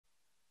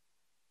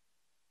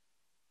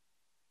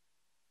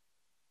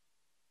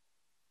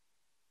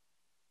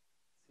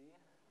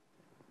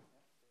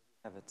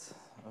Have it.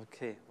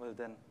 Okay, well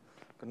then,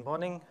 good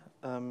morning.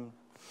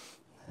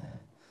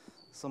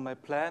 So my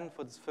plan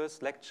for this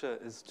first lecture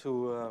is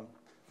to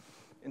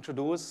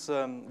introduce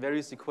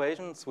various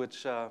equations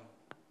which would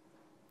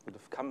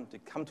have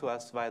come to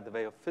us via the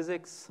way of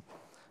physics.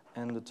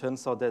 And it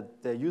turns out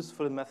that they're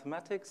useful in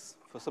mathematics.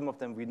 For some of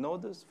them we know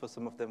this, for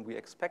some of them we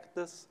expect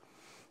this.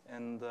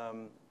 And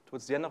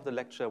towards the end of the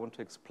lecture I want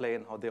to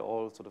explain how they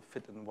all sort of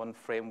fit in one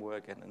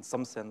framework and in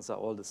some sense are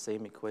all the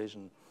same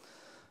equation.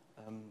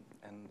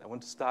 And I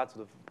want to start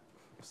sort of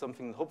with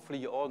something hopefully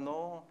you all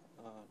know.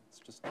 Let's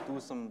just do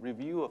some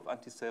review of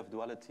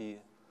anti-self-duality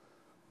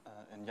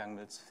in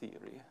Yang-Mills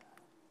theory.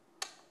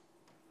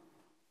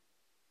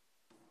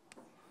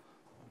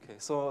 Okay,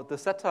 so the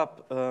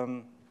setup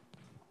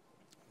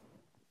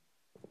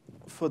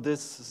for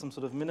this is some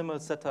sort of minimal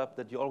setup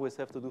that you always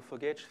have to do for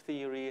gauge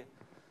theory.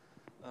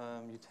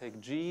 You take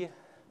G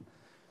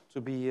to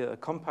be a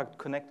compact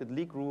connected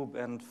Lie group,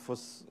 and for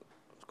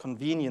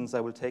convenience,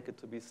 I will take it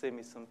to be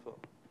semi-simple.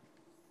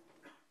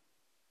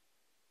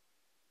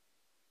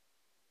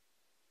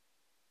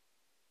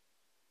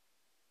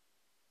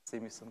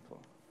 Semi-simple.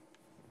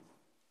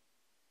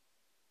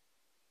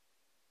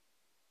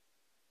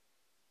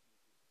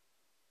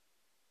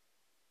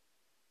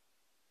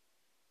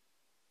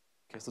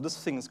 Okay, so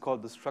this thing is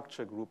called the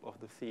structure group of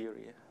the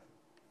theory.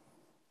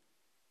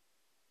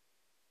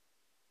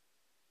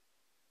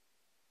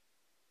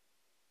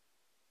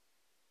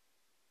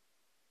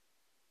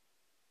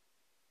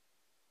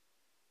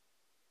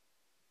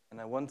 And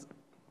I want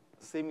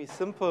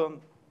semi-simple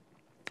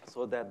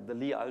so that the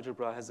Lie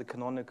algebra has a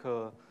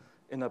canonical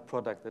inner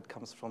product that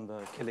comes from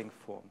the Killing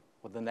form,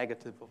 or the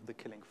negative of the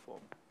Killing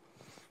form.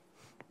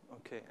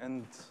 Okay,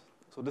 and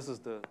so this is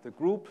the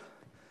group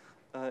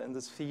in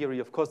this theory.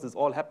 Of course, this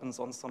all happens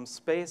on some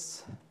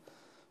space.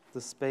 The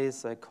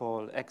space I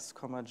call X,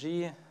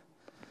 G.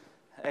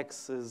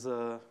 X is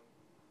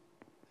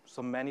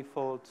some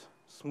manifold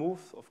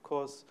smooth, of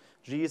course.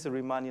 G is a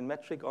Riemannian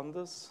metric on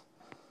this.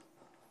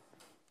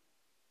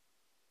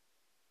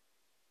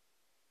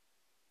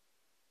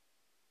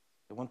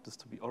 I want this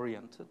to be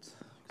oriented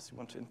because you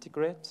want to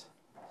integrate.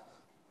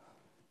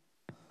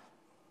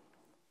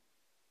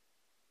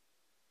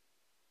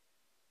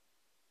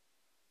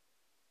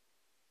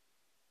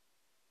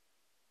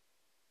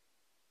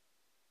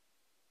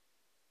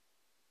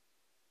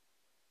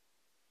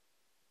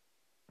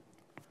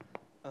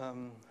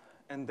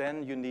 And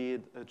then you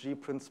need a G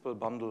principal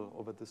bundle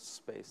over this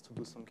space to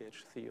do some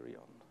gauge theory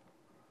on.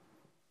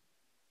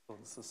 So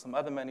this is some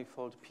other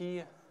manifold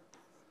P,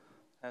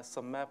 has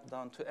some map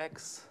down to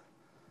X.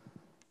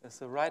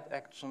 There's a right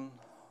action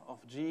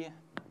of G.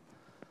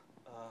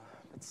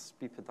 Let's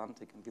be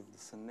pedantic and give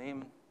this a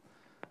name.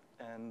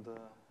 And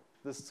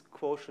this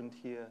quotient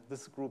here,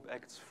 this group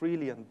acts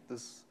freely, and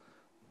this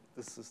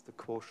is the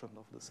quotient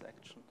of this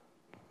action.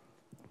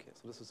 Okay,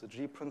 so this is a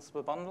G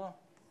principal bundle.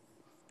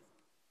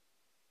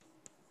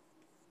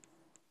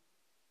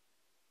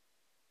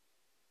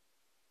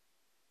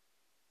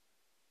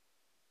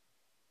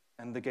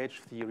 And the gauge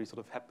theory sort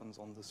of happens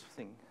on this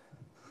thing.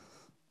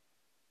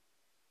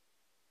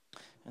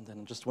 And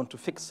then just want to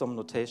fix some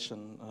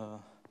notation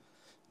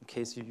in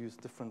case you use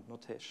different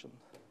notation.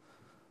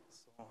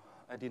 So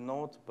I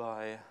denote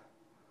by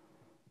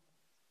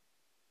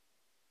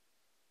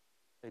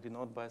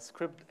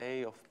script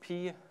A of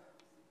P.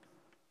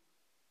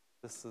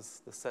 This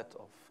is the set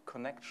of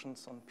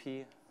connections on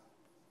P.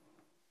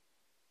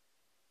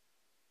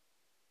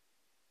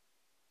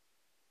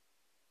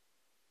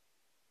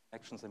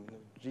 Connections, I mean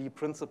a G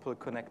principal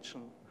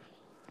connection.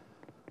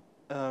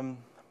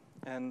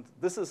 And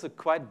this is a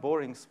quite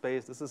boring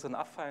space. This is an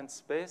affine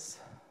space.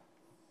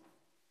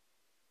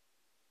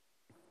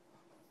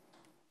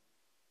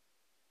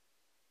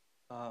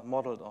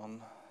 Modeled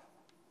on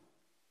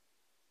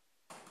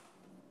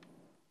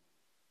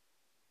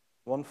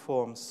one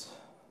forms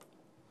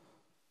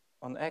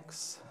on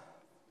X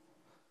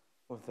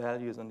with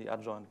values in the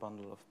adjoint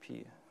bundle of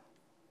P.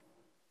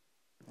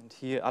 And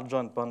here,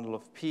 adjoint bundle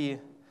of P,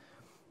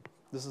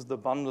 this is the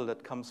bundle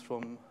that comes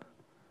from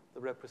the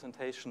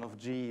representation of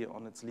G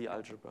on its Lie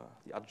algebra,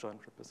 the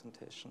adjoint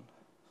representation.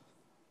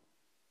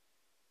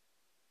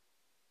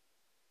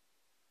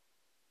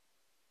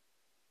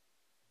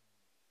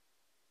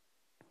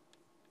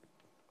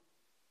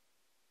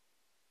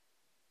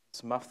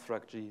 This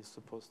math-frac G is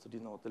supposed to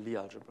denote the Lie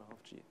algebra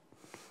of G.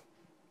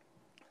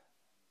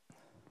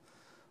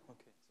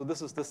 Okay, so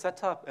this is the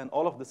setup, and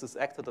all of this is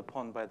acted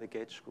upon by the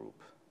gauge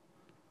group.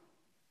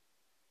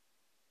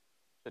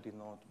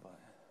 Denote by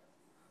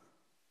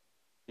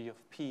G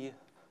of P,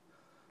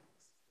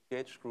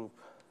 gauge group,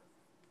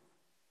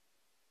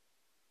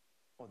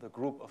 or the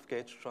group of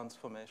gauge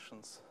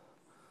transformations.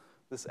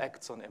 This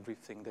acts on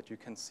everything that you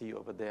can see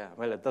over there.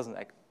 Well, it doesn't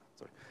act,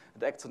 sorry.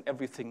 It acts on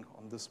everything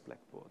on this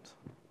blackboard.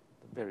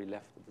 The very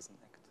left, it doesn't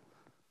act.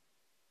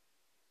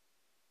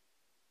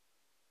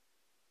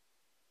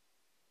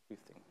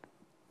 Everything.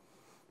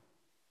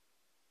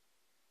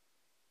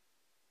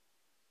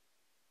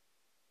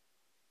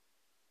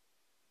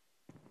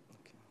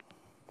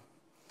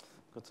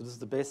 this is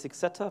the basic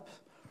setup.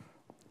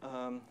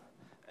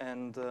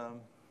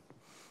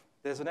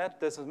 There's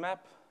a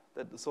map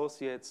that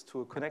associates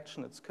to a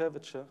connection its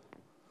curvature.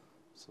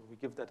 So we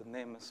give that a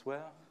name as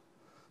well.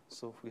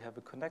 So if we have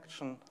a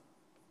connection,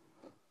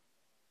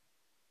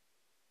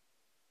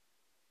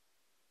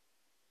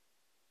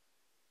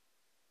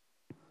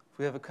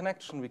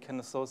 we can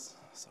associate,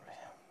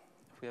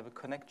 if we have a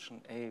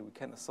connection A, we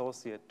can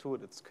associate to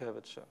it its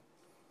curvature.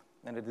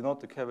 And I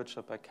denote the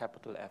curvature by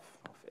capital F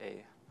of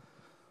A.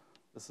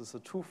 This is a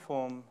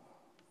 2-form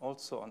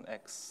also on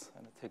X,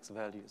 and it takes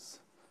values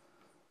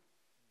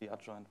in the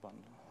adjoint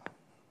bundle.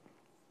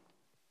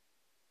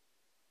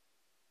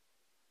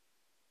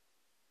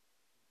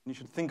 You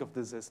should think of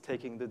this as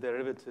taking the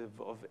derivative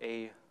of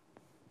A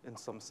in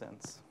some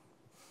sense.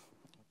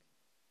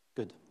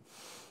 Good.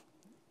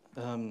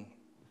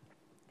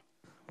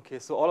 Okay,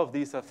 so all of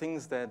these are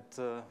things that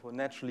one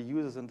naturally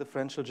uses in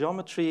differential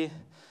geometry,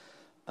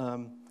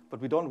 but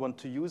we don't want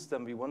to use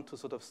them. We want to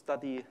sort of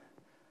study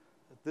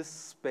this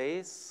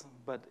space,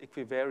 but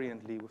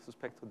equivariantly with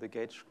respect to the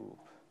gauge group.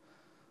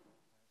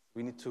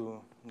 We need to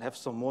have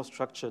some more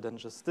structure than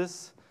just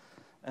this,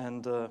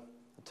 and it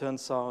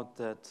turns out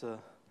that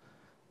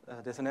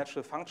there's a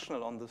natural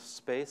functional on this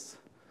space,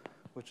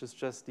 which is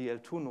just the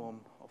L2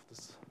 norm of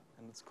this,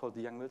 and it's called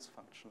the Yang-Mills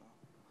functional.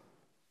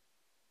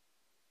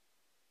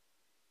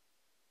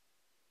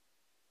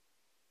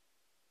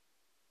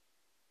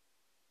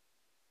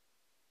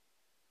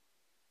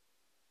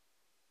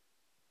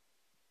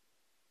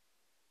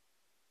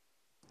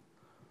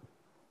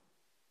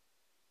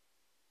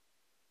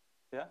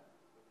 Yeah?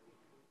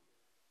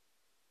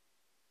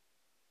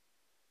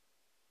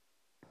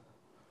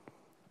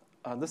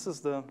 This is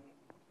the, okay,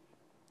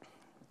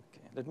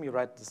 let me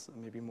write this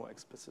maybe more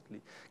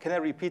explicitly. Can I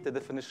repeat the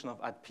definition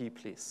of ad P,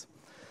 please?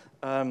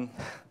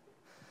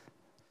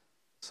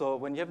 So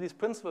when you have these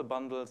principal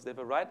bundles, they have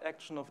a right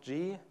action of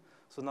G.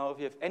 So now if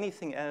you have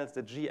anything else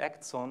that G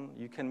acts on,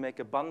 you can make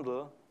a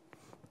bundle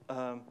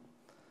out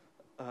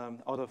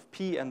of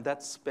P and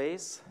that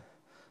space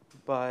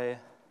by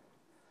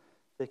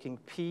taking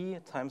P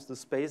times the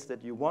space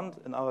that you want.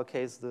 In our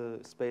case, the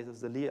space is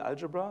the Lie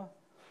algebra.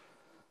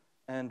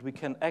 And we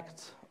can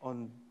act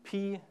on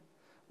P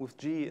with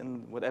G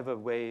in whatever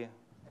way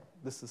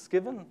this is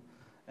given.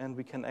 And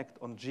we can act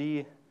on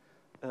G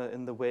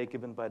in the way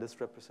given by this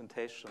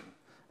representation.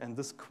 And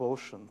this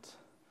quotient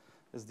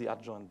is the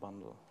adjoint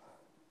bundle.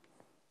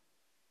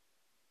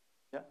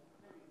 Yeah?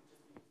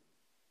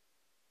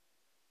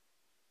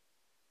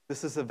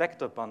 This is a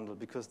vector bundle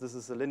because this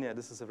is a linear,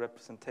 this is a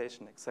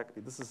representation,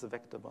 exactly. This is a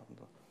vector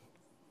bundle.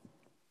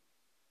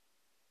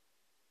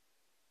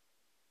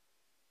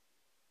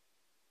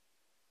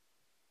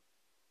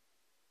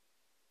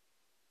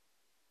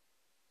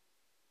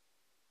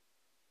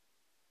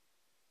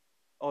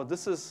 Oh,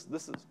 this is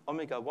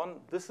omega 1.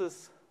 This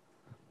is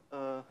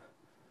the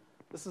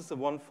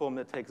one form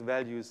that takes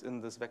values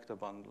in this vector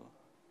bundle.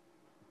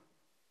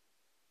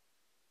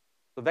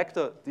 The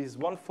vector, these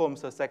one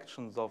forms are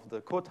sections of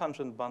the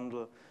cotangent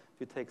bundle.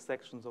 If you take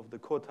sections of the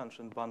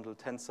cotangent bundle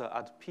tensor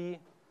ad P,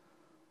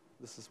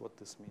 this is what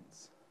this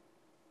means.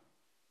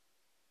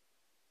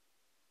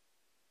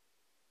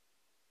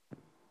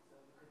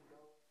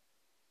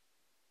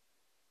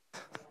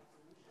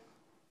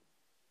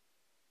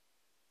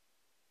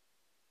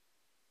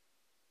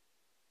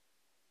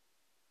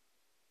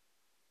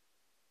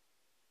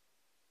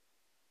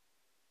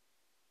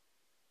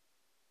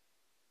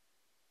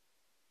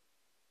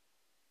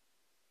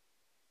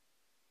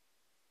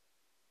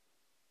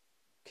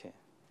 Okay,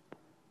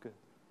 good.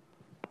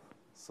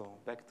 So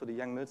back to the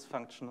Yang-Mills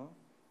functional.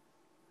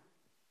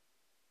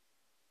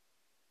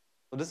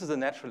 So this is a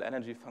natural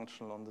energy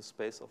functional on the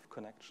space of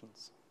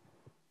connections.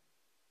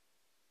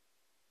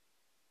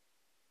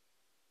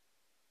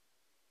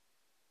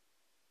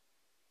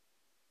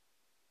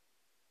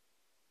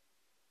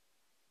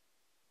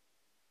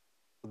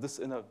 This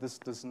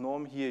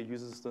norm here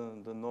uses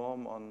the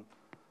norm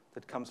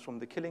that comes from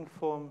the Killing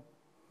form.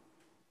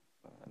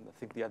 And I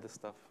think the other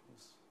stuff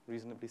is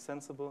reasonably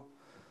sensible.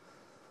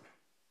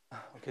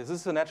 Okay, this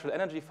is a natural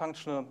energy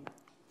functional.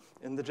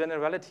 In the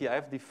generality,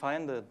 I've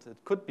defined it. It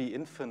could be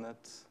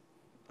infinite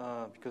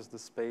because the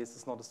space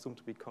is not assumed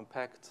to be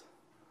compact.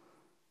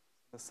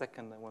 In a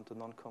second, I want a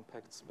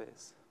non-compact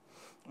space.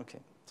 Okay,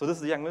 so this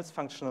is the Yang-Mills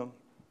functional.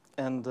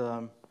 And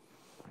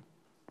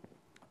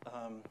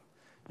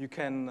you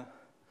can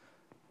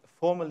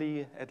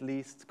formally, at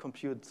least,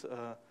 compute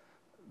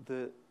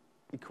the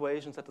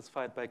equation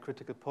satisfied by a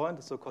critical point,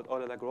 the so-called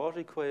Euler-Lagrange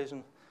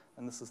equation,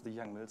 and this is the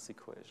Yang-Mills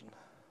equation.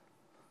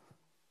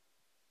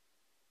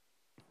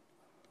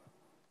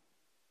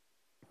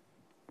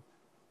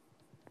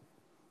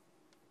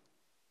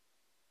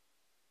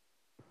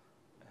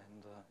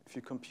 And if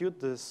you compute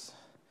this,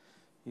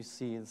 you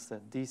see it's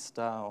that d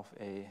star of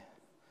A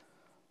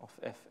of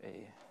FA.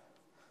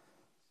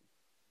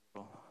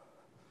 So,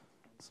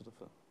 sort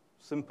of a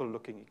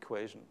simple-looking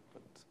equation,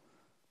 but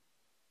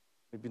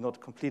maybe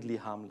not completely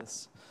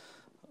harmless.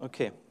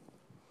 Okay.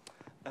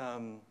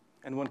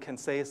 And one can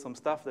say some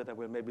stuff that I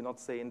will maybe not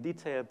say in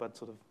detail, but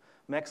sort of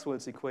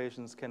Maxwell's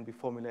equations can be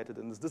formulated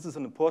in this. This is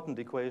an important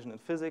equation in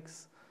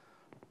physics,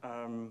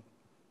 but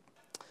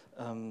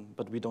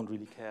we don't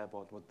really care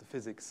about what the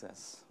physics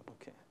says.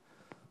 Okay.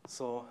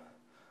 So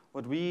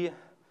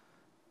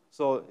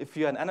if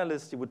you're an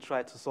analyst, you would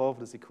try to solve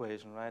this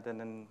equation, right? And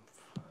then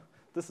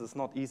this is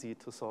not easy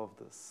to solve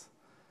this.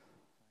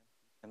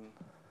 And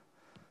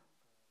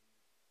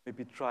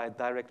maybe try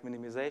direct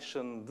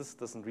minimization. This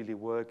doesn't really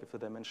work if the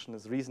dimension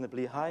is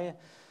reasonably high.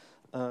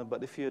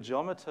 But if you're a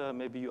geometer,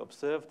 maybe you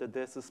observe that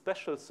there's a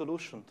special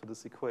solution to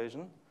this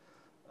equation.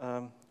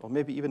 Or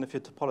maybe even if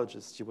you're a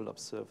topologist, you will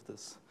observe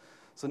this.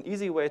 So an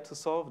easy way to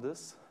solve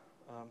this,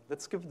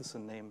 let's give this a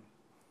name.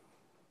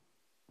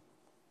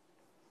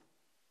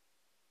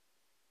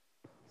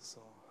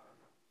 So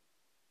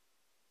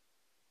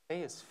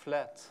A is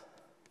flat.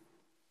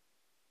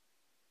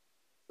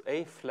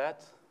 A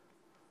flat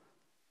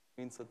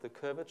means that the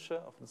curvature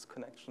of this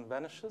connection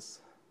vanishes.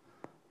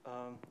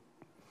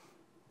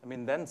 I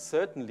mean, then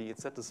certainly it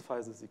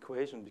satisfies this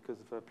equation, because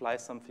if I apply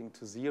something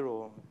to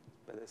 0,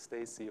 it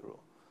stays 0.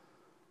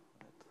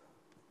 Right.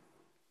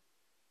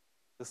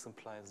 This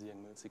implies the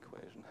Yang-Mills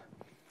equation.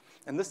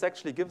 And this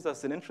actually gives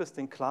us an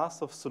interesting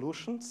class of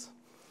solutions,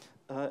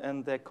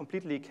 and they're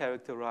completely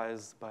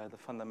characterized by the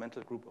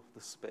fundamental group of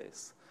the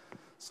space.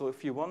 So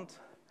if you want,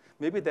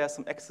 maybe there are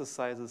some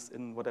exercises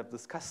in what I've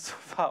discussed so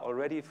far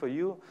already for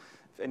you,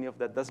 if any of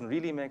that doesn't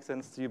really make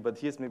sense to you, but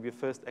here's maybe a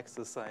first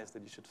exercise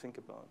that you should think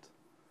about.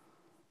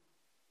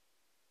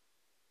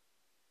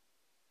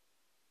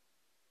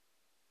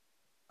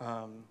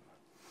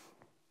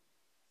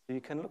 So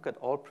you can look at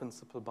all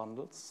principal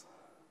bundles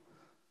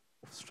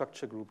of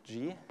structure group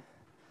G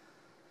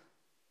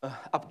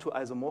up to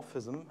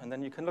isomorphism, and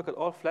then you can look at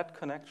all flat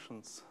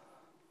connections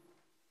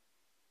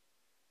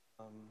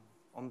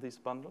on these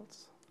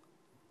bundles.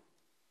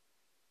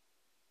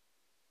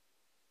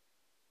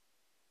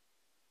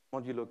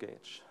 Modulo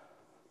gauge.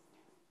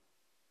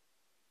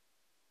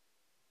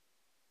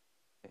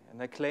 Okay,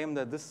 and I claim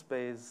that this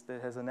space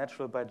that has a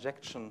natural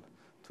bijection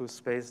to a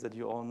space that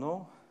you all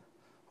know,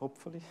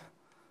 hopefully.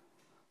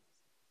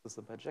 This is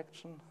a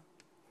bijection.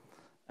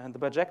 And the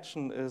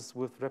bijection is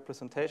with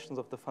representations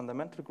of the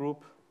fundamental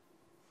group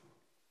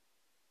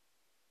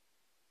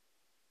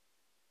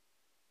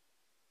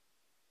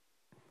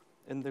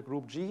in the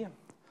group G,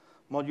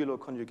 modulo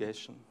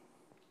conjugation.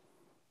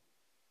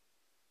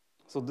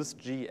 So this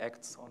G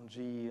acts on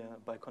G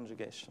by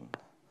conjugation.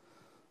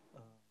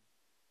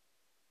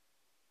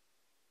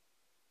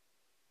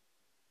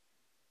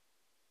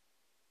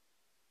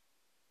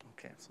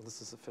 Okay, so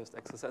this is the first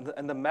exercise.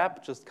 And the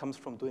map just comes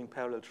from doing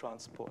parallel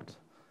transport.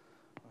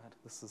 Right?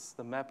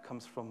 The map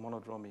comes from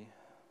monodromy.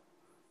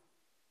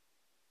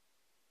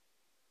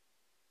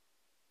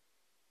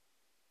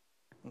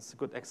 It's a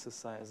good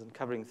exercise in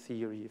covering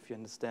theory if you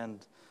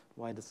understand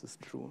why this is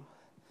true.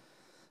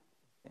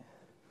 Okay.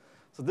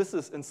 So this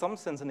is, in some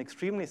sense, an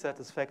extremely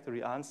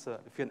satisfactory answer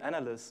if you're an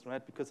analyst,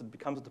 right? Because it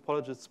becomes a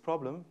topologist's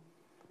problem,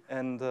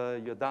 and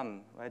you're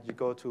done, right? You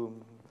go to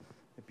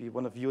maybe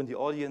one of you in the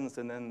audience,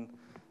 and then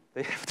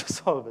they have to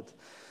solve it.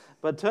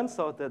 But it turns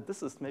out that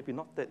this is maybe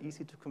not that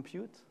easy to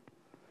compute,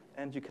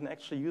 and you can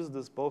actually use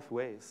this both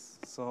ways.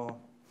 So,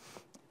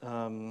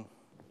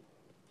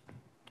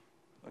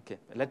 okay,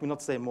 let me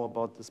not say more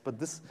about this, but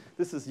this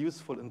is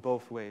useful in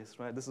both ways,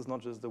 right? This is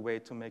not just the way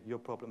to make your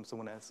problem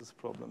someone else's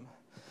problem.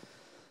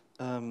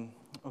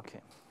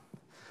 Okay.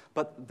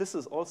 But this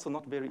is also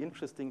not very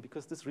interesting,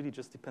 because this really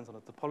just depends on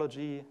the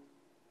topology.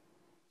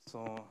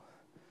 So,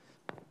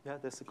 yeah,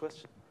 there's a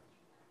question.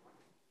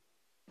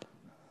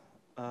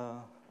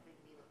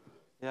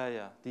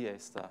 Yeah, dA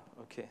star,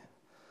 okay.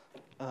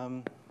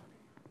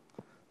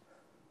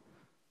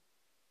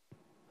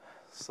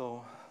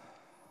 So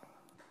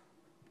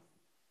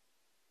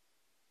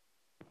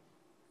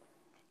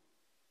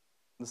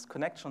this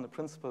connection on the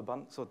principal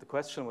bundle, so the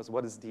question was,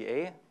 what is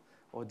dA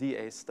or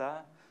dA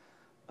star?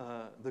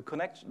 The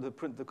connection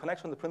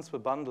on the principal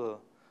bundle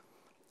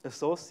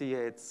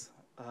associates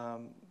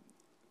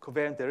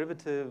covariant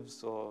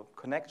derivatives or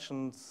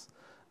connections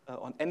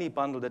on any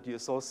bundle that you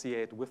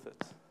associate with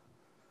it.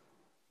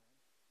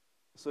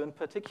 So in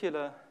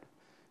particular,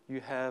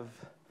 you have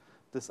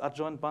this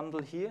adjoint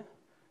bundle here,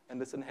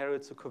 and this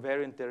inherits a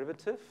covariant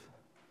derivative.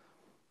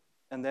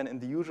 And then in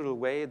the usual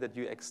way that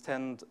you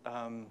extend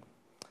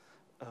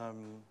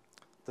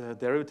the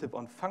derivative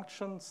on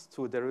functions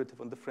to a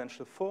derivative on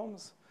differential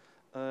forms,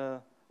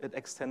 it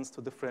extends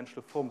to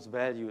differential forms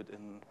valued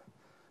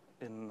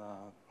in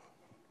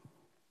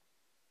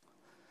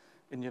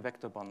your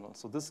vector bundle.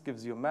 So this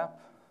gives you a map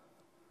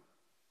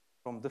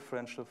from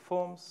differential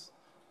forms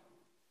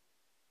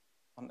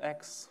on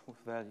X with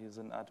values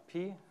in ad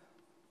P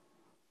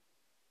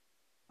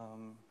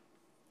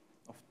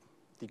of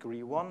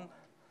degree 1.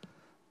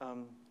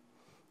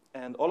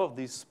 And all of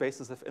these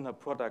spaces have inner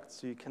products,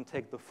 so you can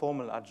take the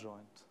formal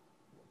adjoint.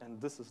 And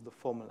this is the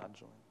formal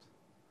adjoint.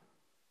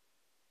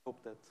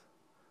 Hope that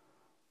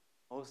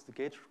how is the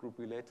gauge group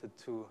related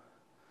to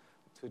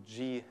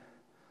G?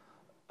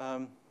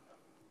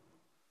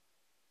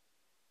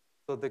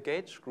 So the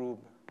gauge group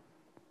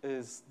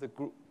is the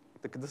group.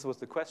 This was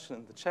the question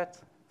in the chat,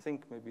 I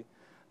think maybe.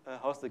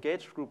 How's the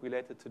gauge group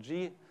related to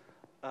G?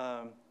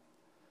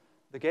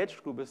 The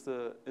gauge group is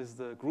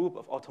the group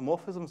of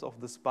automorphisms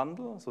of this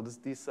bundle. So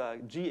these are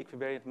G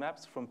equivariant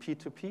maps from P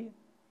to P.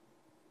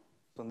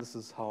 So this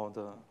is how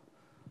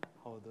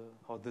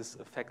this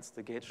affects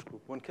the gauge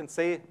group. One can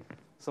say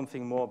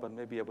something more, but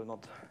maybe I will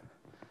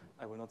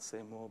not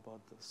say more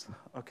about this.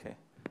 Okay,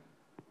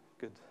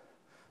 good.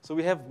 So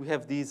we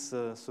have these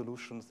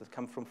solutions that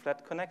come from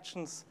flat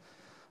connections.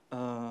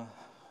 So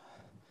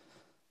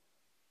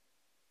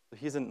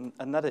here's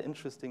another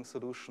interesting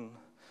solution.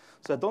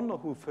 So I don't know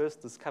who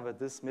first discovered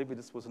this. Maybe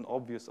this was an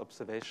obvious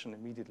observation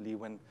immediately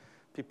when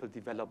people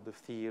developed the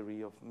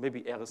theory of,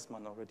 maybe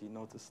Ehresmann already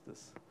noticed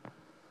this.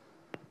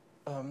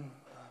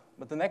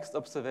 But the next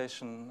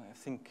observation, I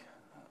think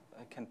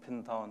I can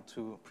pin down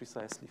to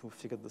precisely who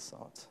figured this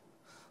out.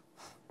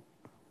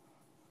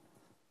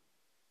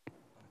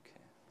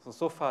 Okay.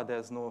 So far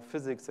there's no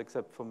physics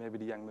except for maybe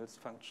the Young-Mills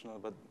functional,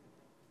 but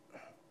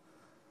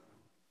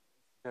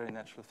very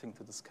natural thing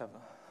to discover.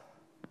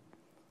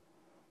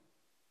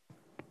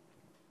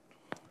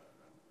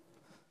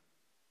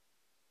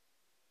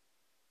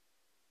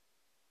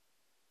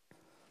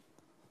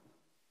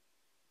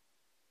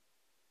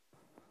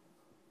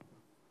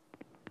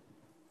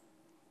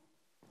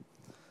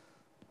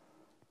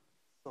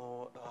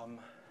 So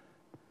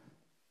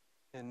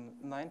in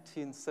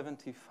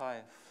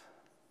 1975,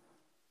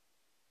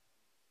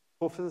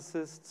 four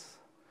physicists,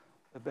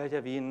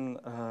 Beljamin,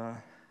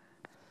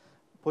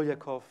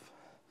 Polyakov,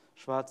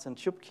 Schwarz, and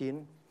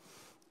Tubkin,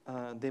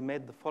 they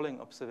made the following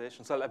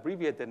observations. So I'll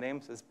abbreviate their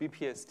names as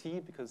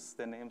BPST because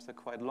their names are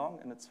quite long,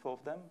 and it's four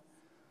of them.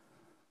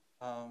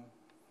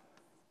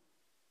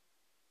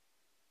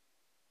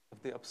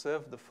 They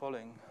observed the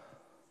following.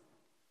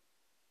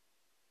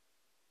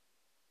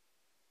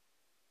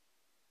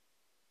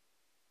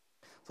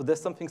 So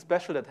there's something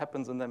special that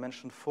happens in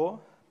dimension 4.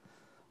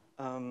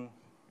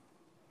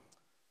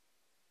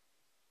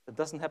 It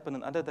doesn't happen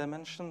in other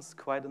dimensions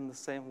quite in the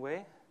same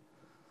way.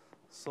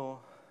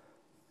 So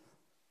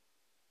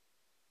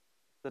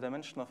the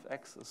dimension of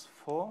X is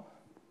 4.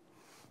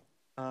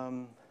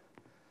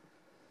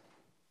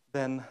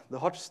 Then the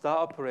Hodge star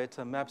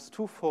operator maps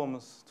two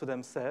forms to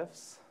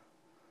themselves.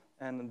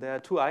 And there are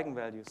two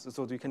eigenvalues.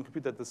 So you can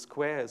compute that the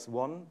square is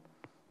 1.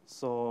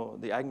 So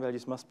the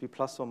eigenvalues must be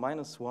plus or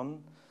minus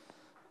 1.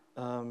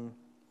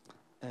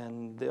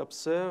 And they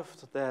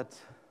observed that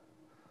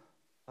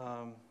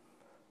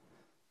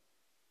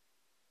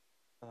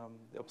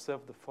they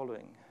observed the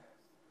following.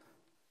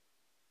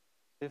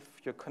 If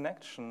your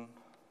connection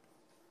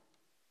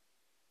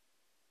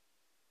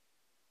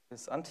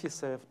is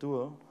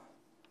anti-self-dual,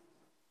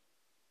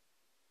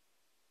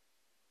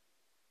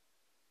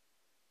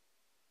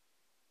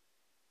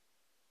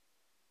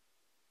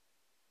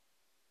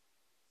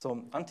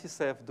 so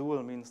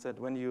anti-self-dual means that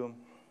when you,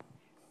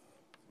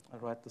 I'll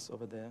write this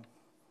over there,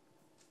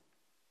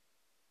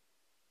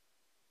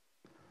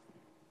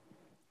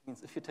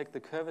 means if you take the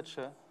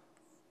curvature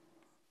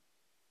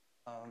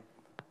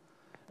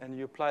and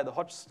you apply the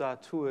Hodge star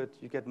to it,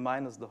 you get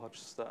minus the Hodge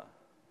star.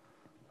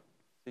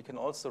 You can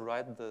also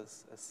write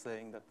this as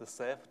saying that the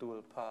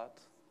self-dual part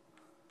is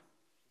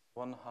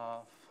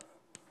 1/2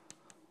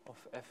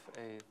 of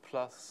FA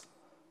plus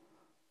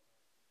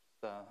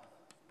star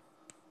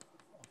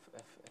of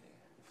FA.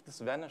 If this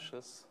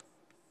vanishes,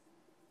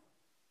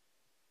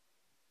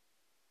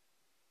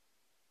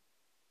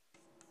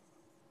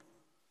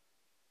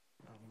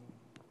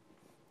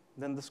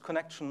 then this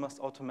connection must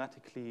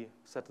automatically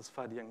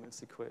satisfy the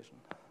Young-Mills equation.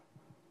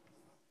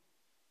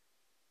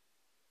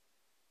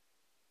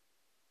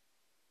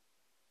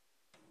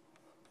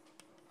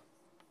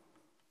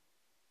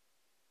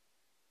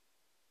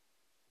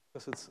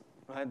 Because it's,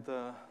 right,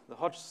 the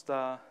Hodge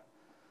star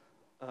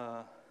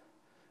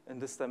in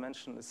this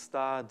dimension is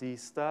star D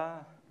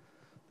star.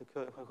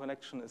 The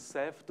connection is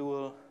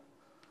self-dual,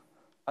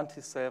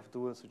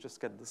 anti-self-dual, so you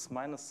just get this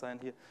minus sign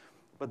here.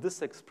 But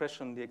this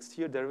expression, the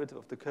exterior derivative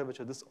of the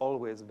curvature, this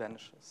always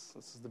vanishes.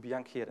 This is the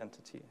Bianchi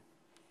identity.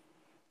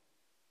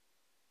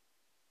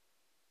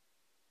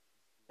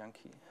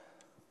 Bianchi.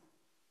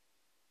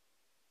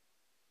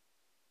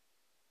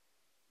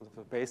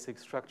 The basic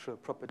structural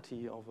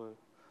property of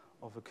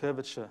a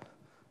curvature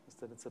is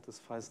that it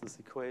satisfies this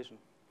equation.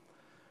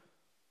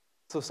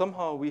 So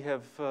somehow we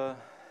have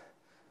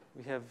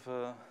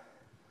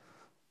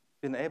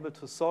been able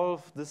to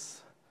solve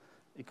this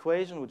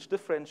equation which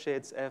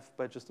differentiates f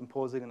by just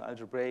imposing an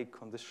algebraic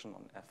condition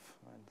on f.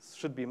 Right? This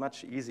should be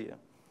much easier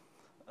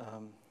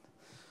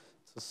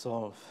to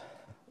solve.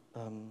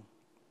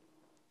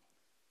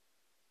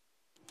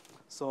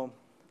 So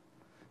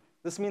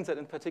this means that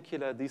in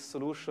particular these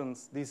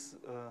solutions, these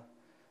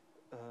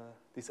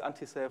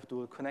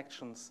anti-self-dual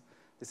connections,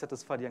 they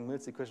satisfy the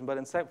Young-Mills equation. But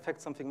in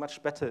fact, something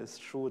much better is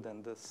true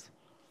than this.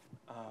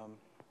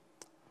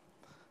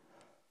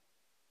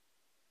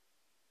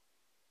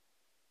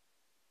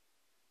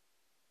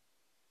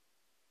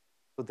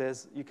 So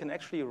you can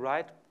actually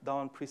write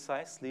down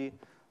precisely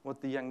what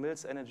the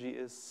Young-Mills energy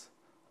is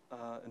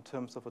in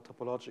terms of a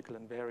topological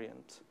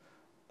invariant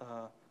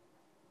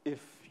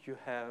if you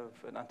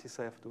have an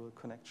anti-self-dual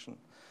connection.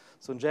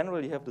 So in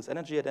general, you have this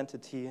energy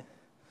identity.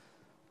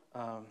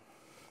 The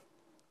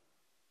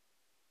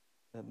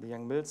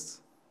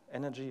Young-Mills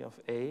energy of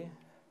A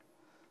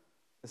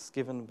is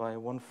given by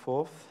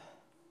 1/4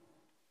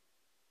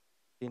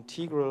 the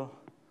integral.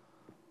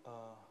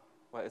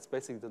 Well, it's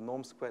basically the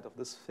norm squared of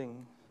this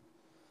thing.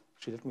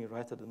 Actually, let me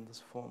write it in this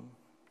form.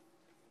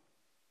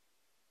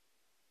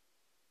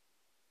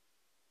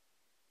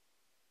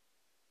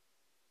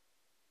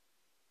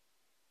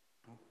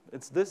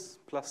 It's this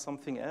plus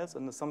something else,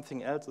 and the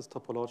something else is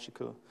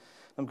topological.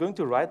 I'm going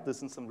to write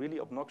this in some really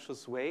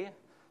obnoxious way,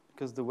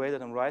 because the way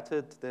that I'm writing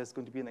it, there's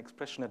going to be an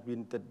expression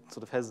that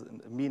sort of has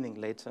a meaning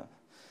later.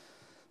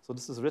 So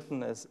this is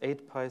written as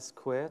 8 pi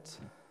squared,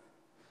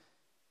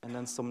 and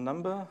then some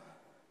number,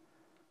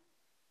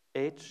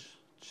 h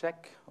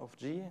check of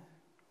g.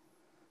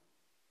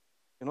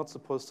 You're not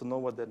supposed to know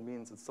what that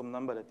means. It's some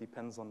number that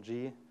depends on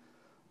g.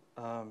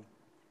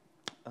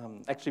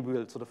 Actually, we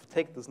will sort of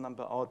take this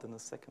number out in a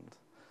second,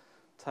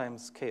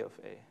 times k of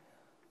a.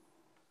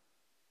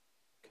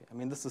 Okay, I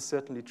mean, this is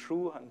certainly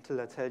true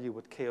until I tell you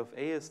what k of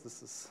a is.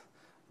 This is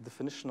the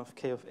definition of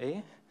k of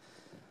a.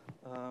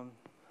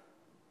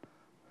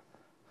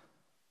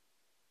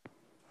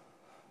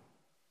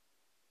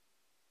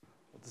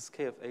 This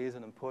k of a is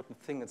an important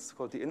thing. It's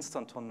called the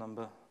instanton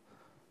number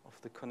of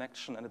the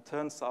connection, and it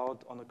turns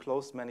out on a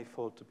closed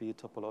manifold to be a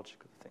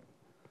topological thing.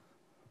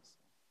 So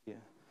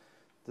here,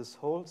 this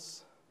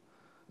holds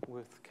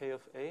with k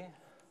of a.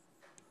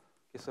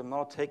 Okay, so I'm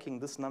now taking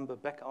this number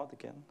back out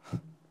again,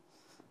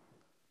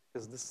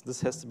 because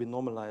this has to be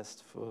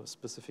normalized for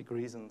specific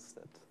reasons.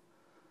 That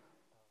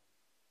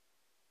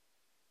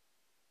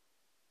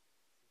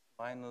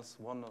minus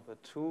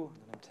 1/2,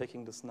 and I'm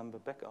taking this number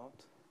back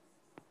out.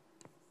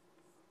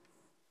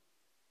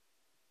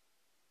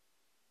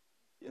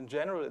 In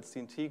general, it's the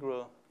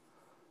integral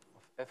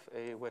of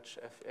fa wedge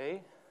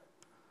fa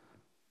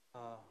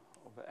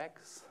over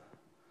x.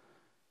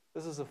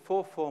 This is a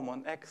 4-form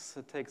on x.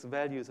 It takes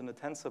values in the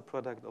tensor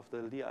product of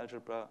the Lie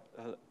algebra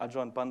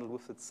adjoint bundle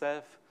with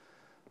itself.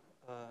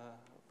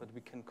 But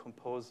we can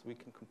compose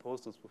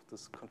this with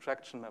this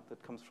contraction map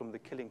that comes from the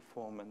Killing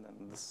form, and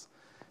then this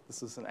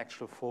is an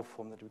actual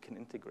 4-form that we can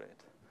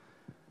integrate.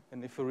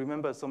 And if you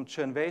remember some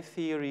Chern-Weyl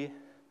theory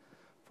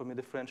from your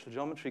differential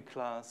geometry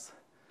class,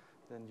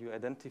 then you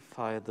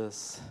identify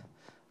this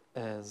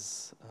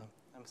as,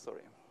 I'm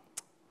sorry.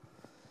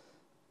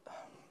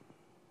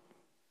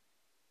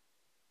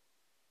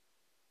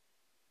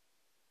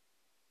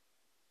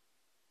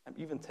 I'm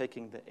even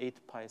taking the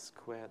 8 pi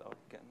squared out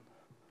again.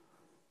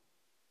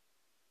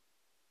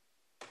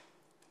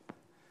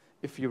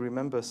 If you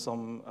remember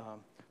some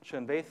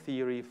Chern-Weyl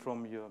theory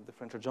from your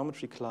differential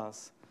geometry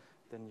class,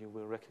 then you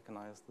will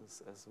recognize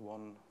this as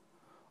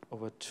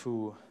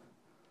 1/2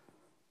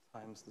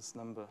 times this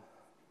number.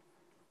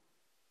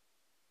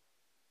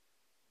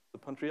 The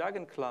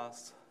Pontryagin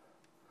class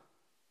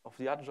of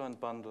the adjoint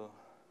bundle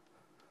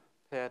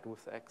paired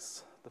with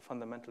x, the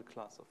fundamental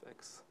class of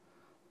x.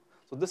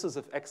 So this is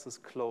if x is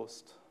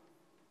closed.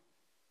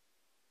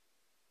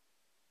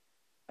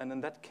 And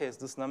in that case,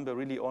 this number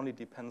really only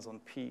depends on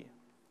p.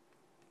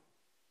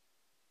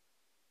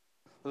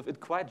 So it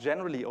quite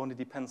generally only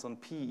depends on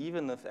p,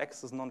 even if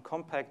x is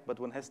non-compact, but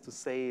one has to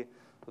say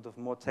sort of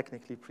more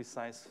technically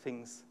precise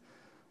things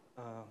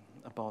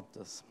about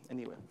this.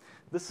 Anyway,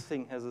 this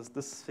thing has a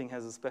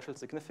special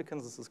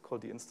significance. This is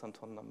called the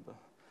instanton number.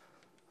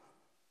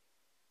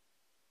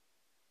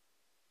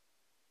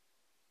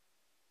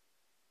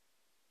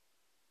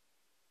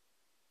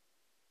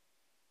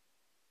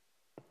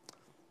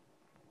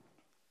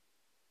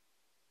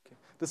 Okay.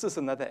 This is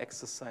another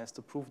exercise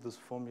to prove this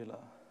formula.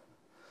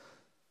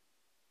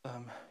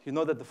 You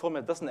know that the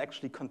formula doesn't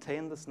actually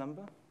contain this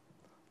number,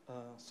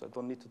 so I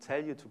don't need to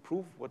tell you to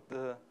prove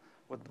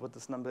what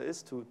this number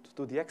is to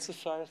do the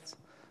exercise.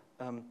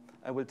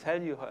 I will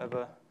tell you,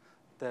 however,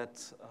 that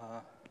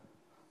so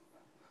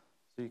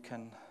you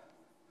can.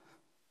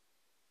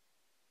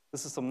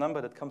 This is some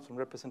number that comes from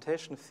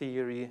representation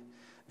theory.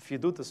 If you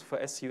do this for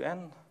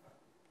SUN,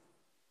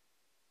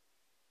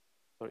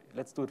 sorry,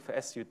 let's do it for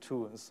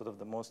SU2. It's sort of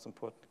the most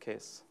important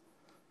case.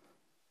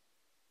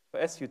 For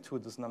SU2,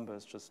 this number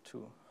is just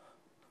 2.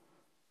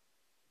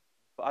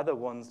 For other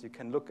ones, you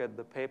can look at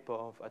the paper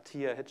of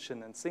Atiyah,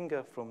 Hitchin, and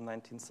Singer from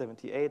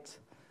 1978,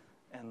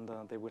 and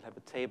they will have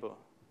a table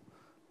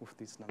with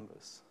these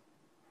numbers.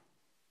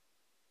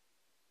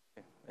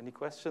 Okay. Any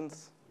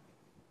questions?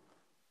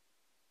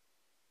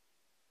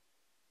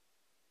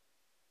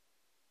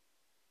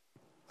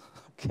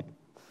 Okay.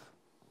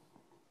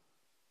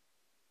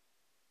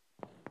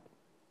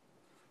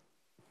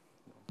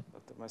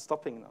 But am I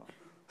stopping now?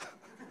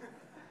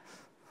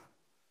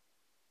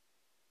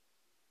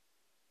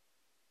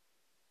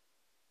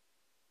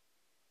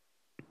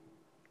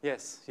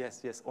 Yes,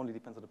 only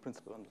depends on the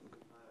principal.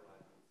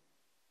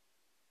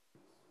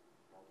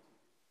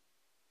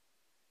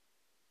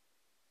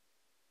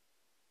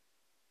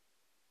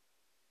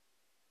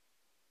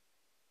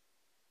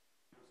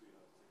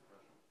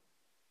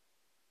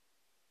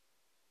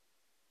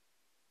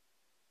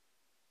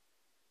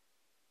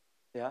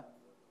 Yeah?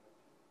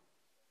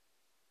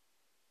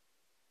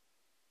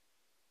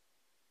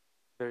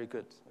 Very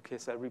good. Okay,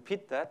 so I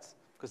repeat that,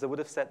 because I would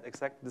have said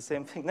exactly the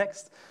same thing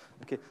next.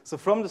 Okay, so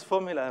from this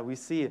formula, we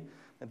see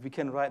that we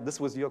can write,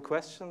 this was your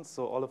question,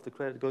 so all of the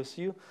credit goes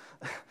to you.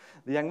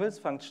 The Yang-Mills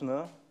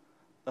functional,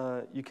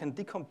 you can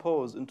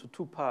decompose into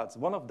two parts.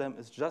 One of them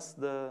is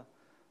just the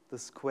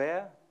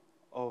square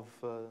of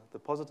the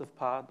positive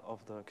part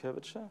of the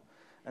curvature,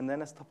 and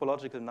then it's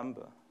topological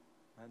number.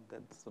 Right?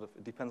 That sort of,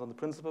 it depends on the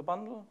principal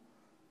bundle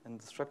and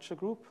the structure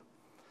group.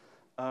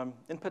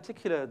 In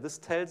particular, this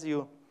tells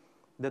you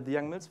that the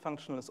Yang-Mills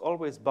functional is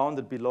always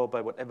bounded below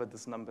by whatever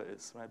this number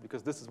is, right?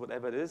 Because this is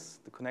whatever it is.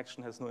 The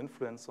connection has no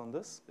influence on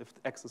this if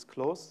X is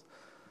closed,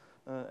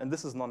 and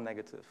this is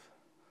non-negative.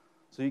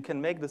 So you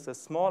can make this as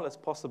small as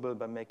possible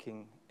by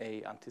making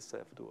A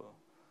anti-self dual.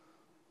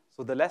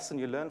 So the lesson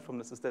you learn from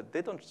this is that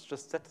they don't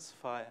just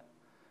satisfy,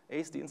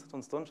 A's, the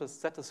instantons don't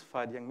just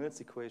satisfy the Yang-Mills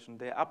equation,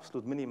 they're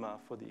absolute minima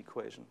for the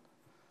equation.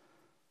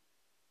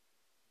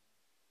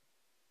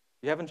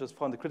 You haven't just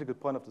found the critical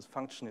point of this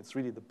function, it's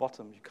really the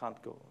bottom, you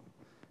can't go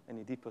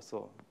any deeper.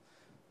 So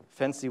a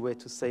fancy way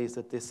to say is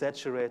that they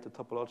saturate the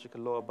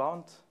topological lower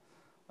bound,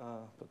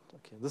 but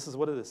okay, this is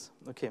what it is.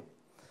 Okay,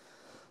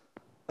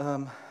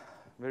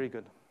 very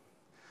good.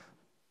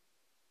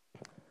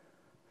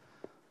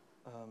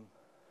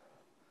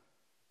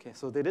 Okay,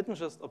 so they didn't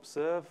just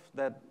observe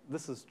that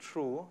this is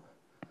true,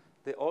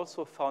 they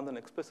also found an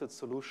explicit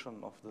solution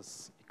of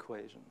this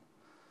equation.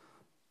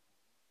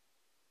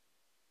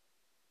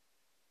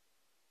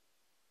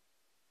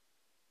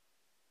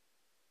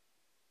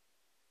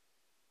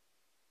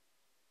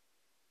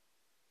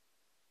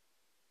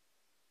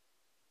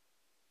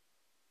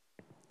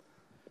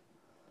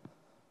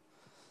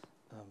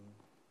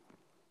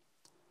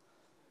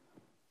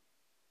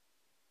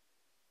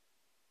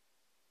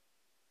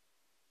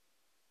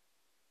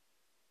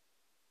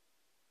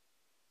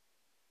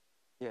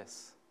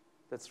 Yes,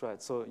 that's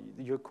right. So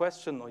your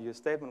question or your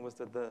statement was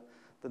that the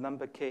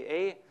number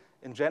Ka,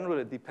 in general,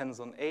 it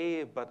depends on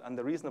A, but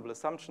under reasonable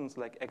assumptions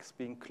like X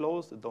being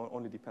closed, it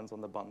only depends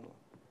on the bundle.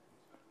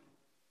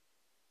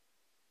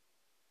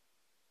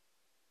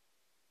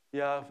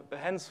 Yeah,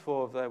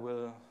 henceforth, I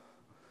will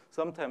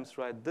sometimes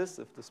write this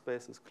if the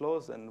space is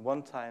closed, and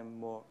one time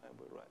more I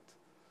will write.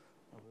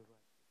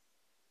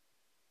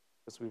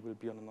 Because we will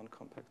be on a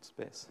non-compact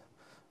space.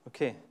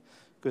 Okay,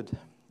 good.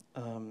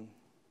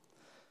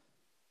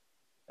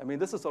 I mean,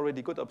 this is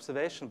already good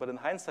observation, but in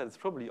hindsight, it's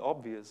probably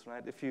obvious,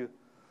 right? If you,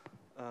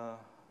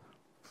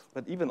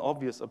 but even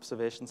obvious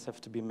observations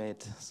have to be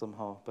made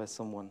somehow by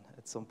someone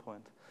at some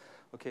point.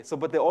 Okay, so,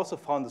 but they also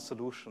found a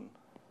solution.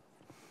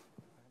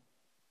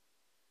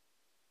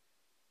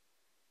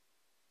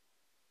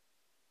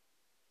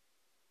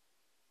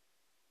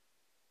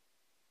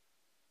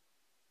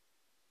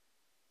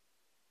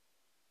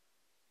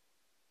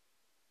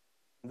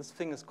 And this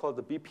thing is called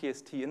the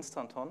BPST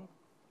instanton.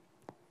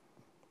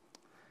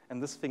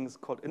 And this thing is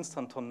called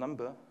instanton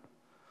number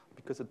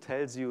because it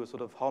tells you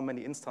sort of how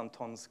many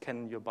instantons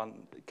can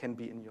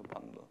be in your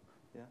bundle.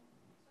 Yeah.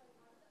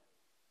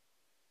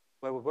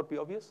 Well, would what be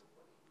obvious?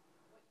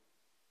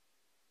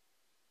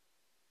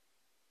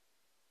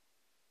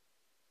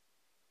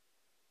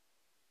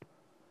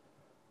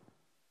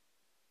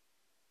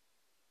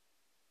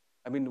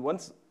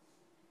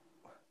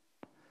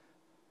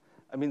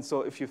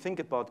 So if you think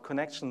about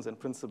connections and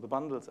principal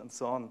bundles and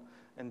so on,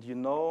 and you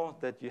know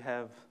that you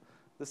have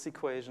this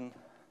equation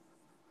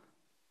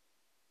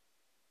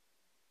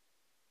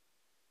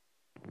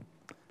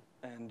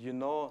and you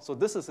know, so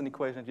this is an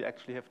equation that you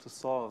actually have to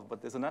solve,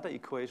 but there's another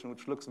equation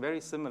which looks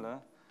very similar,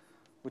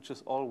 which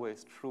is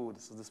always true.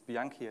 This is this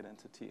Bianchi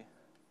identity.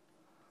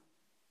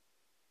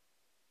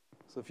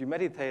 So if you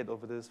meditate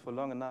over this for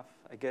long enough,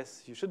 I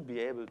guess you should be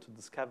able to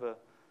discover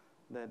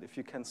that if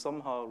you can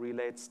somehow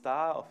relate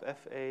star of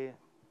FA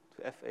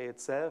to FA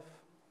itself,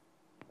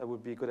 that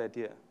would be a good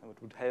idea. And it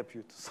would help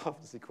you to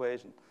solve this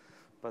equation.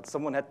 But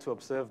someone had to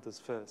observe this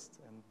first,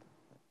 and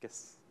I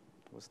guess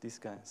it was these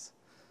guys.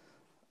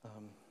 I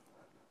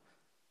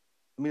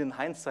mean, in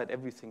hindsight,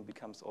 everything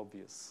becomes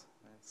obvious.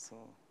 Right? So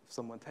if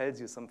someone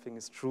tells you something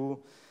is true,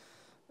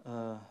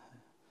 and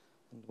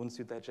once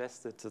you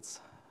digest it, it's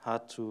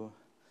hard to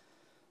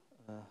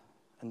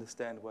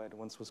understand why it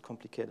once was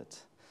complicated.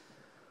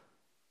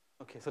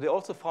 Okay, so they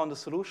also found a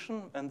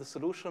solution, and the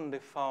solution they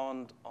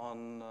found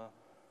on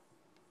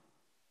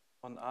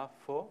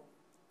R4.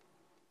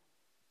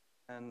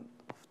 And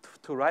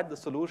to write the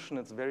solution,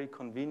 it's very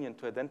convenient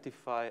to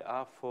identify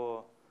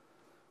R4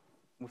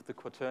 with the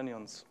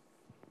quaternions.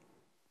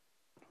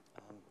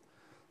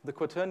 The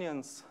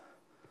quaternions,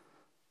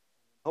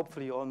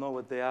 hopefully you all know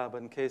what they are,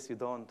 but in case you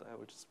don't, I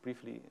will just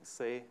briefly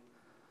say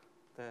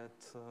that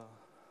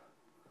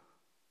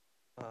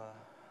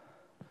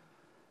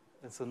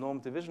it's a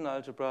normed division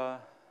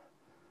algebra.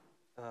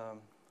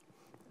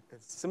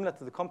 It's similar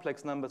to the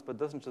complex numbers, but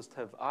doesn't just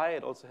have I,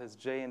 it also has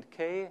j and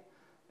k,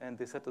 and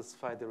they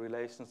satisfy the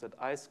relations that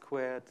I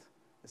squared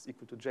is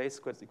equal to j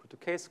squared is equal to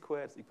k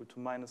squared is equal to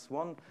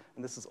 -1,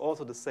 and this is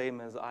also the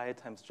same as I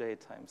times j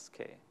times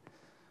k.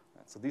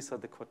 So these are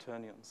the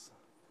quaternions.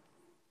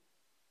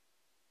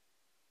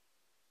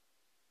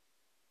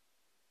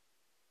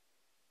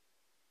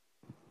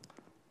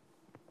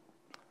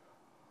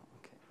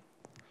 Okay.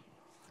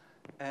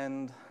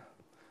 And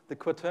the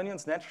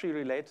quaternions naturally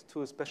relate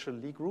to a special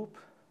Lie group,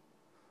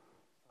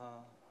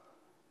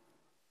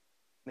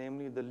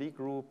 namely the Lie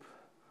group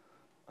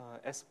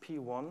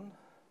SP1,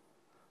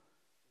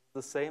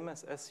 the same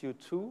as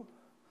SU2.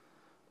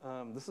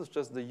 This is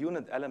just the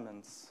unit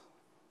elements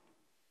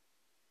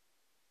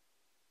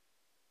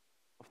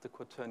of the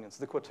quaternions.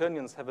 The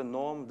quaternions have a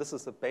norm. This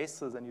is a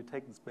basis, and you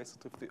take this basis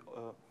to the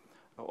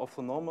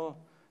orthonormal,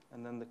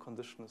 and then the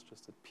condition is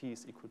just that P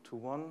is equal to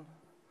 1.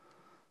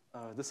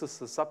 This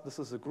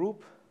is a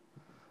group,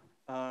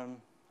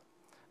 and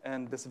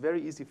there's a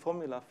very easy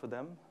formula for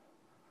them.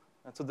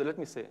 And so let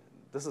me say,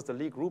 this is the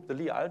Lie group. The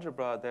Lie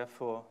algebra,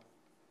 therefore,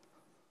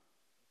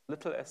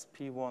 little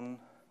sp1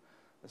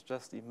 is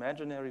just the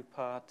imaginary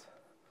part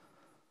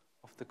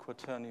of the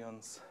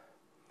quaternions.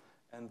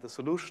 And the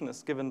solution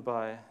is given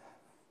by the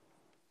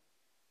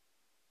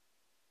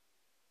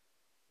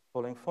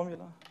following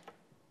formula.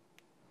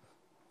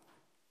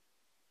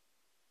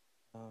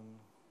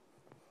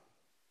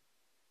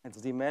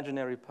 It's the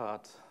imaginary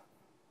part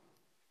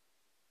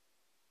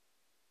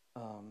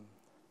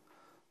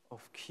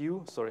of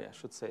Q. Sorry, I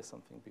should say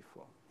something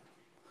before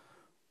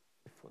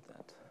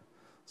that.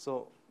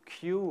 So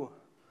Q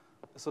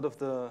is sort of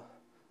the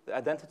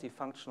identity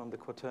function on the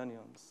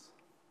quaternions.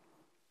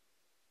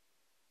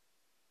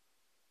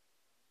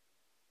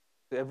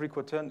 So every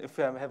quaternion,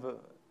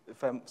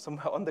 if I'm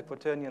somewhere on the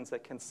quaternions, I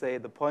can say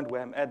the point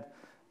where I'm at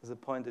is a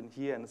point in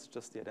here, and it's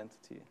just the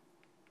identity.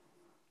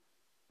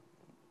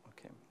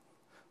 Okay.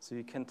 So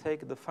you can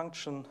take the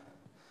function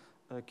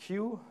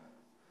Q,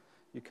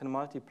 you can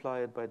multiply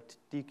it by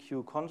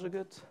dq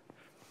conjugate.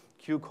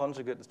 Q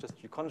conjugate is just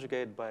you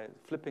conjugate by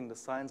flipping the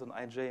signs on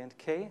ij and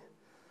k.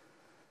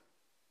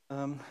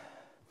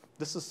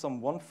 This is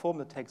some one form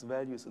that takes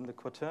values in the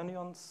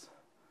quaternions.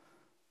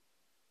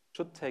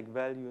 Should take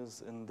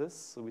values in this,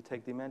 so we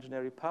take the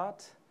imaginary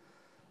part.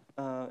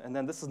 And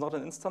then this is not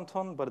an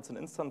instanton, but it's an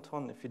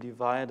instanton if you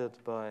divide it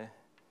by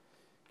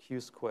q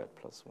squared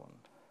plus 1.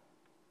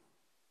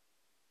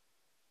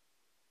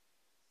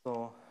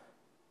 So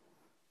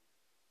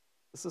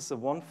this is a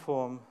one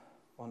form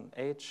on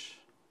H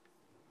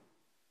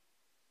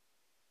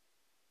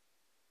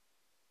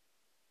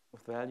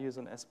with values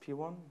in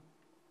SP1.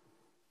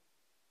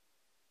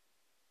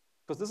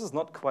 Because this is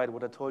not quite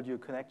what I told you a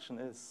connection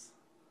is.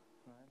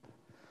 Right?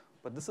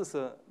 But this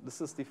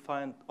is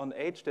defined on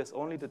H. There's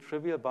only the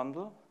trivial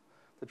bundle.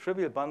 The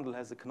trivial bundle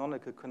has a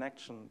canonical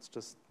connection. It's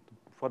just the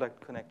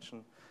product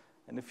connection.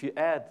 And if you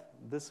add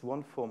this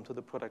one form to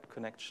the product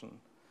connection,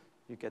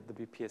 you get the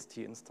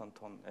BPST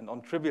instanton. And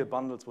on trivial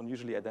bundles, one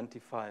usually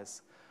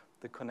identifies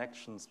the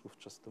connections with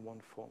just the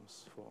one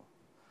forms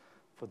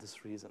for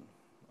this reason.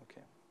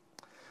 Okay.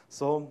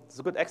 So it's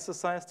a good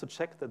exercise to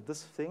check that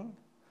this thing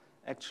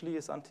actually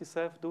is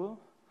anti-self-dual.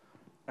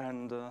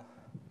 And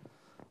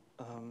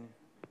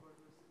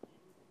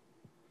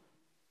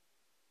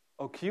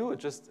Q, it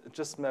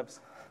just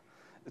maps.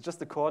 It's just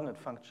the coordinate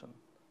function.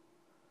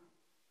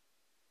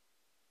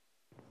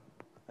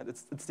 And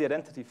it's the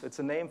identity. It's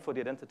a name for the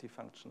identity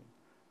function.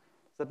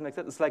 Does that make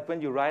sense? It's like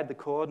when you write the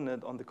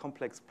coordinate on the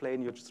complex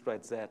plane, you just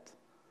write Z.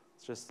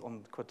 It's just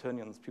on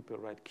quaternions, people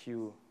write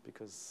Q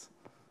because.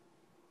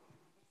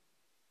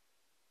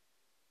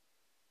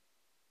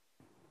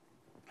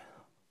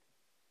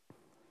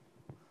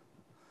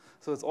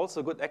 So it's also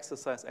a good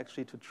exercise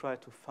actually to try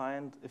to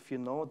find, if you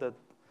know that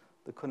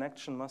the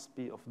connection must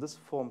be of this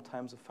form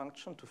times a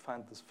function, to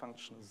find this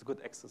function. It's a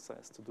good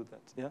exercise to do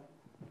that. Yeah?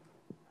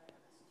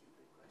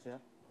 Yeah?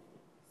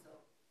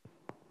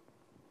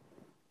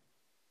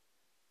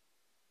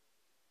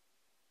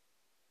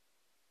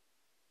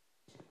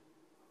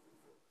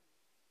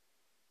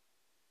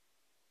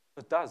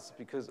 It does,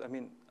 because, I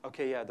mean,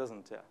 okay, yeah, it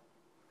doesn't, yeah.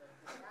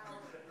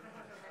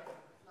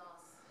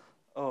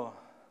 Oh.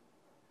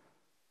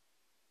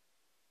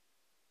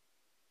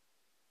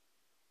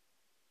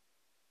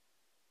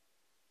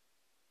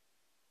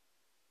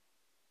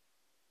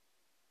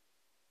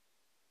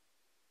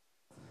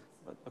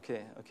 But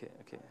okay. Okay.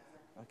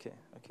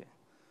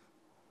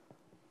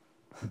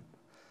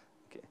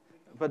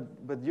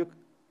 But you.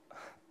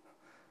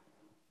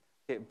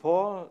 Okay,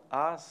 Paul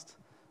asked,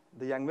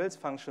 the Young-Mills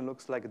function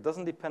looks like it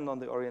doesn't depend on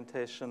the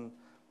orientation,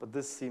 but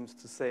this seems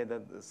to say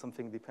that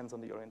something depends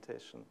on the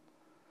orientation.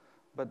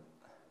 But,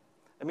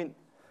 I mean,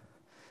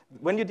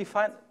 when you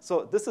define,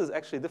 so this is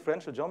actually a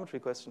differential geometry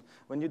question.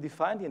 When you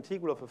define the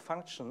integral of a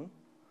function,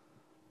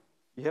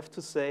 you have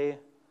to say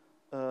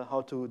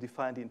how to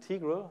define the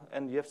integral,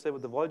 and you have to say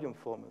what the volume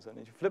form is. And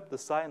if you flip the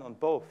sign on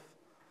both,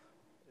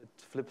 it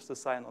flips the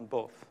sign on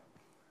both.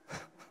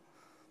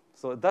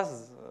 So it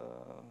does,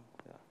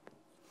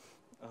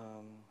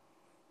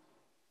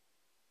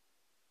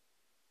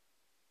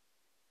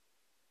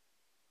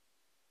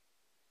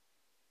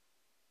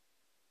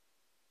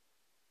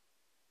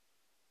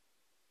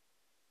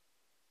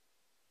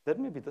 yeah. That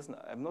maybe doesn't,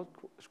 I'm not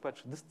quite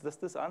sure. Does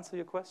this answer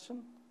your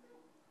question?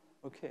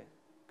 Okay,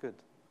 good.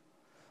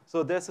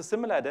 So there's a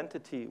similar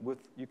identity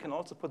with, you can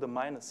also put a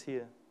minus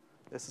here.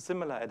 There's a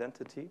similar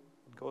identity.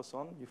 It goes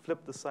on. You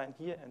flip the sign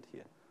here and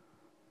here.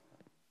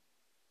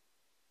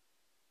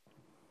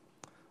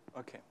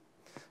 Okay,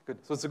 good.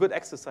 So it's a good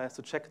exercise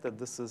to check that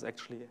this is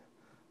actually,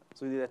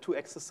 so there are two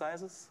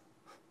exercises.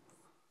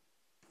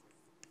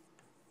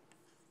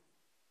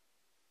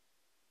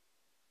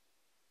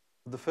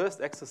 The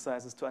first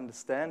exercise is to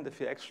understand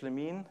if you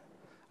actually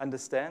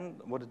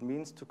understand what it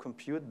means to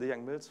compute the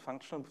Yang-Mills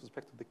function with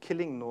respect to the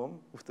killing norm,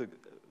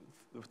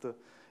 with the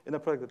inner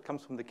product that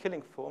comes from the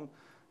killing form,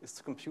 is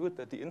to compute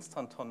that the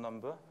instanton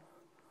number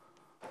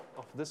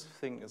of this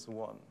thing is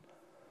 1.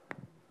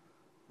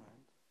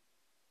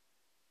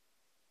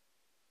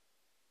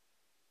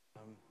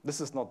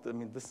 This is not, I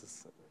mean,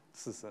 this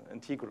is an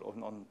integral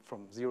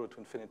from 0 to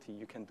infinity.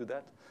 You can do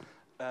that.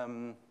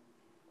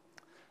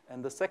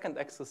 And the second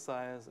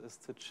exercise is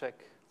to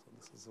check, so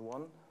this is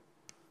 1,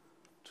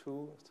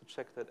 2, is to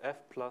check that f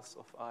plus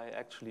of I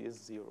actually is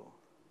 0.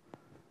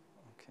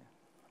 Okay.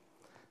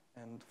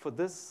 And for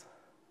this,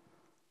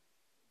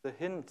 the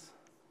hint,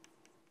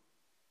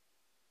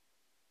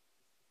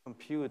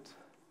 compute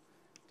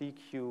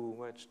dq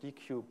wedge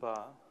dq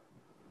bar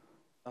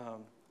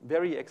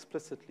very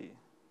explicitly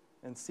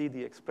and see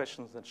the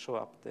expressions that show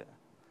up there.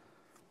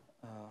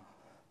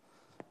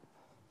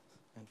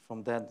 And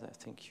from that, I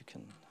think you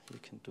can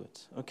do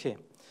it. Okay,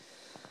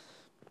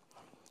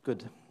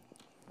 good.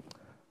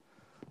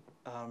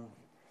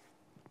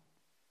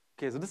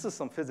 Okay, so this is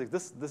some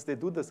physics. They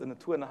do this in a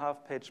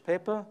 2.5-page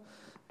paper,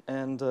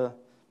 and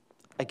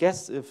I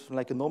guess if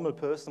like a normal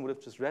person would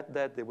have just read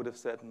that, they would have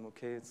said,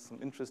 okay, it's some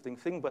interesting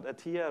thing. But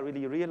Atiyah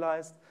really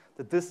realized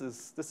that this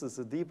is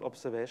a deep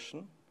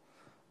observation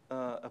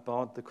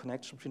about the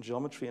connection between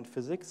geometry and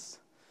physics.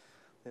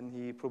 Then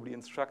he probably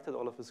instructed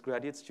all of his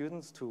graduate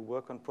students to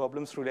work on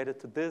problems related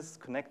to this,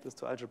 connect this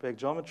to algebraic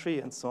geometry,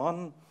 and so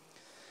on.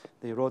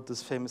 They wrote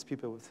this famous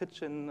paper with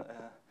Hitchin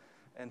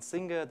and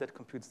Singer that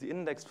computes the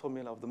index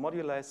formula of the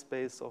moduli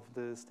space of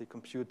this. They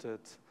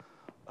computed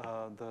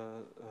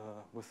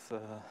with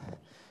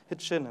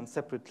Hitchin, and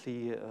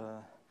separately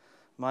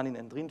Manin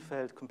and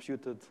Drienfeld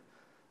computed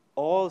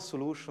all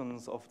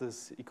solutions of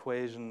this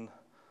equation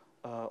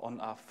on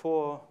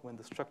R4 when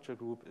the structure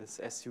group is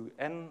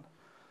SUN.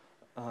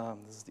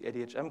 This is the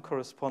ADHM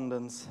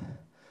correspondence.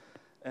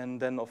 And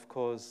then, of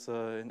course,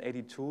 in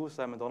 '82,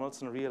 Simon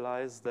Donaldson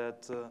realized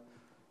that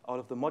out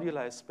of the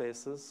moduli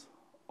spaces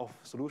of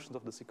solutions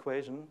of this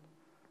equation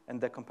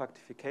and their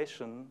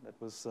compactification that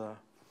was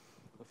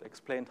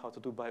explained how to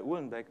do by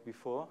Uhlenbeck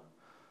before,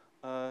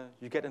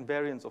 you get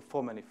invariance of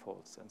 4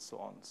 manifolds and so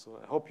on. So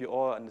I hope you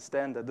all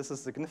understand that this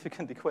is a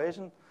significant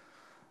equation,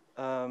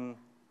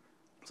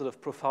 sort of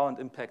profound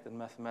impact in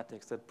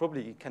mathematics that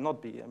probably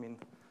cannot be. I mean,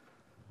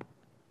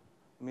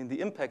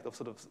 the impact of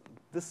sort of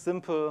this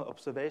simple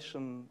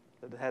observation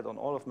that it had on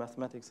all of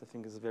mathematics, I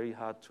think, is very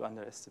hard to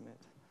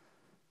underestimate.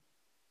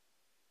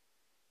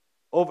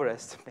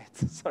 Overestimate,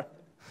 sorry.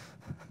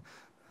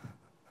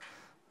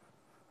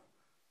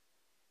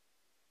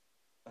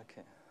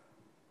 Okay.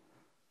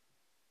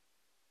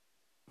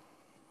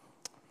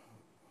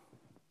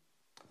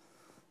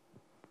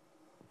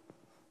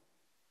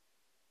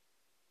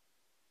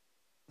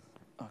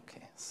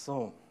 Okay,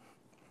 so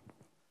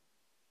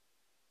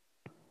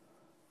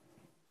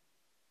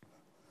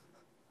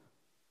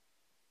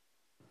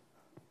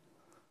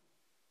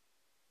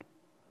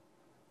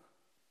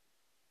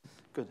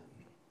good.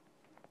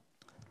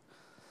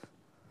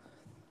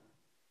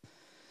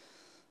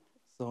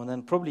 So, and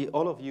then probably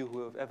all of you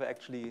who have ever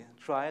actually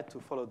tried to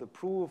follow the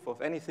proof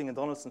of anything in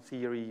Donaldson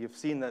theory, you've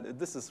seen that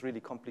this is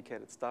really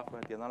complicated stuff,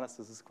 right? The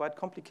analysis is quite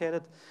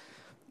complicated.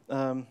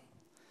 And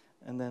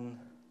then,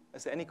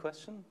 is there any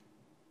question?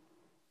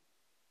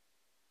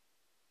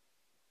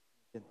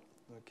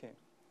 Okay.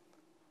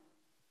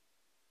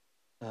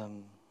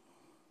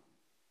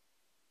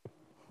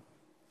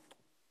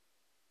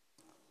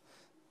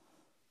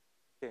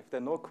 Okay, if there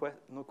are no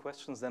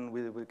questions, then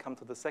we will come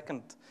to the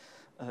second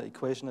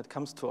equation that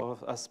comes to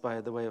us by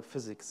the way of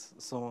physics.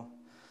 So,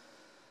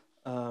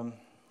 yeah.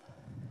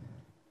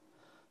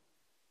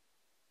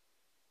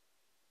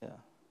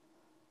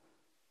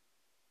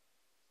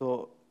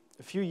 So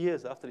a few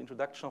years after the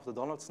introduction of the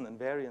Donaldson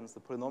invariance,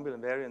 the polynomial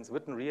invariance,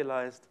 Witten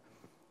realized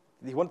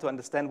he wanted to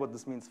understand what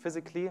this means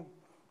physically,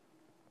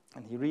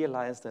 and he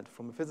realized that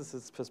from a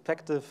physicist's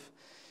perspective,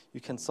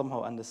 you can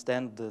somehow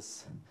understand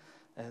this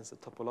as a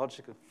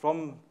topological,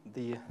 from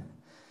the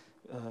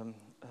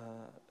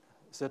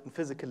certain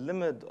physical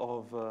limit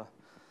of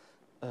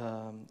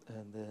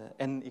the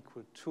n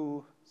equal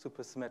 2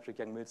 supersymmetric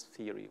Yang-Mills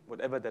theory,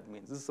 whatever that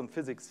means. This is some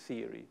physics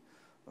theory,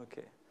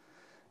 okay.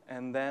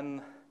 And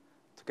then,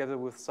 together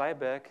with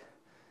Seiberg,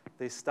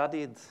 they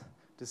studied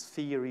this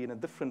theory in a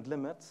different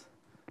limit,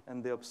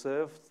 and they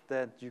observed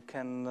that you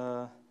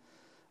can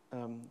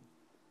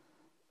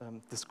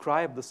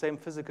describe the same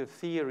physical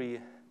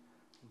theory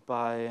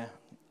by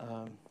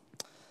a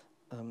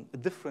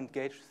different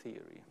gauge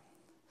theory.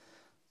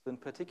 So in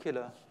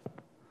particular,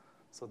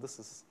 so this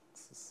is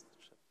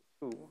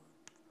chapter 2.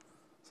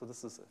 So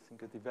this is, I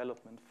think, a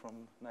development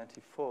from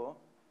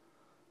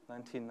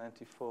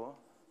 1994,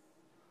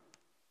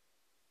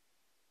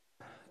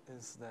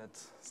 is that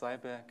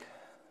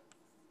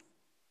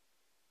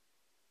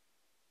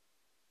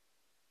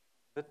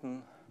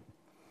Seiberg-Witten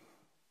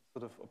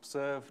sort of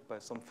observed by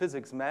some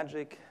physics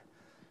magic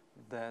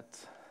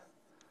that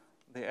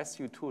the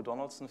SU2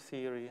 Donaldson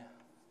theory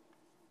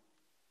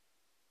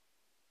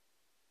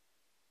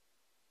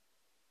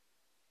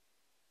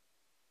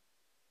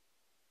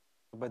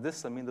by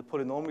this, I mean the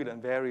polynomial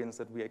invariance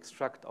that we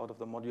extract out of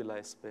the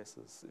moduli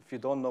spaces. If you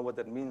don't know what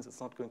that means, it's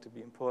not going to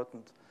be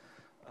important.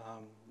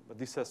 But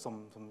these are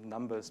some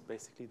numbers,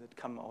 basically, that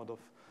come out of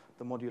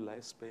the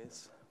moduli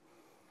space.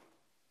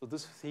 So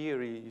this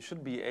theory, you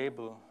should be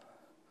able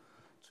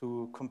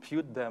to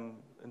compute them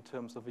in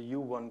terms of a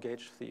U1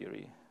 gauge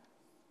theory.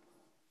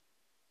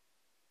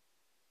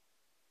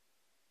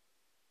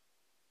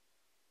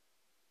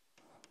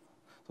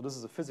 So this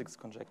is a physics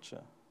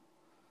conjecture,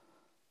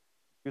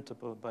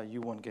 computable by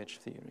U1 gauge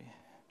theory.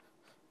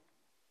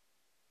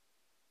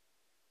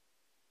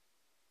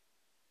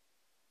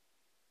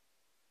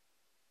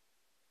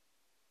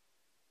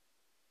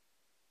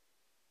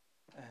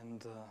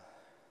 And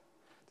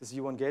this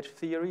U1 gauge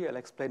theory, I'll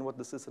explain what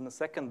this is in a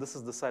second. This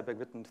is the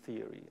Seiberg-Witten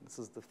theory. This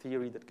is the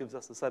theory that gives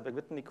us the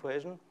Seiberg-Witten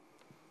equation.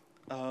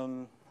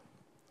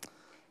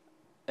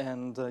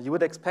 And you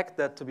would expect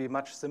that to be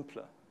much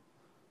simpler.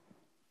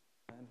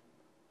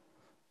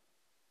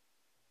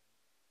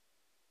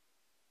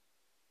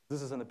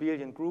 This is an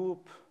abelian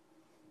group.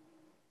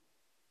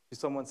 If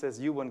someone says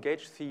U1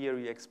 gauge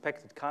theory,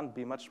 expect it can't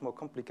be much more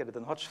complicated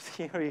than Hodge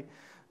theory.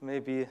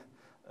 Maybe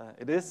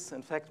it is,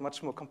 in fact,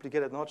 much more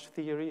complicated than Hodge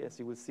theory, as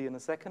you will see in a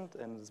second,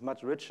 and it's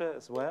much richer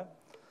as well.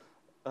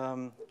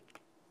 And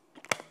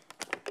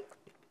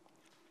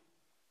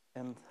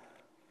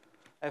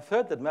I've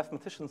heard that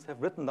mathematicians have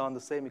written down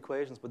the same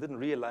equations but didn't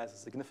realize the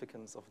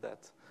significance of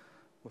that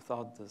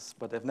without this.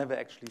 But I've never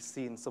actually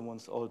seen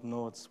someone's old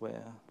notes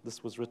where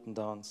this was written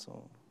down.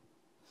 So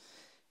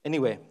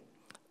anyway,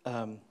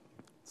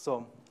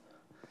 so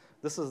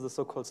this is the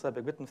so-called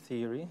Seiberg-Witten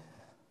theory.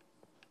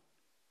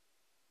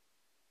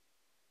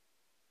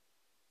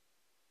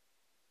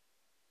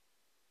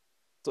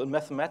 So in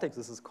mathematics,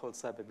 this is called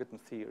Seiberg-Witten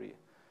theory.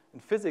 In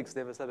physics, they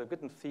have a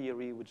Seiberg-Witten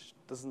theory which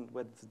doesn't,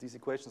 where these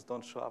equations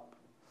don't show up.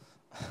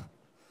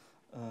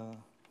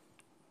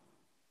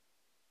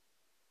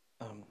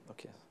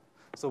 Okay,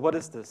 so what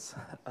is this?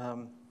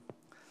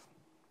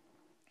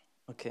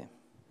 Okay,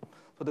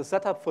 so the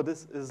setup for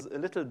this is a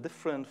little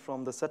different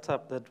from the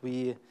setup that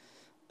we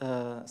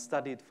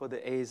studied for the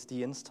ASD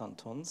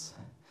instantons.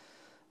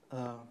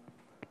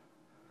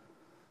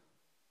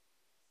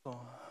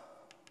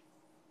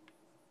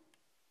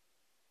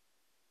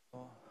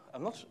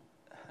 I'm not sure.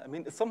 I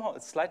mean, somehow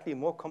it's slightly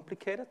more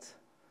complicated,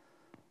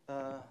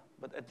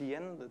 but at the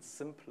end it's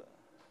simpler.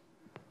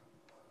 Okay.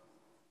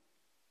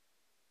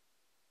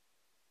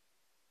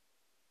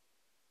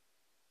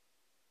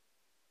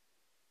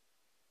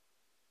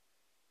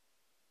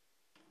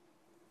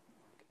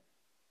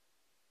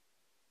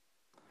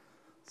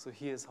 So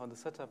here's how the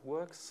setup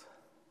works.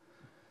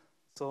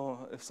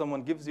 So if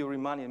someone gives you a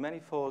Riemannian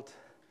manifold,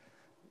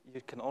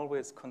 you can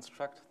always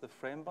construct the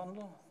frame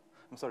bundle.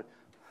 I'm sorry.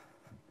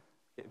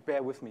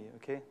 Bear with me,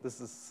 okay? This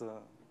is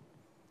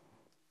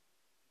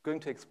going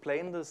to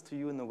explain this to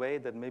you in a way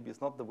that maybe is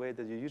not the way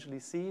that you usually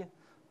see,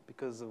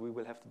 because we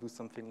will have to do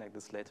something like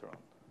this later on.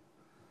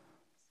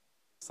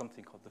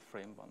 Something called the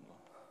frame bundle.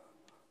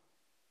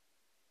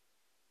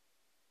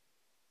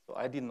 So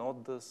I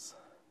denote this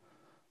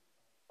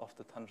of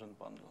the tangent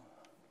bundle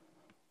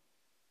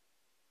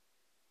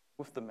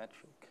with the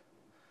metric.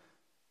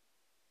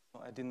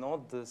 So I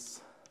denote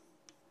this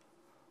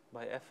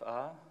by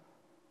FR.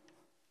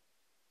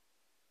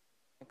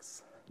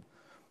 X.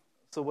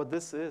 So what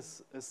this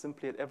is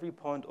simply at every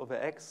point over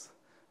X,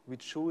 we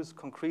choose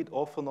concrete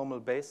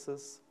orthonormal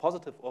bases,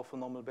 positive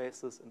orthonormal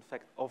bases, in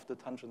fact, of the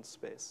tangent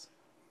space.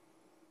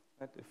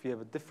 Right? If you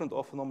have a different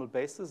orthonormal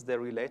basis, they're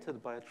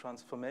related by a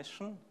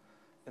transformation,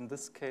 in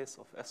this case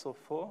of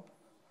SO4.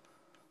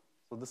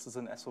 So this is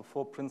an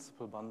SO4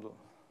 principal bundle.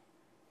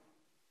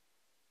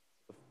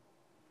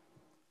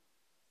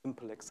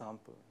 Simple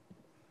example.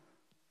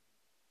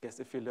 I guess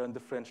if you learn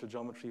differential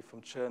geometry from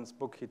Chern's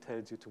book, he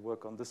tells you to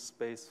work on this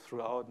space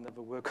throughout,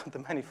 never work on the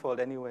manifold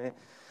anyway.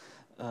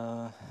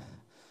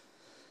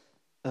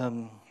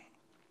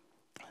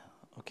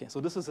 Okay,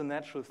 so this is a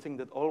natural thing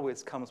that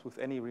always comes with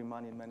any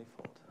Riemannian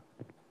manifold.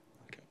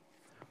 Okay.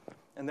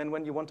 And then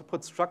when you want to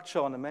put structure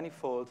on a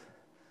manifold,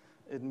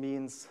 it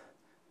means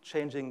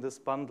changing this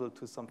bundle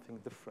to something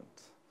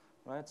different,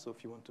 right? So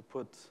if you want to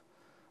put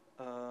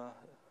a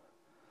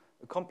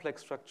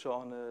complex structure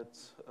on it,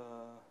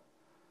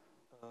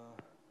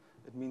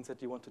 it means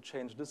that you want to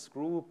change this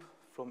group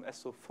from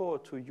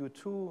SO4 to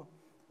U2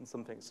 and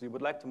something. So you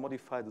would like to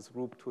modify this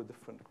group to a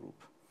different group.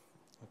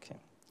 Okay.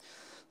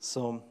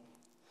 So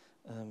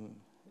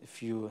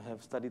if you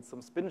have studied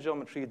some spin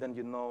geometry, then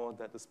you know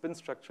that the spin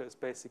structure is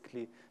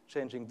basically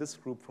changing this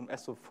group from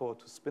SO4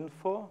 to spin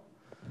 4.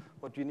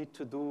 What you need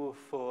to do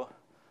for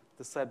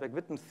the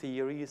Seiberg-Witten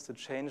theory is to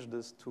change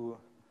this to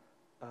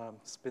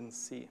spin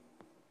C.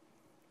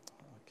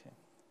 Okay.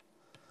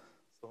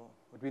 So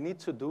what we need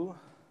to do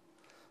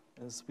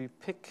is we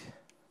pick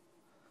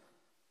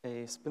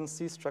a spin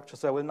C structure.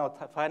 So I will now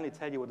finally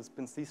tell you what a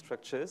spin C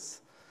structure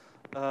is.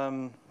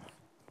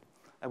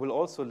 I will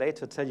also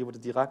later tell you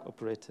what the Dirac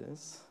operator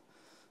is.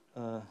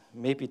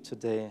 Maybe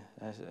today.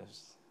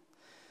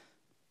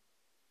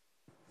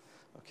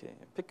 Okay,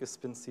 pick a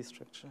spin C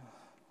structure.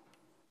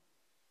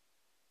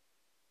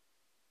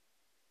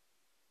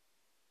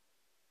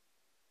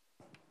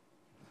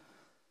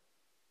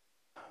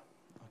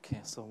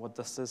 Okay, so what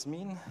does this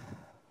mean?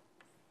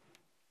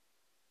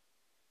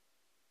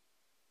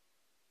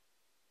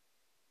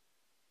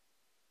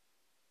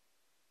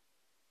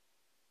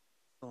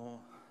 So,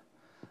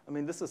 I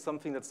mean, this is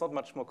something that's not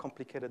much more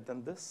complicated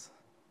than this.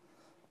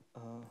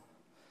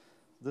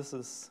 This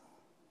is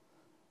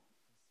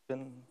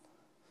spin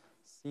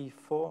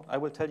C4. I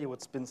will tell you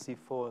what spin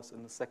C4 is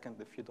in a second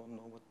if you don't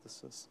know what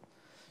this is.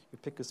 You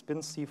pick a spin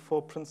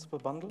C4 principal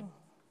bundle.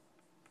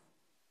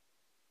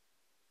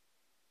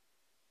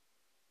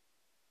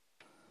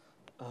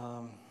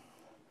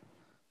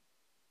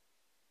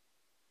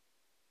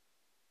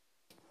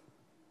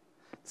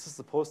 This is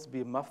supposed to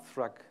be a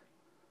Muff-Thrug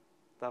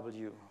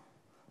W.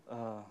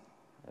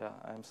 Yeah,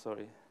 I'm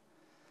sorry.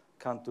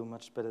 Can't do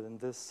much better than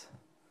this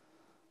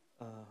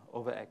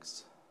over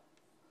X.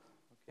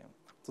 Okay.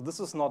 So this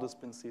is not a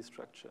spin C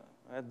structure.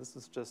 Right? This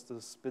is just a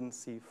spin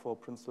C4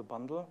 principal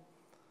bundle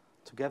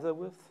together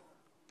with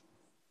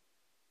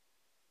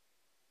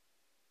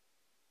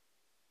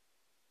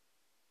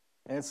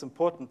and it's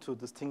important to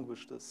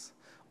distinguish this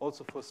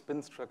also for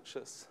spin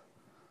structures.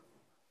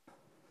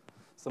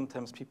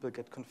 Sometimes people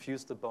get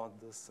confused about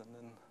this and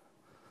then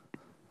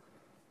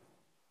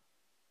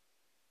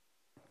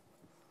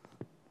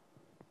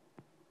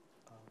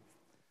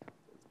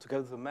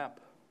together the map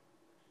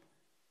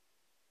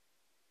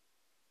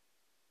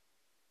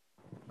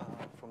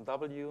from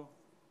W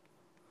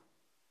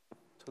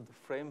to the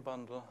frame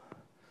bundle,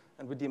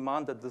 and we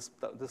demand that this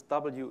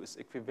W is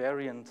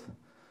equivariant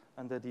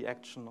under the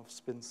action of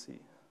spin C.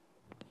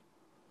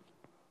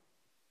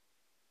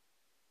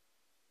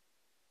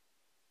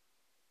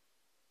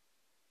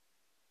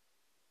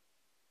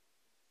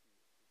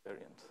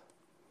 Variant.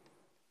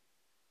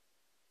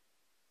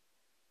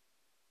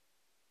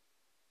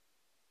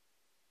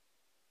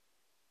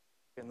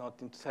 Okay, now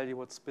to tell you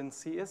what spin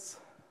C is.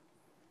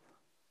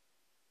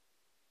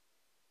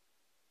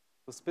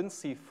 So spin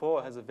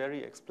C4 has a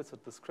very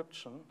explicit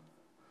description.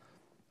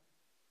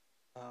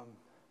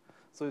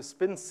 So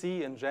spin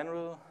C in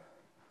general,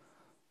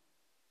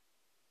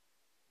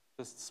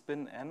 just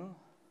spin N.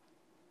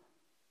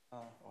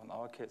 Or in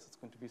our case, it's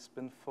going to be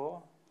spin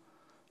 4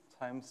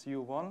 times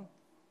U1.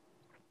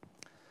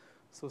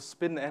 So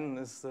spin N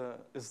is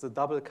the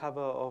double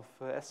cover of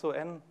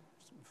SON.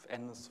 If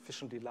N is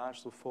sufficiently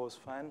large, so 4 is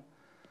fine.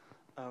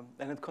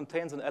 And it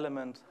contains an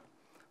element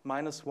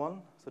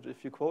 -1, so that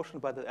if you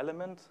quotient by that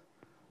element,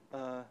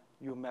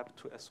 you map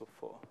to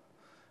SO4.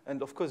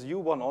 And of course,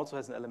 U1 also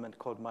has an element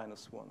called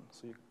 -1,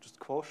 so you just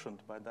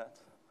quotient by that.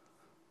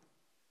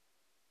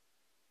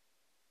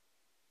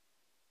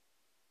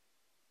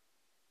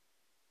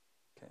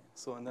 Okay,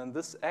 so and then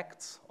this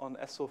acts on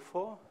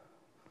SO4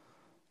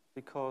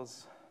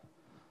 because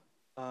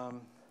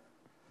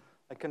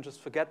I can just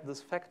forget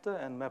this factor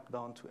and map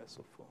down to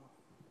SO4.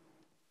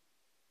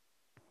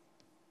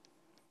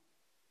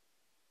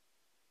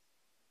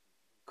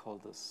 Call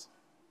this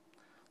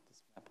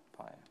map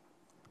pi.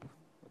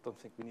 I don't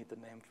think we need the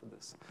name for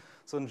this.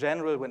 So in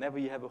general, whenever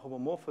you have a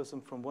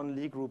homomorphism from one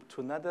Lie group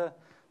to another,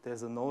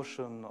 there's a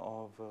notion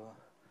of a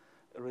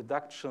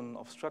reduction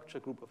of structure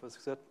group of a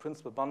certain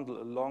principal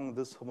bundle along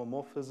this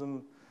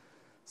homomorphism.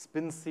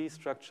 Spin C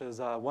structures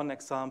are one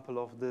example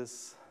of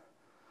this.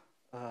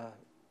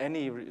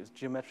 Any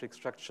geometric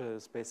structure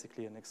is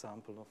basically an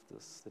example of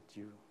this that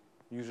you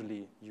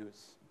usually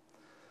use.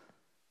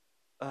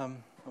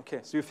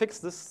 Okay, so you fix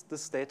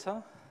this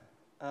data,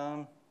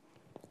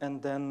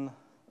 and then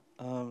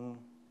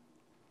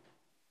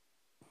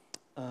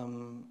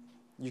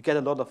you get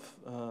a lot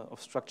of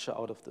structure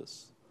out of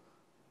this.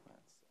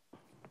 Right, so,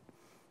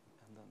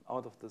 and then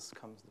out of this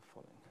comes the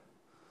following.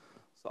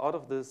 So out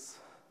of this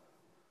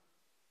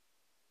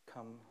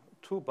come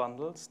two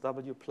bundles,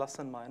 W plus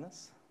and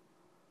minus.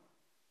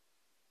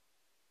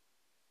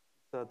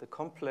 The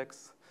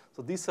complex,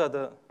 so these are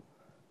the,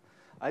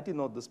 I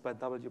denote this by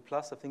W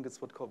plus. I think it's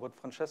what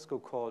Francesco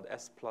called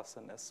S plus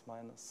and S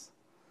minus.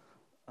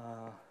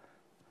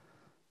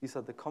 These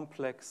are the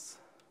complex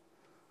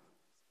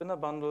spinor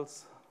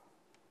bundles.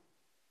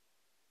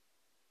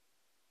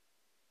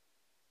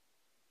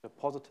 They're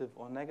positive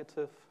or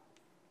negative.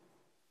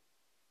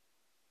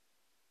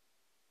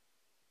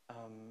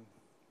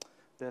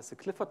 There's a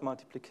Clifford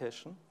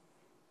multiplication.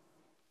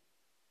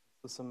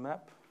 This is a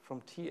map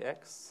from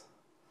Tx.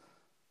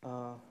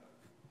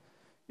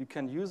 you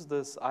can use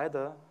this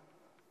either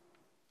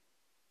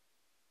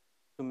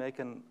to make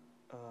an,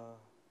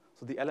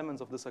 so the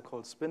elements of this are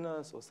called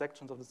spinners, or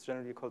sections of this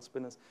generally called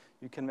spinners.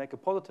 You can make a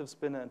positive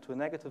spinner into a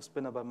negative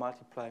spinner by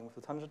multiplying with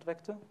the tangent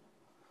vector.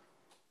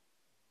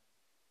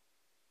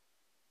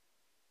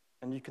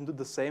 And you can do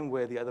the same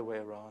way the other way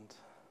around.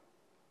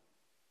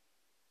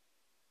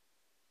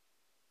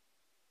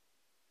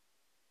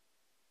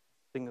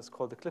 This thing is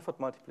called the Clifford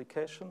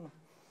multiplication.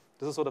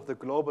 This is sort of the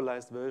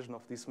globalized version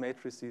of these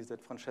matrices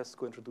that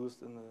Francesco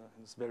introduced in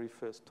his very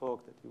first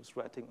talk that he was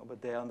writing over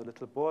there on the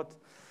little board.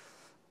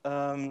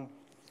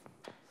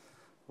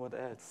 What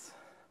else?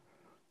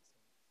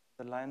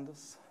 Underline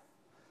this.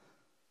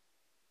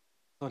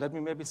 So let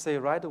me maybe say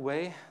right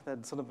away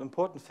that sort of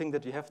important thing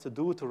that you have to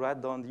do to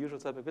write down the usual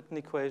Seiberg-Witten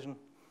equation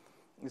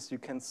is you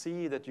can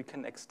see that you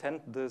can extend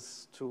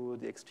this to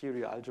the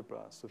exterior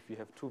algebra. So if you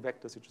have two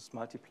vectors, you just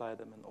multiply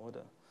them in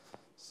order.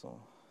 So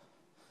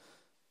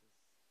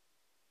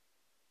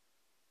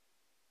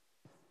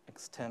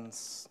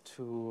extends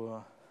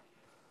to,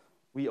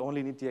 we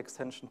only need the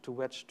extension to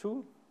wedge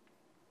 2.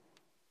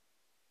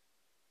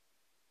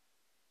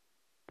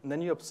 And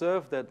then you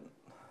observe that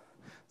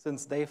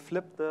since they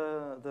flip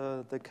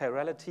the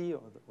chirality,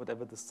 or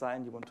whatever the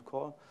sign you want to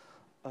call,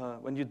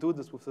 when you do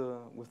this with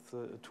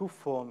the 2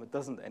 form, it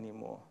doesn't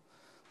anymore.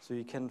 So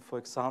you can, for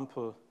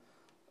example,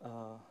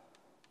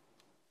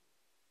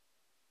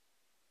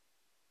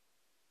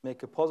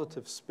 make a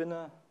positive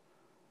spinner,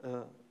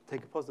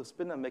 take a positive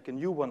spinner, make a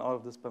new one out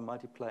of this by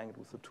multiplying it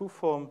with the 2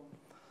 form.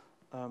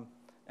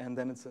 And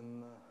then it's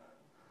in,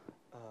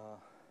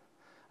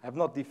 I have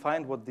not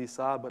defined what these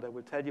are, but I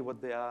will tell you what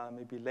they are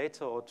maybe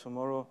later or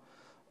tomorrow.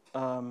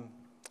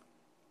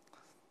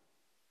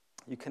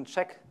 You can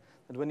check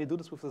that when you do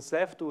this with the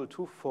self-dual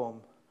 2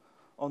 form,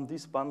 on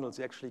these bundles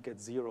you actually get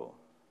 0.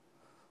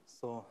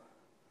 So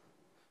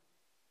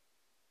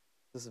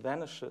this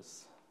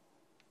vanishes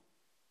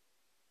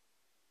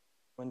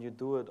when you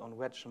do it on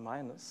wedge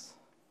minus.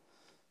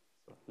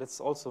 So let's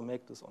also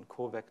make this on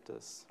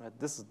covectors. Right?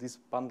 These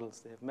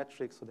bundles, they have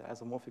metrics, so they're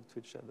isomorphic to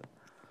each other.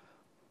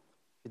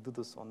 You do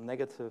this on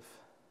negative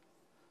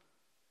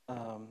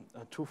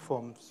 2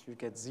 forms, you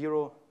get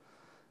 0.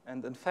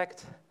 And in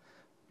fact,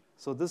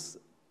 so this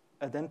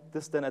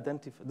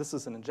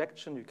is an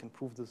injection, you can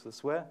prove this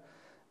as well.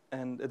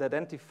 And it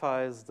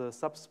identifies the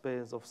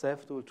subspace of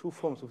self-dual 2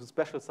 forms with a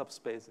special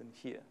subspace in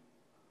here.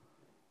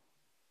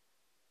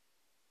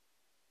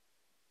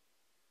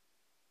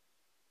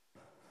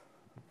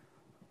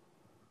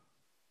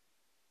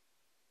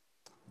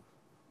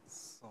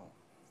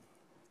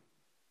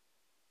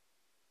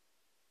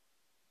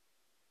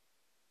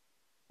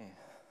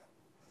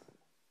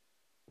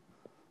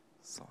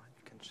 So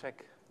you can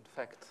check, in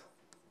fact,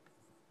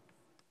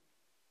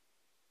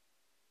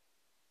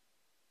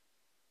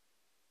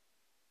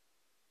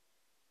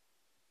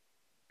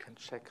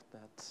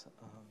 that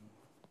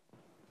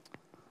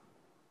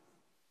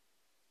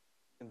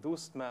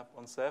induced map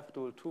on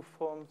self-dual 2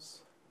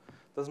 forms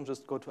doesn't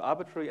just go to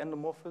arbitrary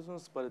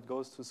endomorphisms, but it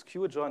goes to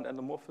skew-adjoint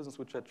endomorphisms,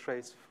 which are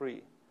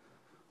trace-free.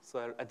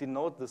 So I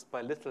denote this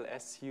by little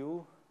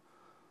su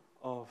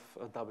of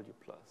W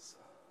plus.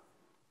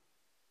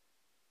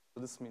 So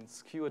this means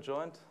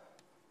skew-adjoint,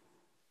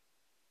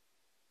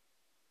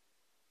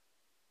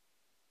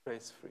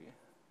 trace-free.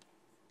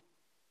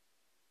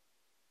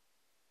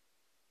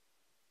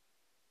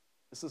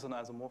 This is an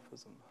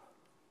isomorphism.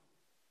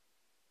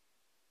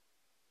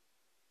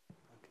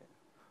 Okay.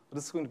 But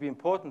this is going to be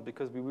important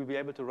because we will be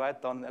able to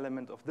write down an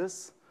element of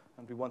this,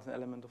 and we want an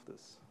element of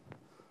this.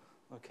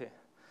 Okay.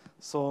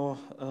 So,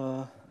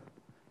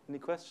 any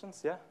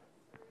questions? Yeah?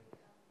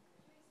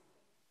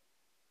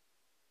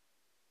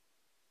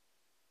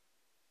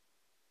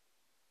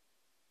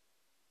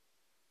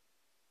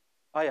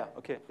 Ah, yeah,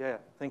 okay, yeah,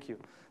 thank you.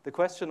 The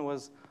question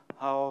was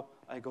how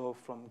I go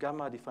from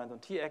gamma defined on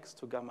Tx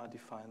to gamma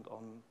defined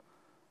on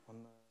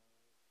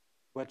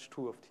wedge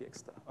 2 of Tx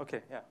star.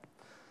 Okay, yeah.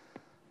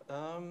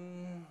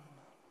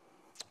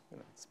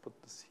 Let's put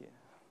this here.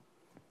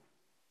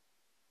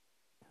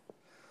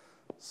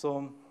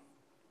 So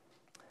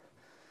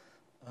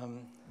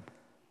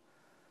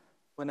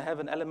when I have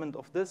an element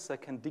of this, I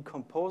can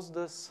decompose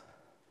this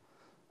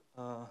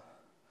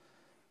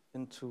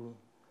into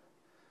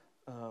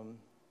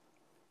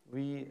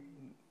V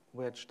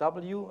wedge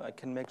W. I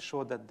can make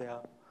sure that they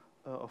are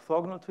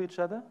orthogonal to each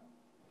other.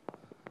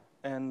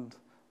 And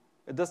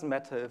it doesn't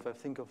matter if I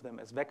think of them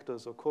as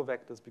vectors or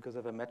covectors because I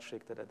have a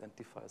metric that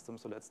identifies them,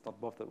 so let's not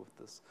bother with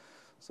this.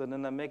 So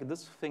then I make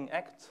this thing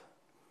act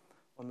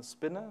on the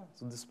spinner.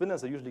 So the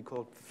spinners are usually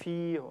called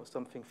phi or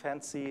something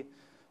fancy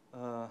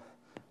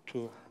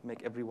to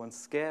make everyone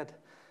scared.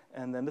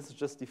 And then this is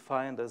just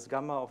defined as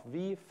gamma of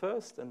V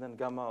first and then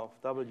gamma of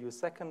W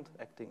second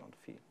acting on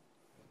phi.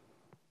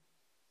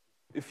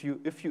 If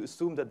you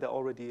assume that they're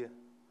already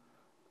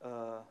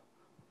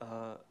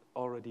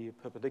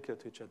perpendicular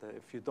to each other.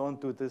 If you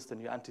don't do this, then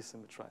you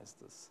anti-symmetrize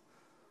this.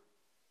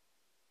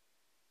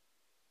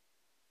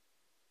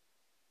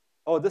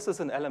 Oh, this is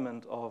an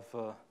element of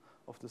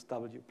this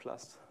W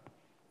plus.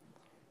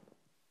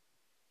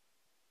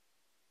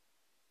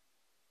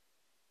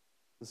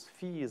 this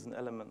phi is an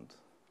element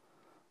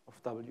of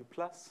W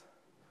plus,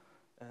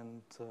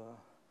 and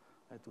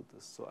I do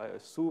this. So I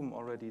assume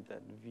already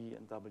that V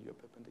and W are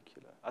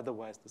perpendicular.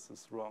 Otherwise, this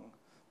is wrong.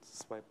 This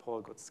is why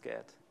Paul got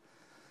scared.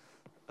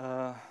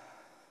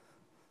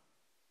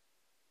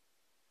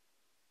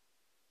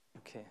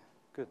 Okay,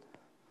 good.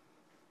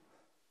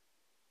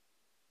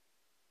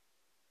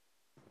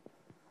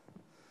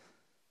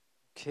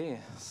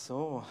 Okay,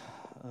 so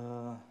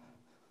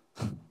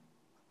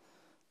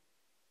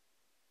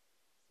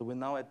so we're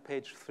now at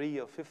page 3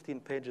 of 15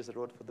 pages I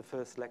wrote for the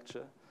first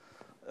lecture.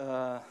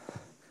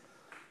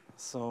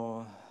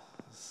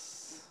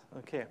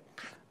 Okay,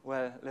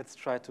 well, let's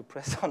try to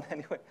press on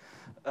anyway.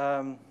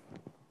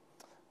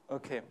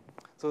 Okay,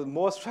 so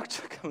more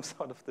structure comes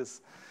out of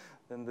this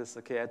than this.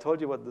 Okay, I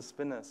told you what the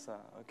spinors are.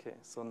 Okay,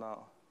 so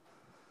now.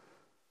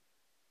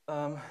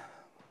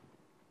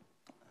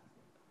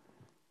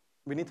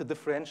 We need to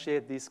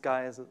differentiate these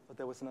guys.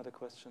 There was another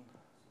question.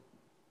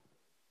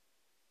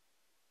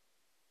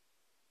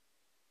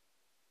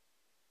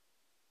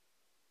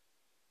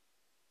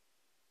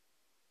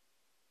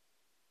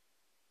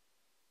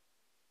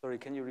 Sorry,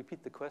 can you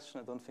repeat the question?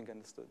 I don't think I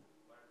understood.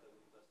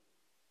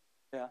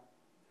 Yeah.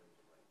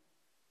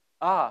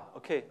 Ah,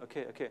 okay.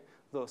 Okay,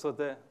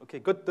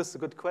 good. This is a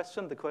good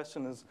question. The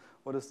question is,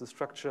 what is the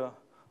structure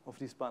of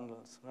these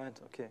bundles, right?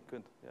 Okay,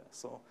 good. Yeah.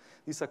 So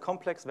these are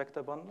complex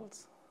vector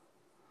bundles.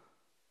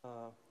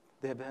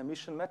 They have a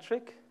Hermitian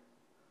metric,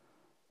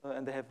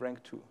 and they have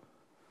rank 2.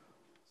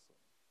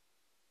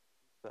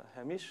 So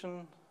the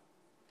Hermitian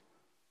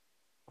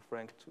of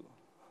rank 2.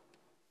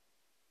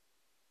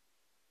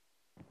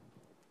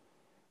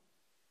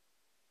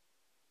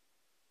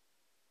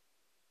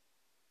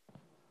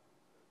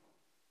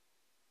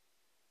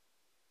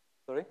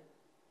 Sorry?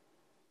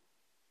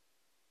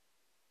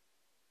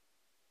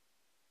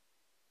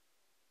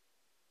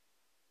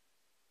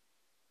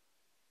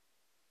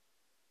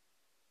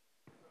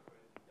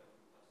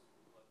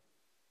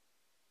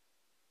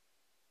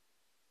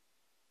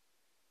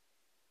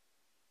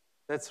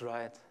 That's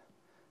right.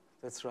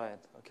 That's right.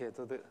 Okay,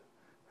 so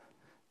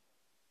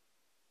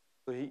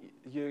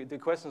the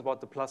question is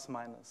about the plus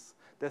minus.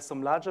 There's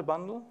some larger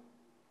bundle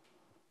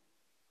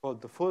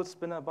called the full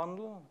spinor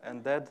bundle,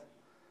 and that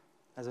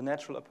has a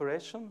natural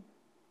operation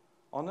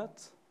on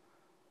it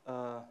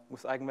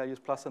with eigenvalues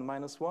plus and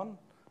minus 1.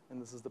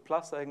 And this is the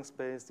plus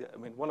eigenspace.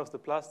 One of the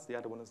plus, the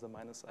other one is the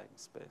minus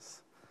eigenspace.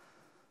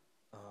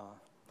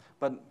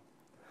 But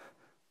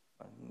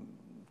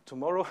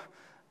tomorrow,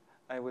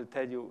 I will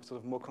tell you sort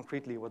of more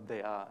concretely what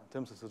they are in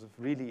terms of sort of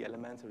really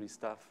elementary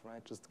stuff,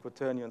 right? Just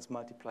quaternions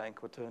multiplying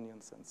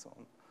quaternions and so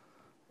on.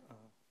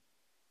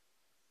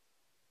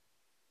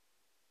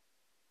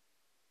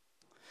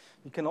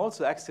 You can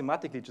also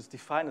axiomatically just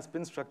define a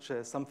spin structure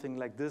as something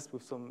like this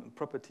with some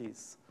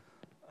properties.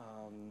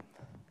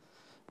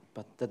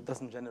 But that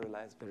doesn't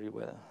generalize very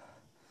well.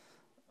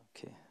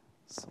 Okay,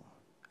 so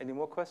any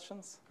more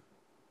questions?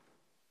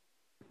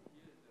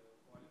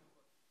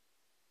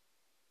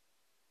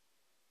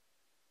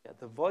 Yeah,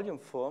 the volume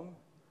form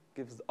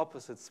gives the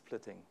opposite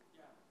splitting.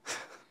 Yeah.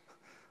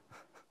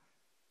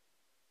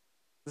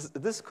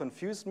 This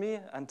confused me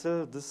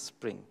until this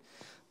spring.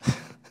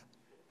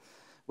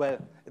 Well,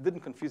 it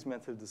didn't confuse me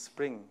until this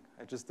spring.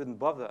 I just didn't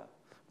bother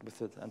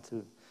with it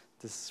until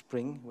this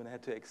spring when I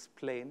had to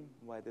explain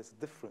why there's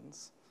a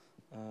difference.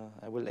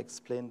 I will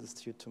explain this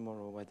to you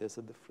tomorrow, why there's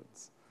a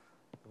difference.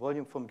 The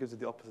volume form gives you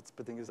the opposite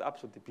splitting. It's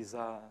absolutely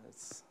bizarre.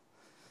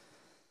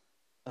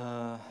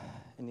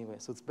 Anyway,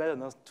 so it's better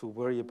not to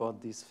worry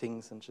about these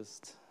things and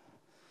just...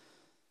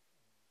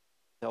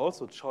 There are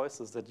also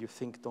choices that you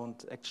think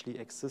don't actually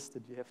exist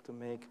that you have to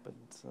make, but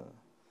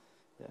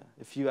yeah.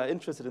 If you are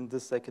interested in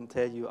this, I can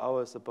tell you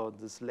hours about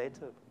this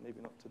later, but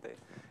maybe not today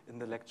in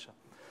the lecture.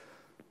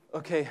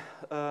 Okay,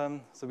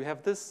 so we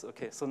have this.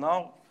 Okay, so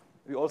now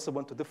we also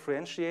want to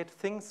differentiate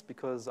things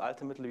because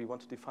ultimately we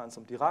want to define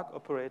some Dirac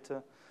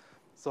operator.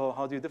 So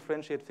how do you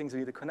differentiate things?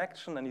 You need a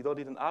connection, and you don't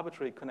need an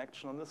arbitrary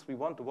connection on this. We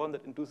want the one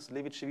that induces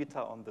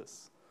Levi-Civita on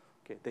this.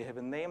 Okay, they have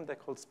a name. They're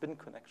called spin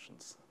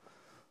connections.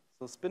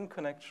 So spin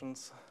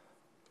connections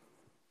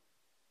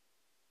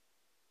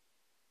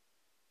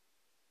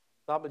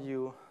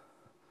W,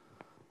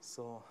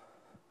 so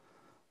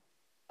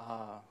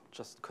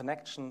just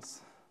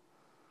connections.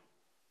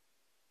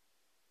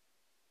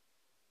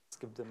 Let's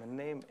give them a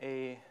name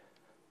A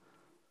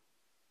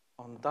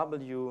on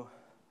W,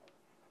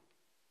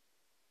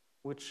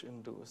 which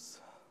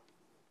induce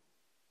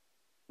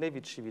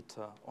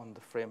Levi-Civita on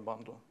the frame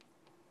bundle.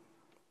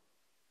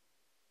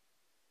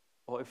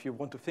 Or if you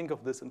want to think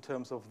of this in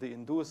terms of the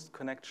induced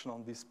connection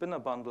on the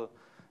spinor bundle,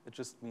 it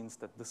just means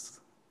that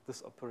this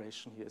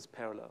operation here is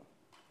parallel.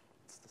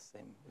 It's the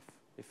same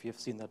if you've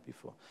seen that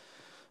before.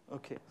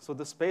 Okay, so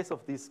the space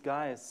of these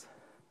guys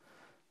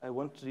I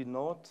want to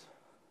denote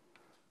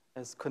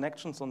as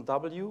connections on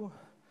W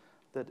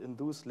that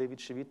induce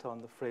Levi-Civita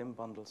on the frame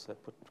bundle. So I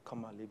put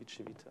comma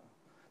Levi-Civita.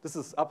 This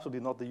is absolutely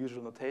not the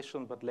usual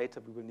notation, but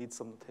later we will need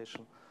some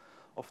notation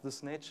of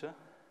this nature.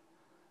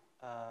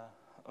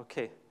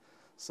 Okay,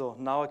 So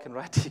now I can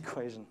write the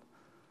equation.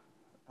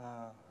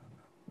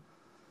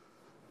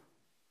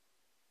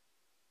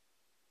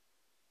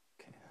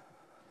 Okay.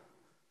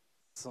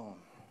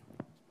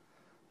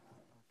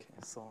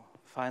 So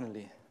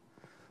finally.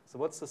 So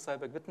what's the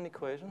Seiberg-Witten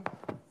equation?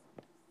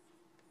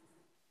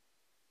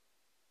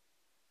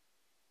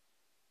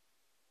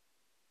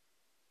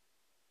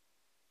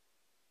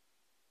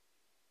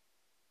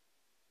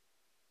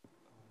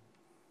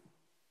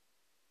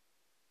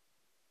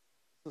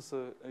 This is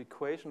an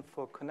equation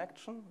for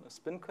connection, a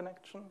spin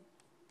connection.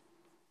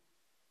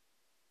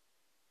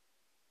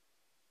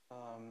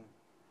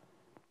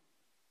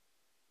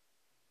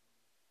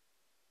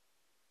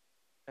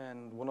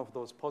 And one of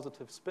those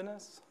positive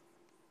spinors.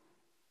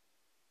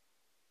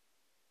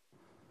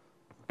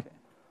 Okay.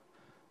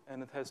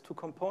 And it has two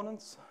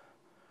components.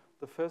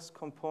 The first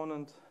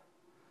component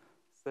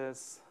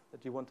says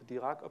that you want a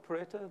Dirac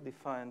operator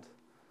defined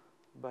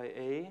by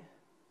A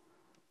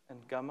and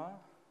gamma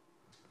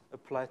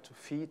applied to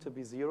phi to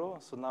be 0.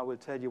 So now we'll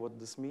tell you what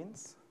this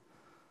means.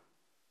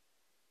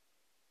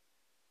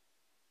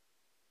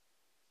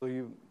 So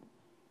you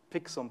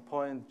pick some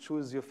point,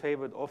 choose your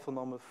favorite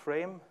orthonormal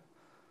frame.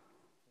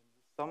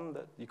 Sum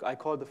that I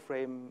call the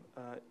frame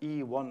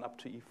E1 up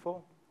to E4.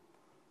 You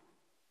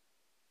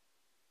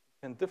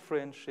can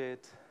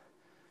differentiate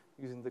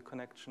using the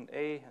connection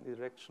A in the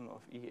direction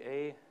of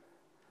EA.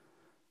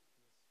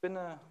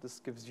 Spinner, this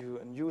gives you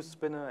a new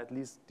spinner, at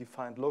least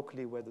defined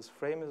locally where this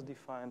frame is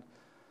defined.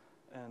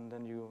 And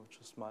then you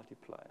just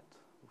multiply it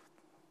with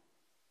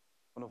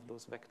one of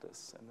those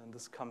vectors. And then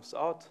this comes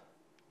out to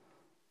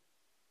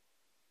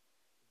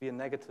be a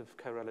negative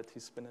chirality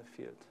spinor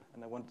field.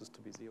 And I want this to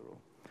be 0.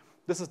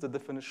 This is the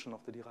definition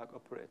of the Dirac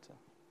operator.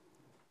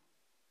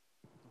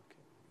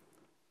 Okay.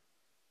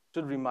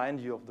 Should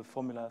remind you of the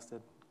formulas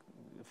that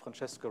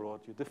Francesco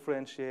wrote. You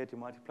differentiate, you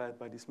multiply it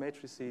by these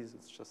matrices.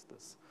 It's just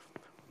this.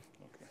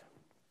 Okay.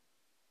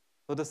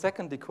 So the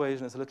second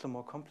equation is a little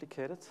more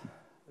complicated.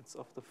 It's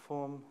of the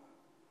form.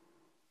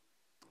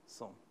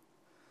 So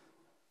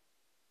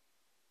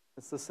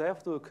it's the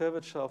self-dual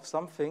curvature of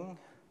something,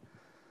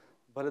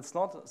 but it's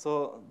not.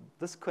 So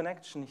this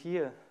connection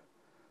here,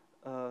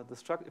 if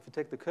you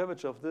take the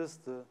curvature of this,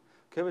 the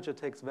curvature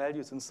takes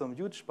values in some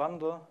huge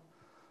bundle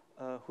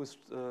whose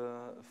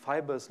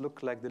fibers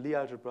look like the Lie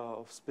algebra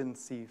of spin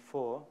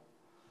C4.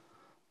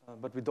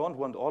 But we don't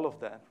want all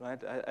of that,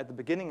 right? At the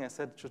beginning, I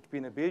said it should be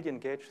in a billion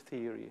gauge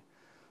theory.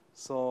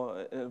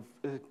 So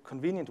a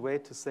convenient way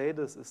to say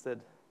this is that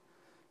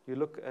you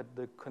look at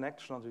the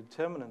connection of the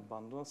determinant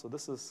bundle. So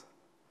this is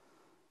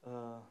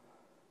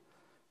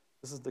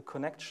the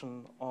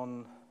connection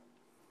on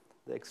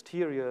the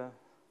exterior,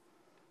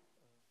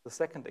 the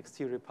second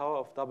exterior power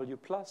of W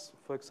plus,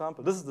 for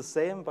example. This is the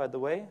same, by the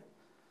way.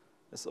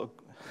 I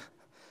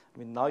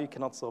mean, now you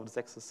cannot solve this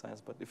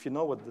exercise, but if you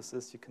know what this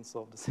is, you can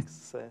solve this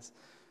exercise.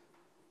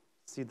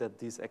 See that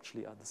these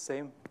actually are the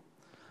same.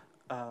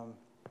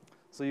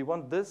 So you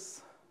want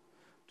this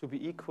to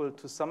be equal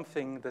to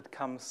something that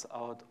comes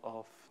out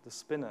of the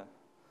spinor.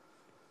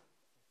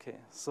 Okay,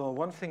 so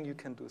one thing you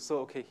can do. So,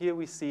 okay, here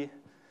we see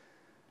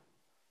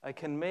I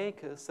can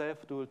make a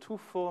self-dual 2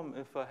 form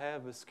if I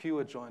have a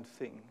skew-adjoint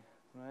thing,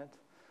 right?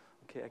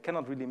 Okay, I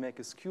cannot really make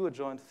a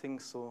skew-adjoint thing,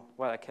 so,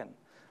 well, I can.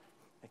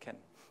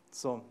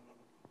 So,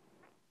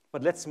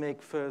 but let's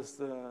make first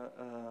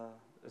a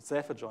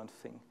self-adjoint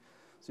thing.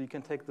 So you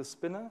can take the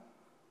spinor,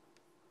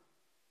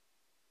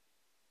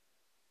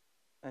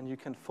 and you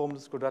can form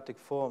this quadratic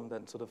form.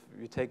 Then sort of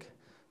you take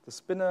the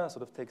spinor,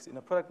 sort of takes the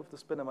inner product with the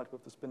spinor, multiply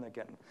with the spinor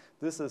again.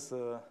 This is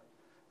a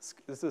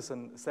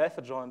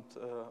self-adjoint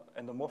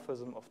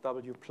endomorphism of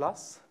W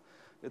plus.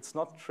 It's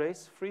not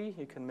trace-free.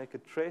 You can make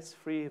it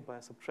trace-free by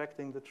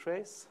subtracting the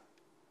trace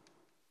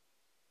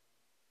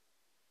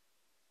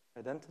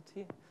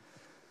identity.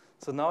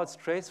 So now it's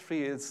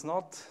trace-free. It's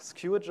not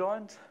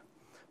skew-adjoint,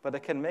 but I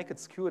can make it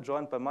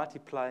skew-adjoint by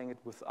multiplying it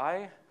with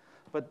I.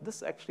 But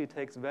this actually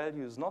takes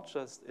values not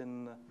just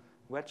in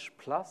wedge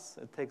plus.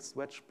 It takes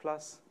wedge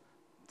plus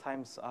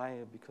times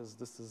I, because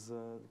this is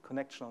a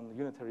connection on the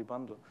unitary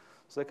bundle.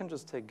 So I can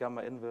just take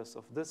gamma inverse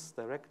of this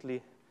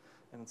directly,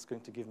 and it's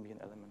going to give me an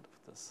element of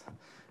this.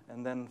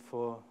 And then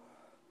for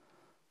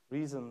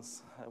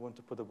reasons, I want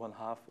to put a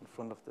 1/2 in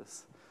front of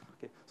this.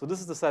 Okay, so this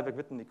is the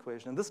Seiberg-Witten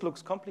equation. And this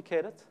looks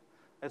complicated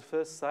at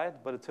first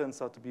sight, but it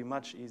turns out to be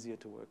much easier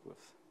to work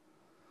with.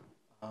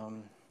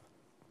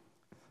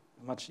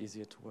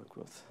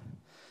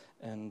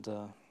 And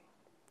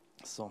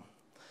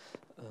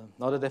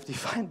now that I've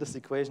defined this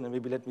equation, and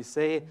maybe let me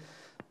say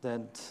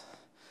that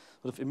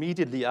sort of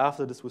immediately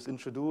after this was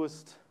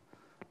introduced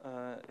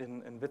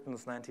in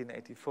Witten's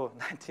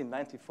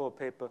 1994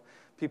 paper,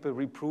 people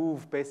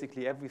reproved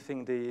basically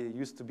everything they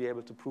used to be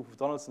able to prove with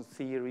Donaldson's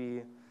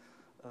theory,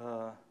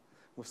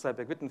 with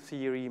Seiberg-Witten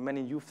theory.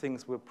 Many new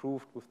things were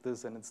proved with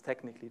this, and it's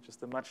technically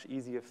just a much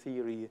easier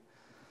theory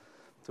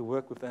to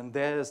work with. And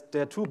there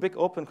are two big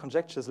open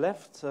conjectures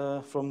left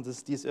from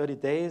these early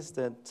days.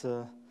 That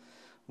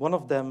one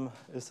of them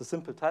is a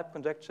simple type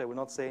conjecture. I will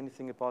not say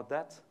anything about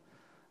that.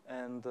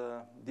 And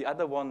the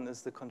other one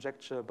is the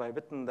conjecture by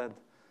Witten that,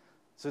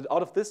 so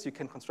out of this you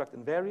can construct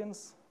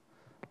invariants,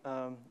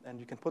 and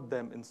you can put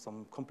them in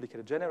some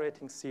complicated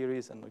generating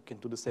series, and you can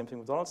do the same thing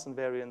with Donaldson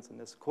invariants, and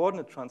there's a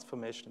coordinate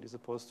transformation you're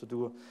supposed to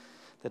do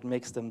that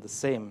makes them the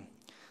same.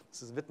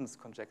 This is Witten's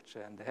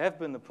conjecture, and there have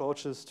been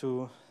approaches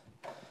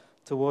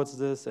towards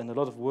this, and a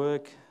lot of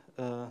work,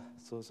 so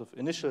sort of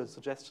initial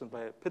suggestion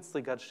by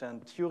Pitzrigatsch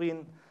and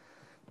Turin,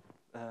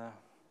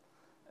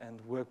 and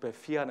work by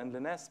Fian and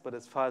Lennes, but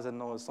as far as I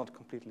know, it's not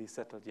completely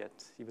settled yet,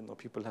 even though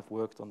people have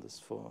worked on this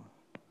for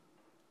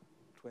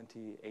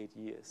 28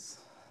 years.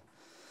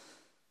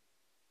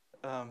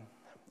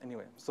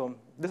 Anyway, so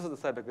this is the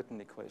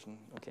Seiberg-Witten equation.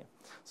 Okay,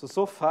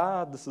 so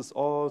far this is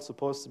all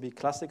supposed to be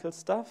classical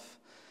stuff,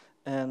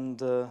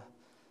 and I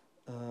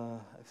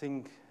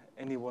think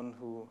anyone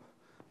who,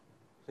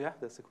 yeah,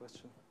 there's a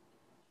question.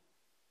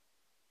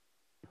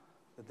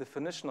 The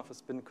definition of a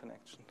spin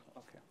connection.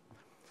 Okay,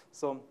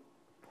 so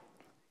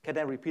can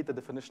I repeat the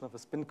definition of a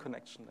spin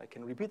connection? I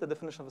can repeat the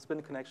definition of a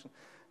spin connection.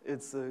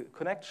 It's a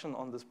connection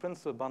on this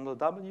principal bundle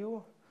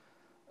W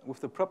with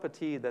the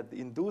property that the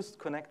induced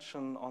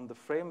connection on the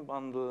frame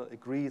bundle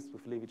agrees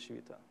with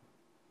Levi-Civita.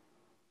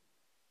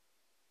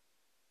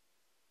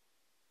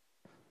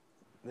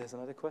 There's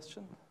another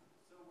question?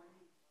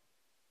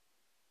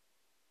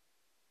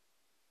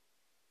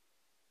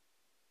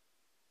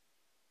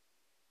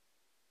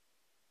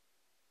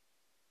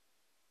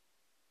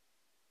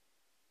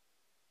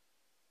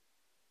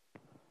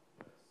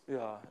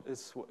 Yeah,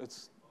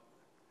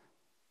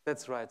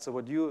 that's right.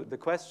 So the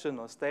question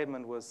or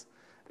statement was,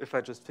 if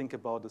I just think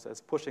about this as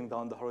pushing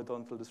down the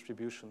horizontal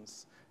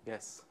distributions,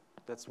 yes,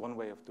 that's one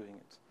way of doing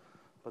it.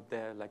 But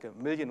there are like a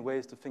million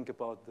ways to think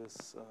about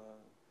this.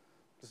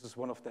 This is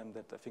one of them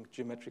that I think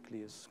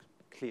geometrically is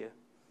clear.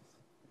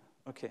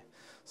 Okay,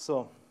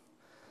 so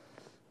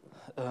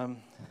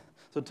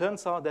it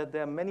turns out that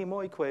there are many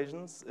more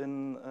equations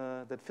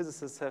that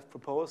physicists have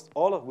proposed,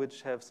 all of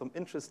which have some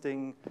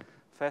interesting,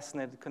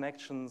 fascinating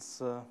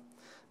connections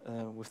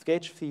with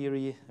gauge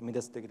theory. I mean,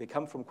 they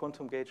come from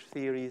quantum gauge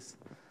theories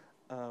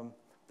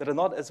that are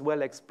not as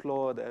well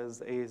explored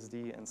as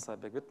ASD and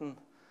Seiberg-Witten.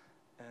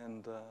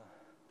 And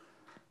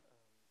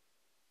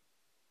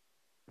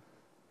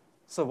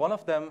so one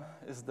of them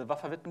is the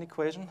Waffer-Witten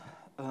equation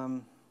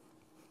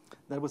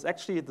that was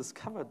actually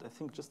discovered, I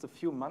think, just a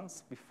few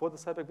months before the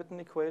Seiberg-Witten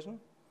equation.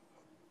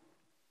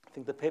 I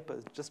think the paper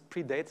just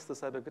predates the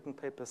Seiberg-Witten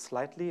paper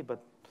slightly,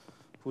 but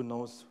who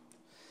knows?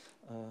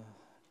 I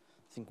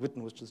think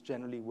Witten was just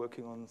generally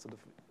working on sort of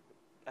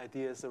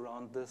ideas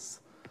around this.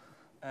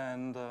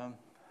 And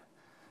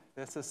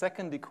there's a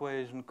second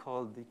equation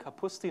called the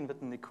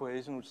Kapustin-Witten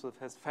equation, which sort of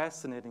has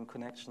fascinating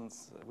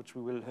connections, which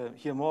we will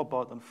hear more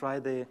about on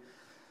Friday,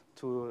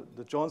 to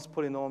the Jones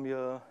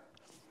polynomial.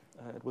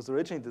 It was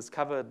originally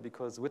discovered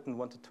because Witten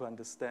wanted to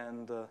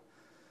understand the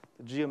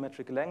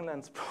geometric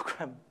Langlands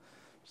program,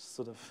 which is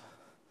sort of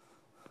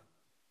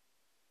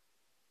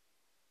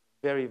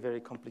very, very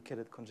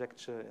complicated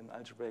conjecture in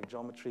algebraic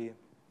geometry.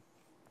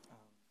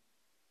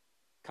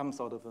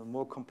 Comes out of a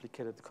more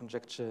complicated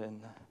conjecture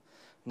in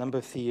number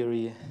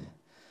theory.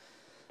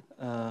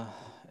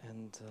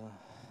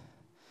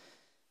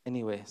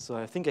 Anyway, so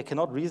I think I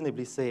cannot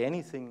reasonably say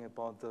anything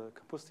about the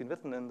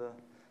Kapustin-Witten in the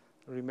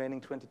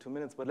remaining 22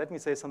 minutes, but let me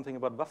say something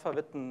about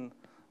Waffer-Witten.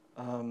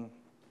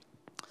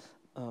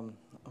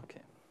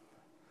 Okay.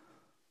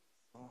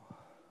 So,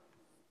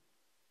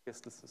 I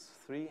guess this is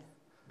 3.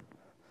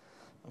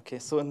 Okay,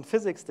 so in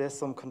physics, there's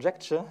some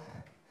conjecture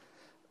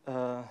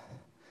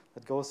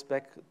that goes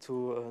back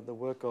to the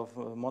work of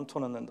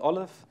Montonen and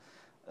Olive.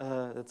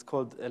 It's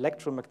called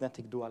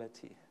electromagnetic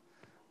duality.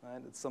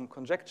 Right? It's some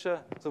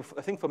conjecture. So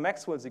I think for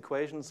Maxwell's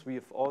equations, we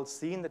have all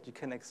seen that you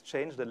can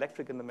exchange the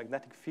electric and the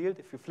magnetic field.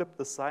 If you flip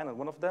the sign on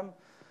one of them,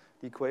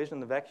 the equation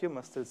in the vacuum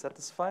are still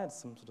satisfied. It's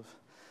some sort of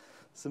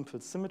simple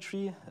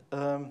symmetry.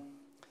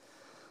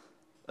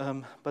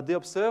 But they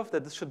observed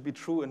that this should be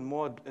true in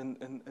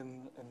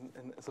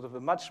sort of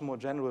a much more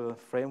general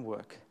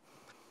framework.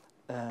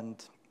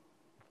 And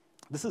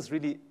this is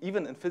really,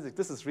 even in physics,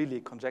 this is really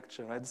a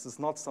conjecture, right? This is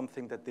not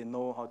something that they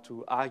know how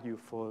to argue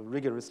for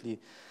rigorously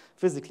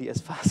physically, as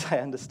far as I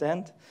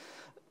understand.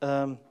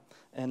 And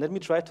let me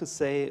try to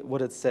say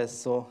what it says.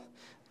 So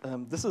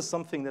this is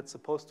something that's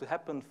supposed to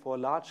happen for a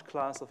large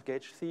class of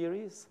gauge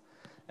theories.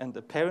 And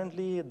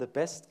apparently, the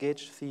best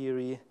gauge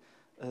theory,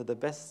 the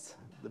best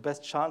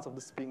chance of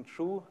this being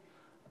true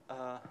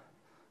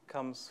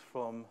comes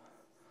from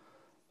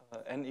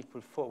n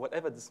equal 4,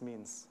 whatever this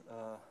means.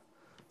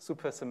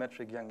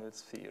 Supersymmetric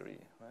Young-Mills theory,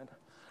 right?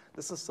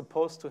 This is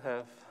supposed to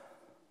have,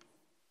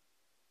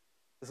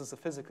 this is a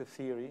physical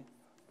theory.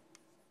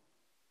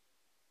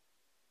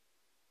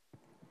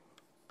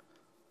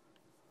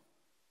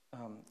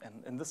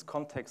 And in this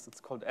context, it's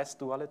called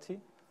S-duality.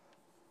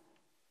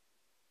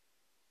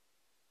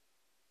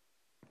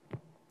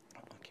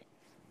 Okay.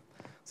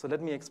 So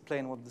let me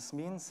explain what this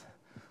means.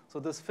 So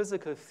this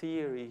physical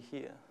theory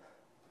here,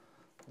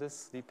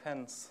 this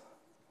depends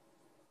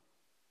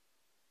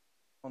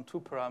on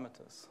 2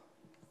 parameters.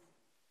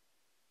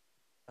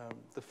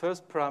 The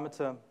first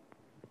parameter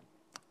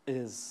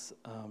is,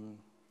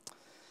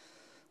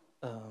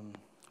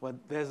 well,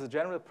 there's a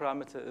general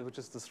parameter, which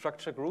is the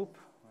structure group,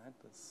 right?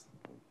 This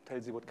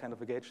tells you what kind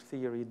of a gauge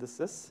theory this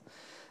is.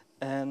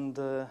 And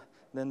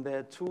then there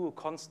are two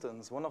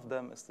constants. One of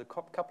them is the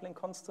coupling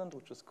constant,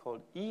 which is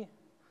called E.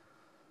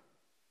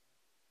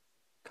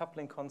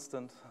 Coupling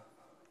constant.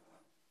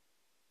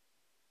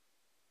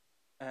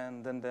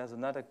 And then there's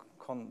another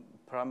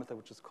parameter,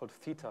 which is called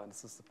theta.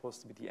 This is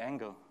supposed to be the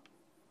angle.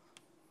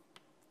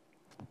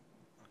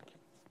 Okay.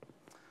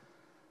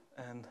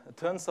 And it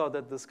turns out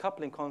that this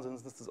coupling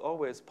constant, this is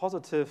always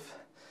positive.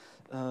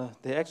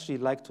 They actually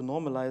like to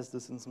normalize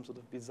this in some sort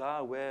of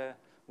bizarre way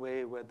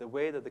where the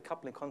way that the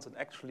coupling constant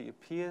actually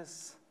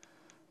appears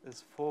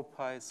is 4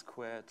 pi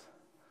squared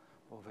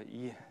over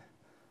E.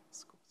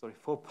 Sorry,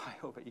 4 pi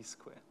over E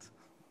squared.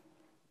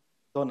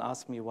 Don't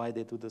ask me why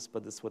they do this,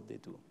 but this is what they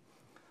do.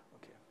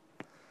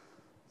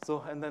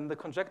 So, and then the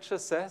conjecture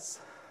says,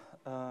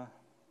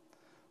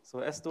 so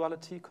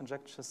S-duality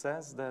conjecture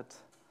says that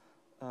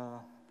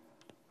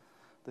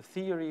the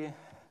theory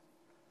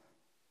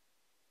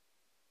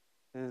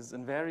is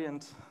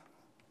invariant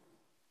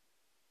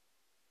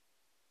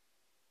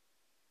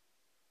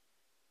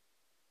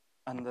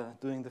under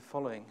doing the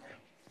following.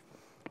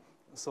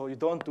 So you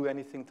don't do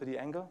anything to the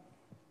angle,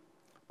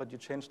 but you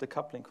change the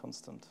coupling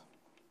constant.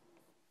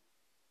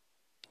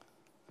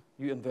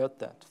 You invert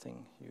that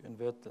thing. You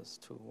invert this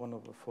to 1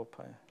 over 4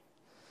 pi.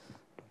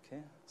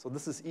 Okay, so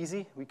this is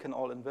easy. We can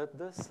all invert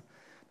this.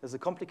 There's a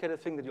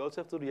complicated thing that you also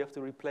have to do. You have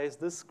to replace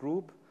this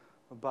group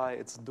by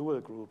its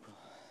dual group.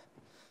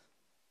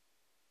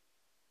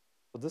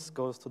 So this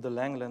goes to the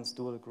Langlands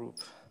dual group.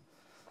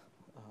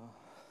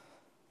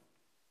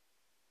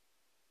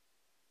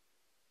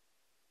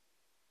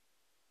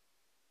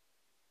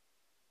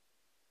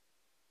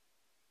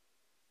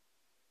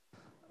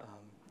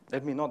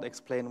 Let me not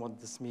explain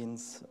what this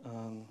means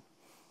in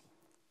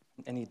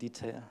any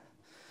detail.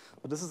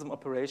 But this is an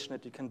operation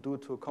that you can do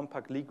to a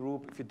compact Lie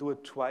group. If you do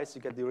it twice,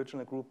 you get the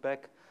original group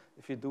back.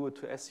 If you do it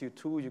to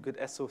SU2, you get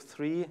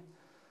SO3.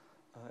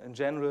 In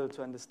general,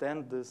 to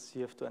understand this,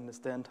 you have to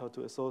understand how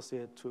to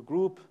associate to a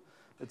group.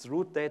 It's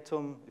root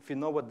datum. If you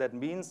know what that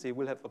means, you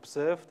will have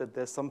observed that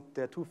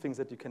there are two things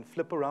that you can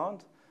flip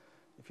around.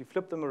 If you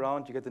flip them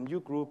around, you get a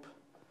new group.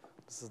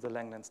 This is the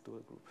Langlands dual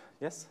group.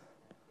 Yes?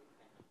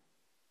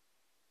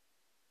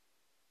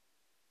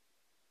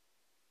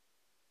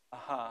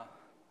 Aha.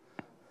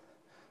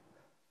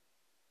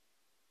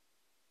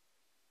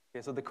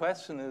 Okay, so the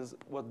question is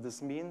what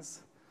this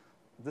means.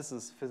 This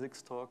is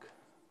physics talk.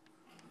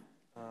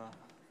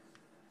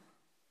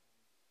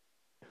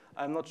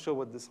 I'm not sure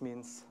what this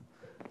means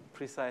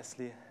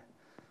precisely.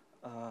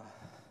 I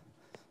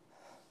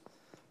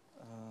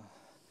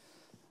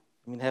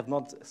mean, I have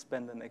not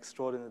spent an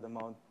extraordinary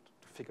amount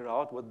to figure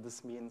out what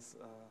this means.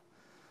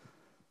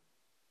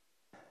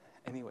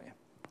 Anyway.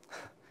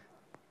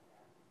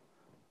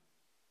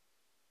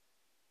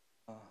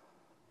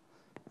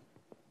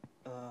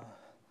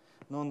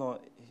 No,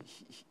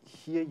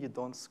 here you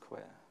don't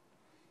square.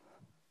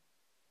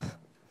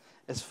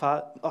 As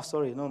far, oh,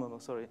 sorry, no,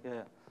 sorry,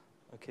 yeah.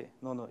 Okay,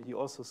 no, you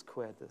also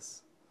square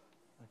this.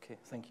 Okay,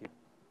 thank you.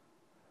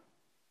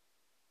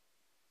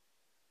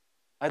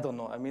 I don't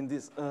know, I mean,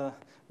 this,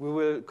 we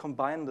will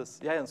combine this.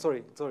 Yeah,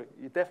 sorry,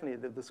 you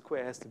definitely, the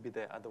square has to be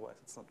there, otherwise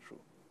it's not true.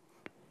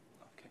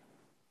 Okay.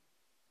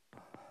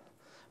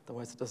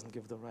 Otherwise it doesn't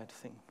give the right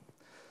thing.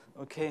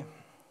 Okay,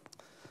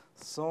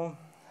 so,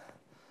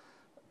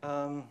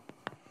 okay.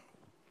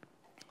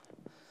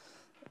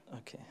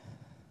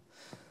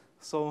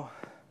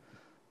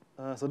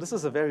 So this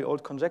is a very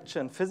old conjecture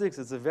in physics.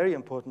 It's a very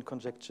important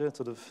conjecture.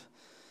 Sort of,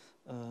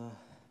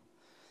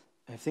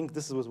 I think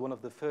this was one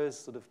of the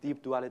first sort of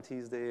deep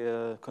dualities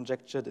they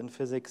conjectured in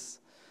physics.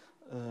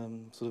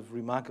 Sort of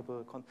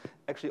remarkable.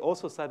 Actually,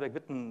 also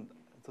Seiberg-Witten.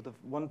 Sort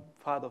of one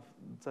part of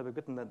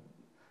Seiberg-Witten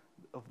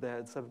of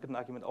their Seiberg-Witten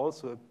argument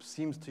also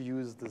seems to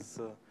use this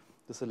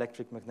this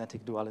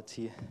electric-magnetic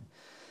duality.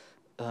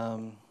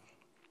 Okay.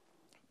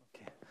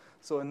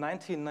 So in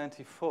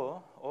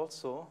 1994,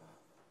 also.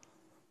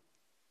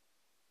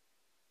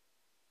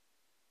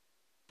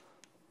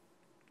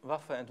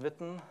 Waffe and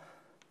Witten,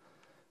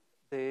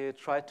 they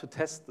tried to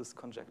test this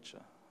conjecture.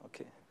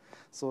 Okay,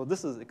 so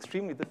this is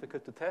extremely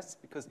difficult to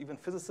test because even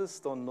physicists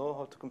don't know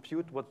how to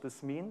compute what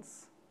this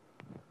means.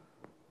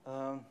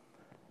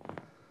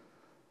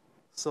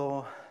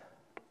 So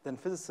then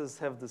physicists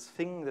have this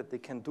thing that they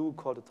can do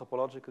called a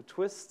topological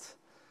twist,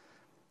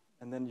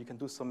 and then you can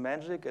do some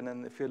magic, and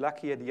then if you're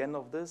lucky at the end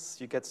of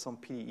this, you get some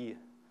PDE,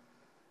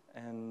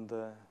 and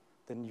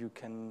then you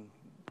can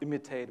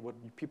imitate what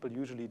people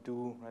usually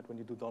do, right, when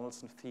you do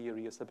Donaldson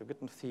theory or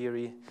Seiberg-Witten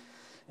theory.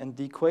 And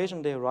the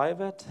equation they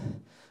arrive at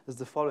is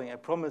the following. I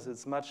promise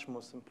it's much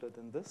more simpler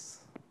than this,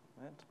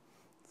 right?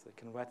 So I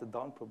can write it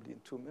down probably in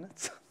 2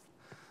 minutes.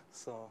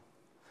 So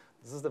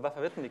this is the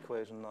Waffe-Witten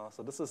equation now.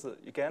 So this is,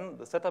 again,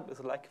 the setup is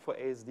like for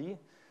ASD. You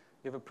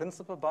have a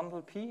principal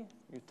bundle P.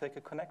 You take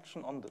a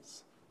connection on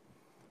this.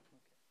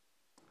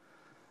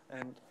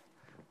 And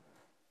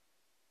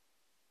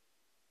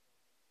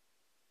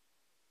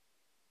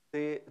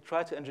they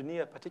try to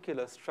engineer a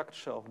particular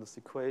structure of this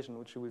equation,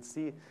 which you will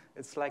see.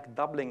 It's like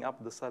doubling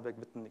up the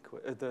Seiberg-Witten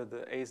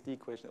the ASD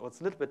equation. Or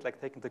it's a little bit like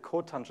taking the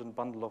cotangent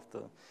bundle of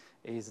the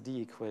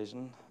ASD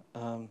equation.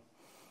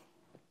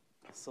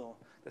 So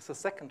there's a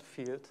second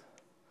field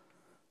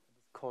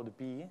called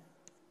B.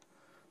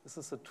 This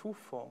is a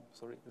two-form,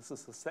 sorry, this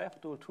is a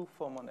self-dual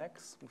two-form on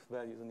X with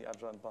values in the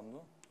adjoint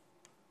bundle.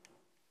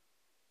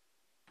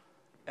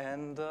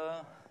 And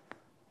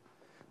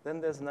then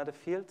there's another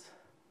field,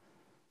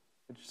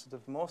 which sort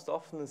of most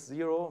often is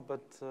 0,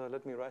 but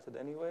let me write it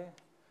anyway.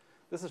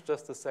 This is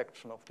just a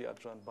section of the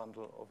adjoint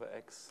bundle over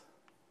X.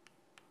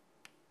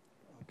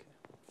 Okay.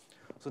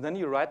 So then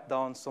you write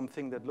down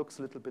something that looks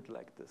a little bit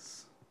like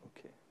this.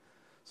 Okay.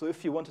 So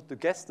if you wanted to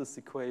guess this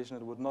equation,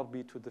 it would not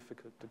be too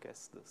difficult to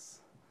guess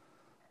this.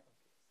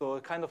 So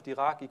a kind of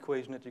Dirac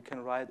equation that you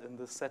can write in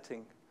this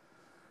setting.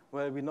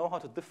 Well, we know how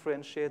to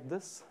differentiate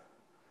this.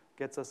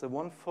 Gets us a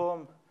 1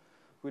 form.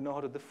 We know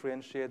how to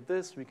differentiate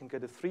this. We can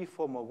get a 3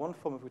 form or 1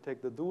 form if we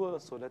take the dual.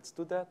 So let's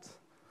do that.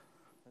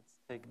 Let's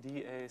take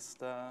dA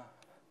star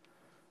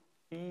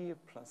B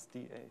plus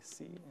dAc.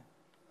 So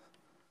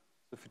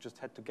if you just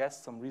had to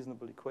guess some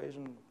reasonable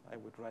equation, I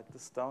would write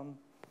this down.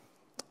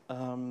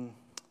 And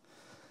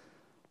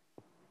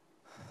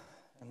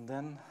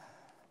then,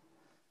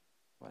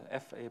 well,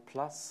 FA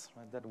plus,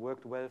 right, that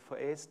worked well for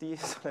ASD,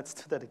 so let's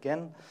do that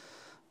again.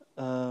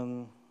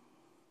 I'm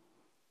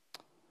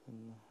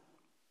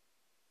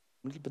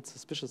a little bit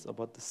suspicious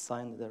about the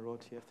sign that I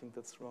wrote here. I think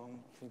that's wrong.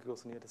 I think it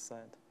goes on the other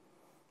side.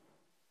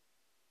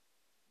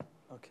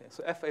 Okay,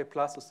 so FA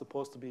plus is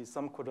supposed to be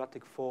some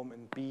quadratic form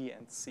in B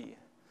and C.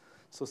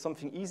 So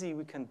something easy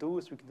we can do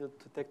is we can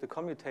take the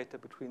commutator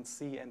between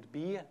C and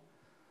B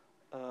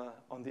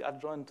on the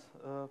adjoint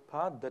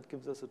part. That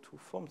gives us a 2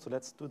 form, so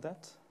let's do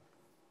that.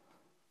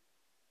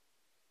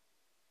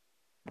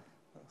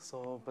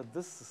 So, but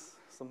this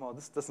somehow,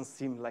 this doesn't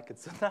seem like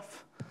it's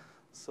enough.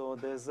 So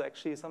there's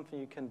actually something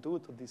you can do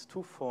to these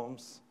 2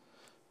 forms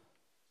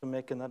to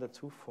make another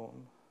 2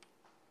 form.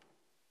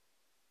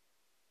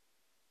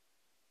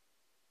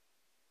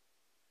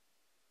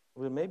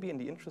 We'll maybe in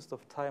the interest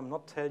of time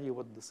not tell you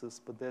what this is,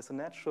 but there's a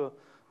natural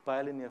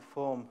bilinear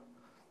form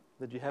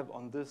that you have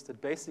on this that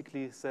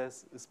basically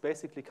says,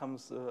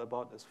 comes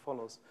about as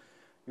follows.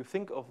 You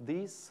think of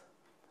these,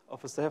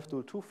 of a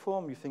self-dual 2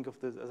 form, you think of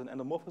this as an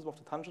endomorphism of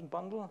the tangent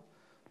bundle.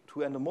 2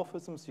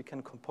 endomorphisms you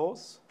can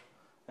compose,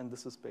 and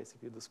this is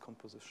basically this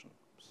composition.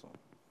 So,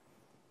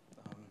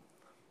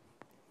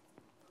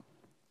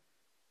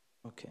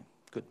 okay,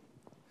 good.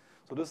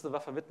 So this is the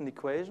Waffer-Witten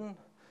equation,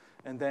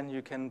 and then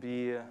you can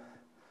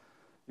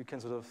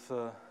sort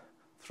of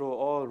throw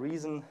all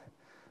reason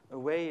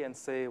away and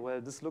say,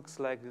 well, this looks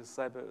like the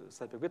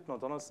Seiberg-Witten or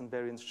Donaldson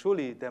invariance.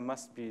 Surely there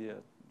must be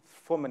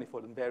 4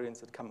 manifold invariants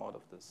that come out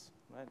of this,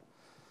 right?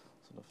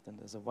 Sort of then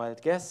there's a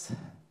wild guess.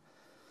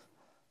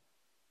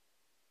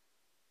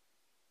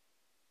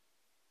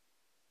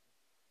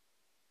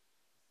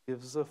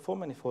 Gives 4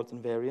 manifold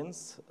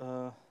invariants,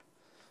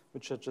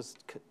 which are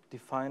just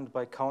defined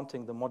by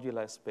counting the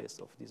moduli space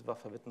of these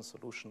Waffer-Witten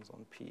solutions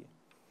on P.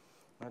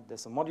 Right?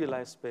 There's a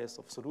moduli space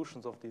of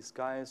solutions of these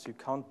guys. You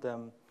count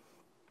them,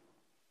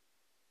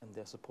 and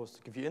they're supposed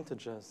to give you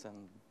integers,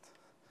 and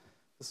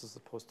this is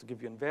supposed to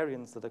give you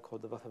invariants that are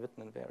called the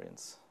Waffer-Witten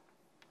invariants.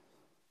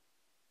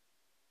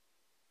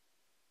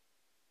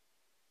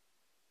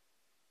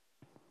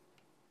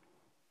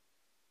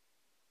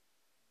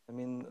 I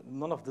mean,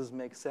 none of this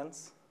makes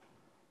sense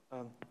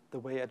the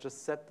way I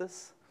just said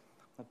this,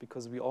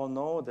 because we all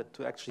know that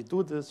to actually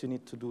do this, you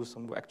need to do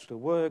some actual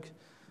work.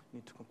 You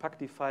need to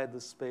compactify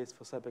this space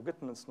for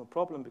Seiberg-Witten. It's no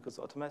problem because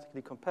it's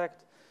automatically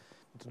compact.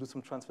 You need to do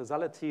some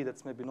transversality.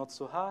 That's maybe not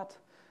so hard.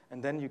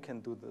 And then you can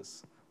do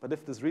this. But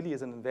if this really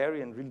is an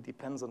invariant, really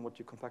depends on what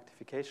your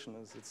compactification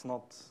is. It's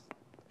not,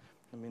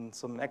 I mean,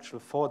 some actual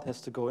thought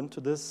has to go into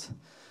this.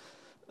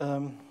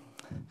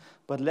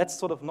 But let's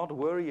sort of not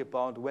worry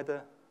about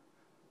whether,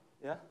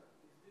 yeah?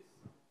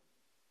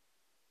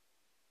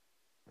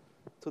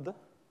 To the?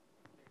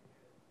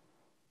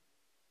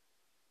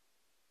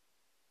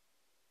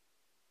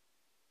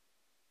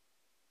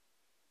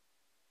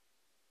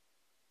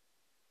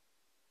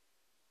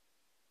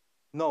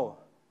 No.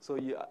 So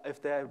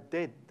if the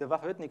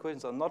Waffer-Witten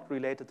equations are not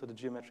related to the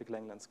geometric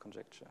Langlands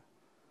conjecture.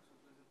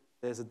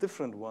 There's a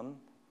different one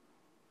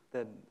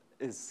that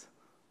is.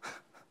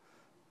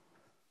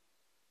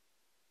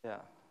 Yeah.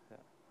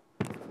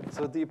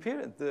 So the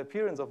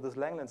appearance of this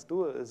Langlands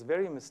dual is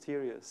very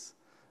mysterious.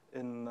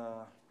 And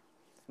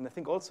I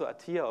think also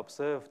Atiyah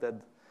observed that,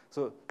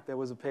 so there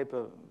was a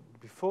paper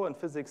before in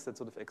physics that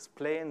sort of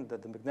explained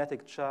that the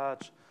magnetic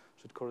charge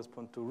should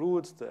correspond to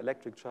roots, the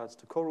electric charge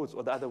to co-roots,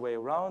 or the other way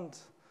around.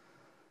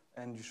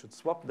 And you should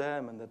swap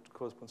them, and that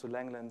corresponds to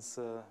Langlands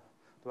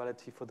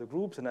duality for the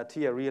groups. And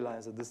Atiyah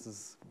realized that this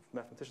is,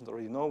 mathematicians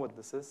already know what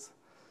this is.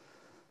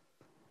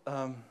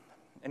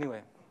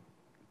 Anyway,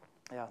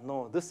 yeah,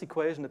 no, this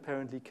equation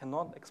apparently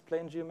cannot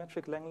explain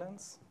geometric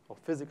Langlands, or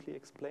physically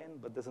explain,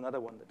 but there's another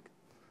one that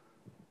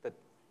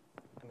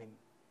I mean,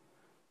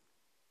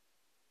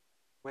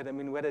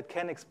 whether it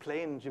can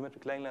explain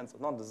geometric Lang-lines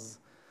or not, this is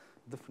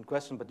a different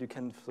question, but you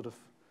can sort of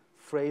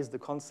phrase the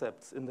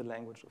concepts in the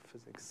language of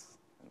physics.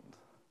 And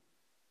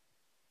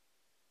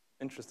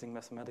interesting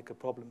mathematical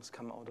problems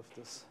come out of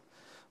this.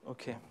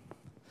 Okay,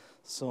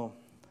 so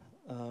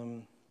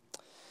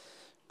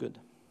good.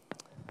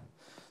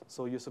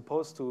 So you're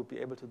supposed to be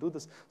able to do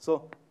this.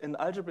 So in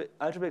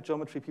algebraic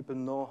geometry, people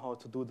know how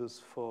to do this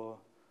for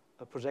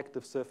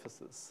projective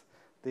surfaces.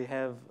 They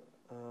have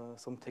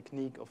some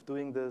technique of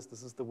doing this.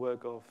 This is the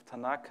work of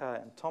Tanaka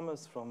and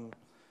Thomas from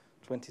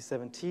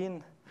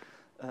 2017.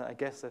 I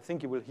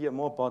think you will hear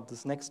more about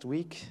this next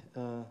week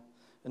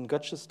in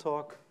Götzsch's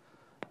talk.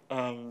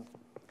 In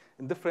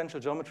differential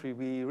geometry,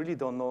 we really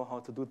don't know how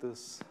to do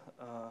this.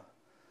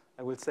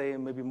 I will say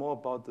maybe more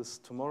about this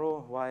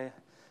tomorrow, why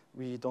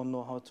we don't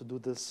know how to do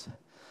this.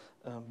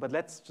 But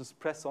let's just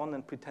press on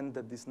and pretend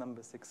that these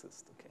numbers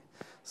exist. Okay.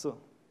 So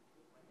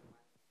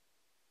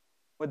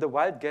well, the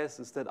wild guess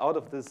is that out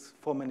of this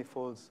 4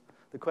 manifolds,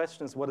 the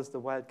question is, what is the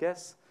wild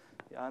guess?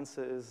 The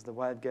answer is, the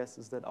wild guess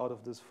is that out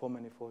of this 4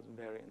 manifold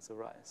invariants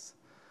arise.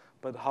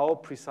 But how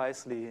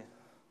precisely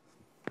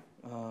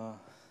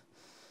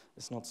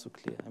is not so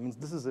clear. I mean,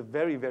 this is a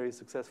very, very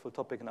successful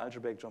topic in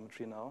algebraic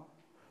geometry now.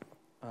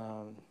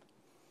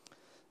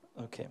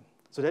 Okay,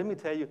 so let me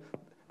tell you,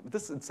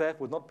 this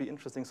itself would not be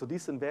interesting. So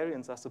these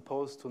invariants are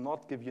supposed to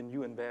not give you new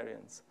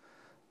invariants.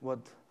 What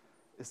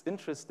is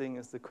interesting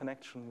is the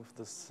connection with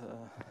this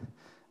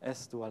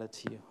S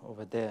duality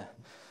over there.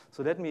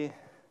 So let me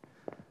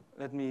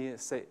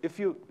say,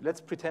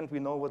 let's pretend we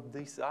know what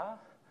these are,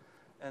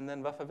 and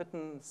then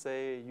Waffer-Witten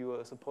say you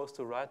are supposed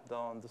to write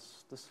down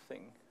this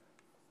thing.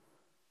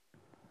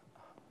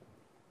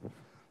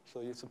 So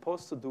you're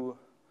supposed to do,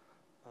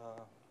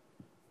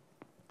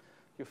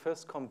 you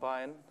first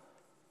combine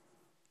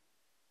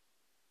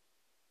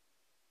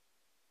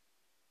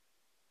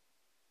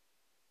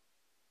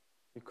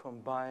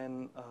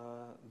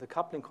the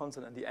coupling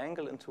constant and the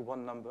angle into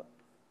one number.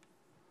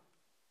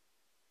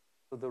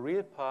 So the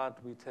real part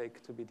we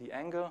take to be the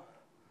angle,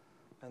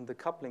 and the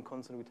coupling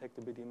constant we take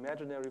to be the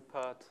imaginary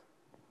part,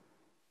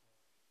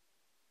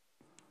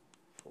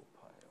 4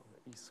 pi over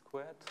e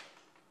squared.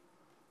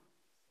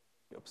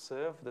 You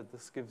observe that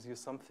this gives you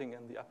something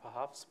in the upper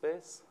half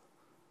space.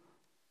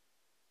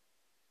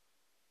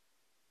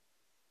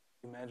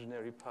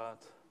 Imaginary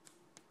part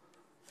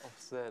of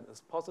Z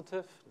is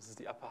positive. This is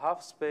the upper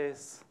half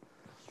space.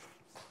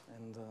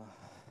 And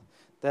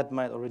that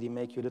might already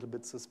make you a little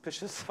bit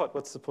suspicious about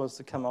what's supposed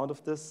to come out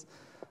of this.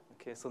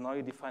 Okay, so now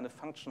you define a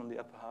function on the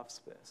upper half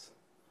space.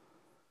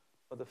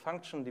 But the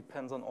function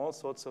depends on all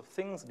sorts of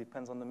things. It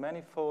depends on the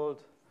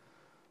manifold,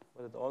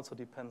 but it also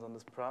depends on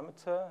this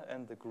parameter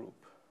and the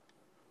group.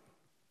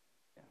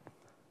 Okay.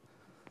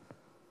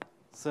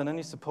 So then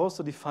you're supposed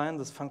to define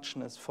this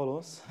function as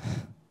follows.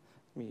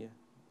 Let me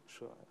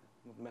sure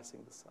I'm not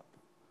messing this up.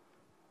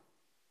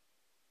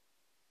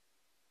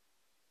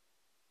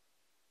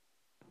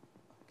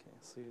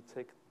 So you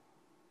take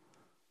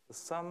the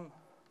sum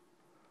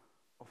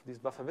of these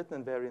Waffer-Witten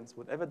invariants,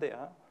 whatever they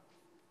are,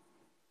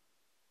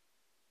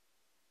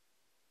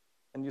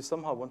 and you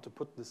somehow want to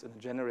put this in a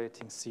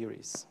generating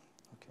series.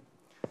 Okay.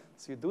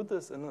 So you do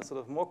this in a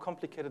sort of more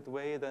complicated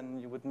way than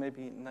you would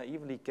maybe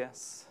naively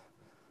guess.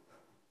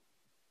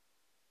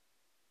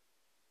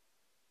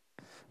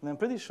 And I'm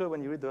pretty sure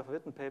when you read the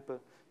Waffer-Witten paper,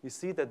 you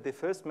see that they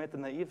first made the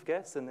naive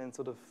guess and then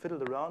sort of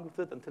fiddled around with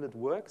it until it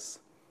works.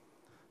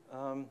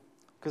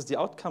 Because the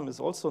outcome is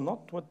also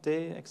not what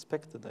they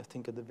expected, I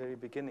think, at the very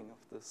beginning of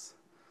this.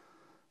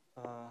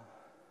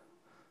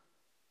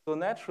 So a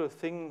natural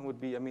thing would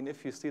be, I mean,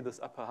 if you see this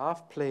upper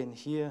half plane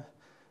here,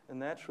 a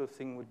natural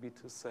thing would be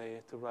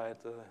to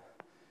write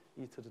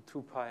e to the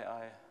 2 pi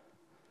I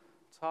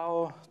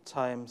tau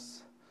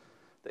times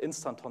the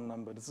instanton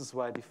number. This is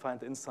why I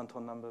defined the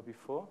instanton number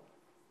before.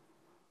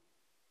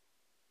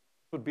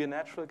 It would be a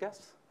natural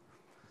guess.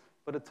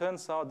 But it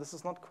turns out this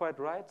is not quite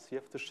right. You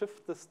have to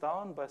shift this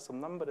down by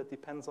some number that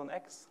depends on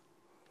x,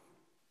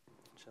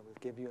 which I will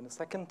give you in a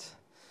second.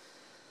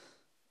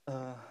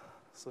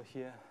 So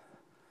here,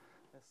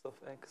 S of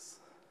x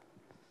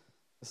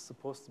is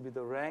supposed to be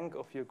the rank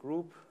of your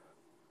group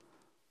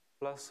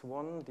plus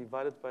 1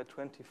 divided by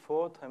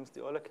 24 times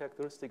the Euler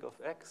characteristic of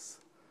x.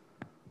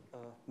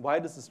 Why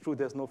this is true,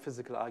 there's no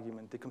physical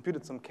argument. They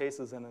computed some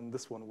cases, and then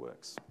this one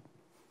works.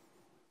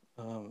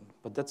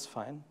 But that's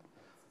fine.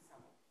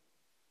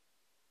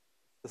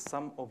 The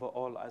sum over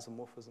all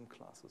isomorphism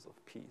classes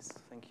of P's.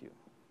 Thank you.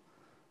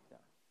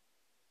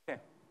 Yeah.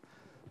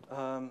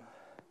 Okay.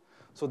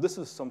 So this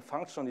is some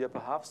function on the upper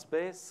half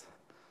space.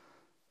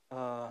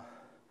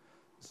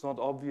 It's not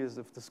obvious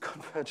if this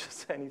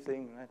converges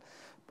anything, right?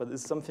 But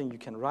it's something you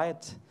can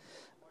write.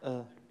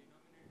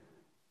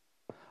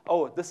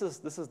 This is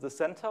the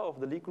center of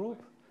the Lie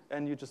group,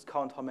 and you just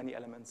count how many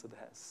elements it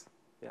has.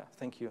 Yeah,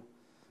 thank you.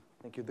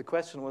 Thank you. The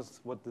question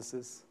was what this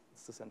is.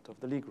 It's the center of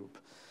the Lie group.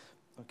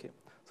 Okay.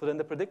 So then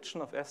the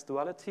prediction of S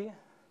duality.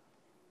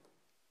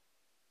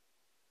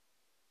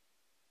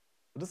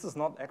 This is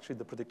not actually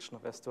the prediction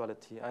of S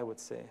duality, I would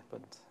say,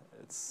 but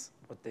it's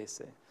what they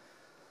say.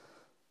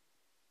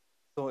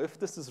 So if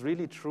this is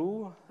really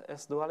true,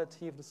 S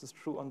duality, if this is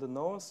true on the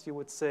nose, you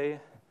would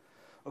say,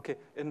 okay,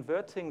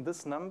 inverting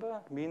this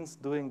number means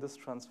doing this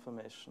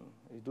transformation.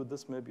 You do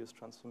this Möbius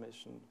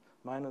transformation,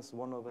 minus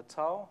 1 over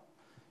tau.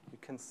 You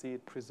can see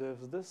it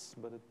preserves this,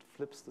 but it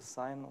flips the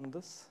sign on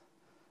this.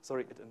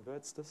 Sorry, it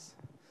inverts this.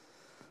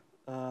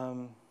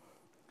 And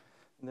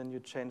then you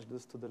change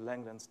this to the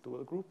Langlands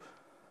dual group.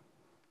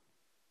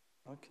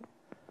 Okay.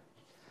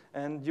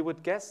 And you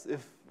would guess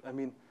if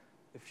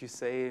you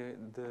say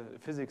the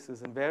physics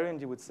is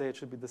invariant, you would say it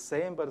should be the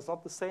same, but it's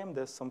not the same.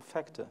 There's some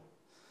factor.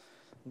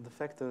 And the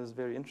factor is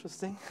very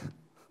interesting.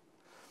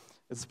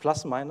 It's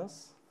plus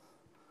minus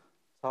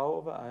tau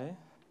over I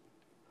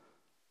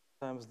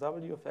times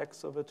w of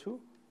x over 2,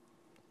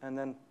 and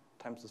then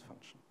times this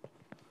function.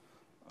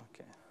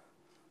 Okay.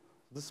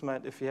 This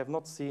might, if you have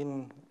not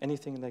seen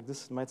anything like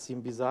this, it might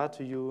seem bizarre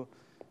to you.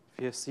 If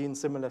you have seen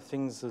similar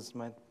things, it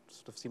might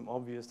sort of seem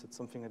obvious that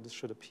something like this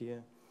should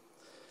appear.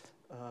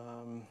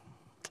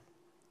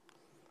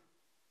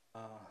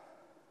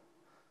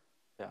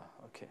 Yeah,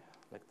 okay,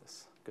 like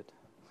this. Good.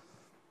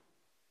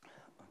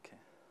 Okay.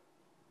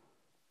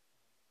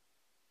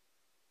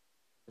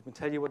 Let me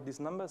tell you what these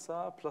numbers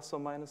are. Plus or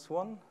minus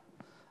 1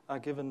 are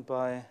given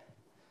by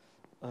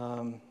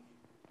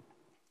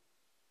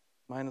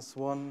minus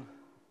 1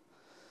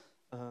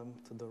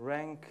 to the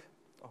rank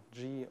of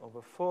G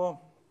over 4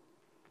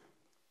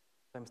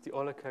 times the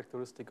Euler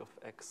characteristic of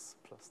X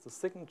plus the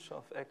signature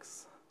of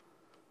X.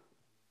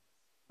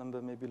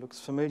 Number maybe looks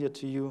familiar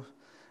to you.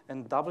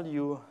 And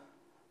W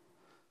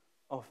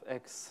of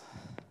X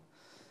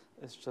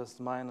is just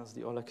minus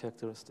the Euler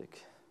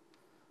characteristic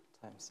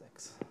times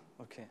X.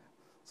 Okay,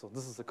 so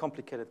this is a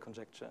complicated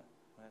conjecture,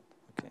 right?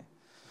 Okay,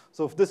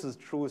 so if this is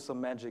true,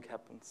 some magic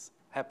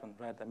happened,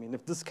 right? I mean,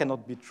 if this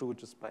cannot be true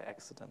just by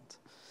accident.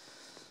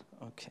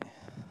 Okay,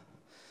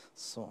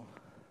 so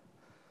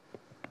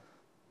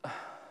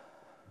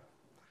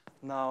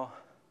now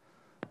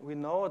we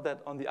know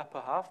that on the upper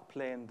half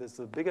plane, there's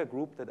a bigger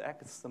group that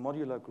acts the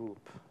modular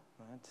group,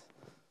 right?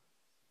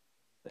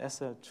 The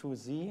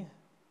SL2Z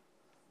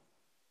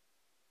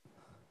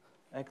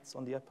acts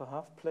on the upper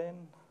half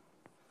plane.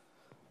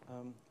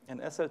 And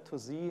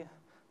SL2Z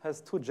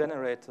has two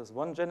generators.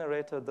 One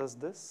generator does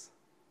this.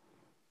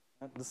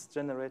 And this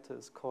generator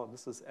is called,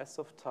 this is S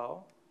of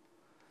tau.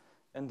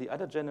 And the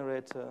other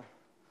generator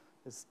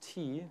is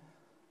T.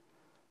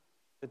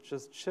 It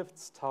just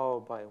shifts tau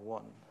by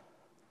 1.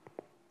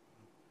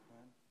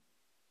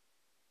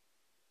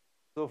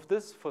 So if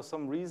this, for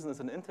some reason, is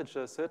an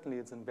integer, certainly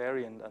it's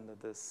invariant under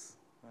this.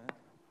 Right?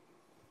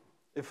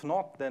 If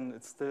not, then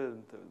it's still,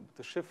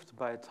 the shift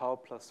by tau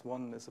plus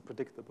 1 is a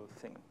predictable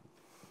thing.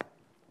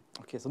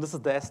 Okay, so this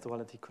is the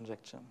S-duality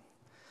conjecture.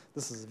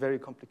 This is a very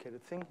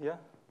complicated thing, yeah?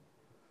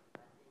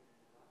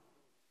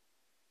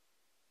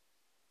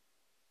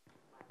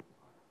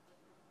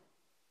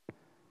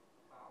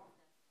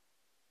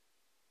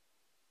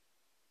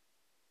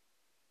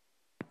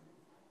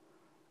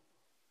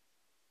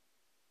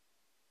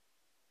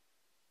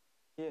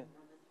 Yeah.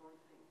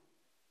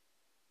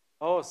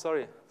 Oh,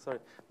 sorry.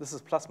 This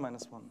is plus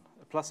minus 1.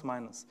 Plus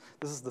minus.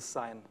 This is the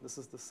sign. This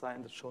is the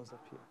sign that shows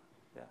up here.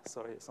 Yeah,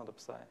 sorry, it's not a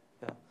psi.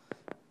 Yeah.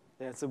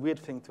 Yeah, it's a weird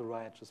thing to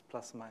write, just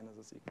plus minus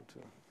is equal to.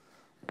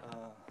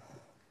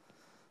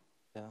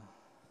 Yeah.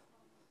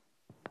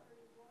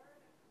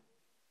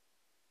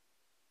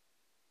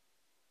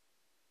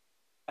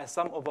 I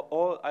sum over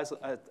all,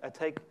 I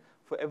take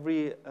for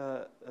every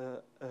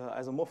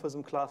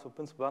isomorphism class for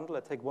principal bundle,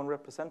 I take one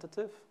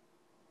representative,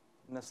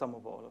 and I sum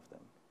over all of them.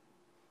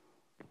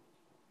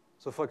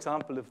 So for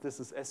example, if this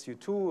is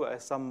SU2, I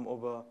sum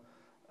over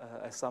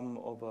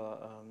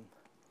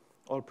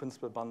all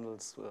principal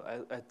bundles.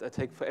 I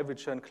take for every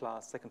Chern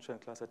class, second Chern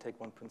class, I take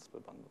one principal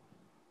bundle.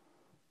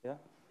 Yeah?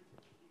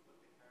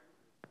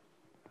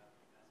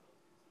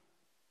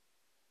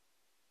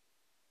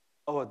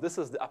 Oh, this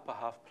is the upper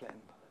half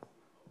plane.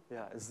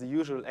 Yeah, it's the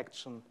usual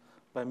action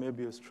by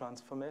Möbius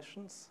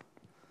transformations.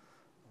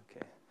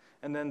 Okay.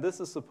 And then this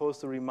is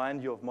supposed to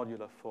remind you of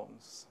modular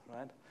forms,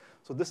 right?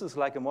 So this is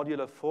like a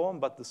modular form,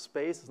 but the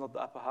space is not the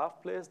upper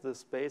half place. The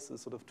space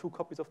is sort of two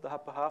copies of the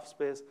upper half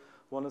space.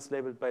 One is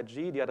labeled by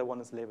G, the other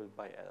one is labeled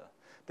by L.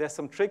 There's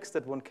some tricks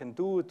that one can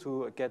do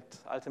to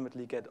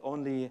ultimately get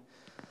only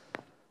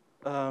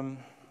sort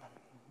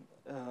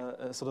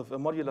of a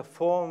modular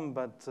form,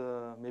 but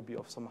maybe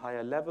of some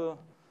higher level.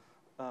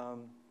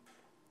 Out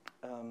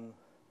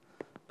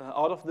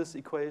of this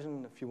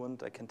equation, if you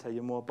want, I can tell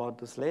you more about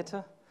this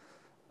later.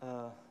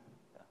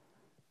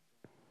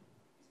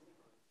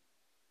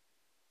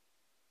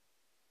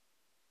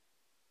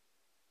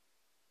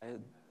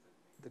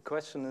 The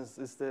question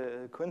is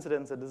the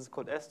coincidence that this is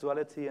called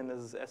S-duality and this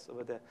is S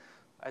over there?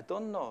 I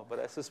don't know, but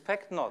I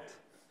suspect not.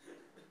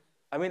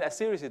 I mean,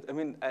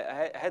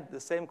 I had the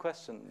same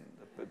question.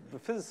 The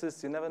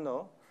physicists, you never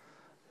know.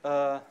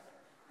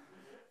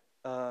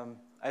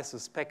 I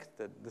suspect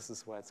that this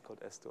is why it's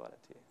called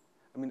S-duality.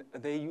 I mean,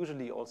 they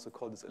usually also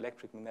call this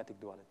electric-magnetic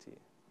duality.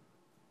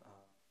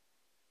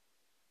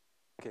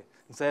 Okay,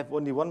 so I have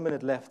only 1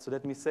 minute left, so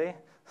let me say.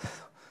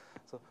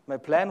 So my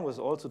plan was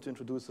also to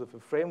introduce sort of a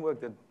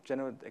framework that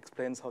generally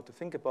explains how to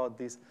think about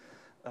these.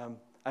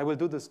 I will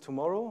do this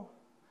tomorrow,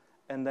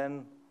 and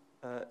then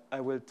I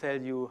will tell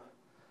you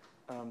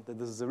that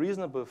this is a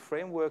reasonable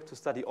framework to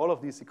study all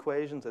of these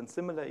equations and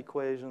similar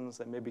equations,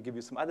 and maybe give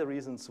you some other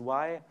reasons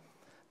why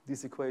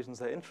these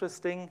equations are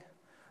interesting.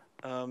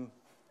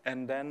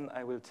 And then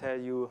I will tell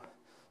you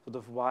sort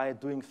of why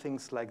doing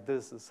things like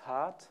this is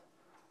hard,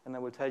 and I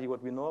will tell you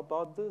what we know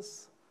about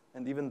this.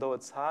 And even though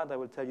it's hard, I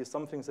will tell you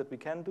some things that we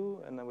can do,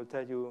 and I will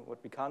tell you what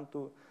we can't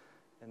do.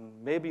 And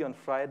maybe on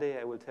Friday,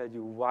 I will tell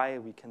you why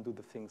we can do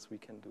the things we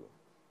can do.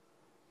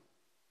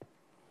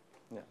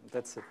 Yeah,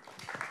 that's it.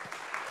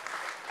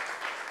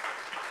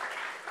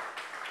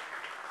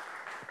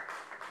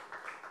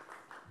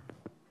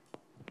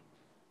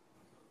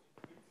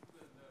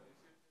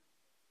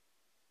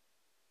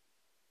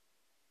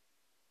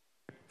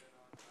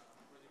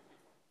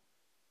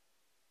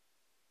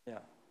 Yeah.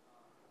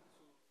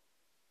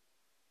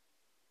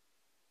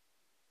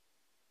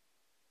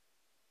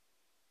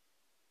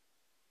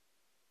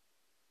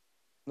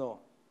 No.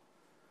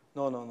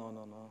 No, no, no,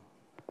 no, no.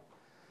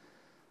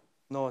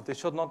 No, they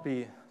should not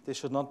be,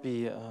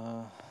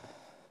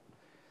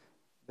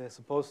 they're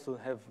supposed to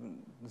have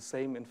the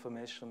same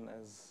information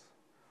as,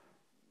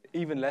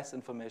 even less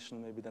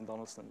information maybe than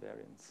Donaldson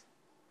invariants.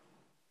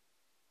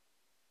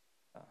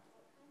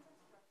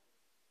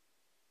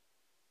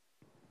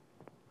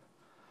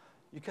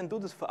 You can do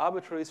this for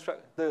arbitrary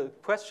structure. The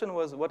question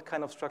was what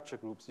kind of structure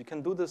groups. You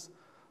can do this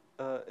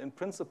in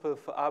principle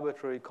for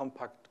arbitrary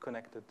compact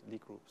connected Lie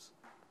groups.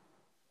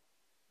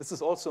 This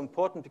is also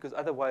important because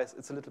otherwise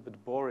it's a little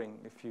bit boring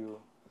if you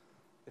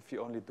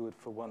only do it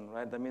for one,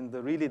 right? I mean,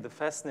 really the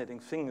fascinating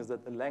thing is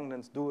that the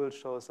Langlands dual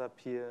shows up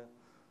here.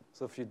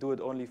 So if you do it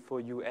only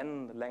for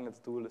UN, the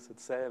Langlands dual is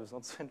itself. It's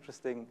not so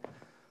interesting.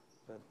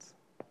 But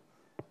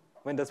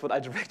I mean, that's what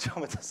algebraic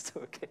geometers do,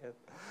 okay.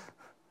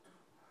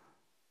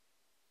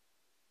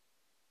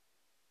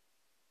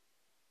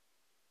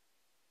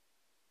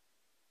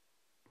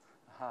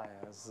 Aha,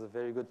 yeah, this is a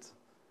very good.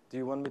 Do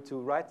you want me to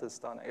write this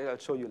down? I'll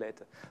show you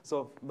later.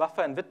 So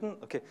Waffer and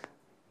Witten, okay,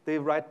 they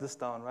write this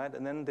down, right?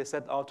 And then they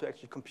set out to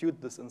actually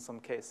compute this in some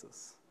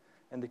cases.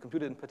 And they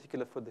compute it in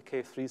particular for the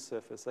K3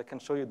 surface. I can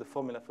show you the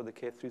formula for the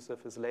K3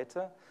 surface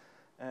later.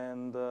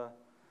 And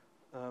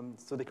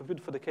so they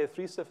computed for the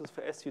K3 surface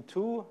for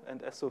SU2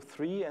 and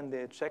SO3, and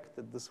they checked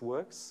that this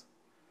works.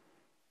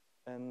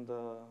 And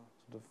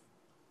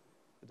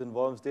it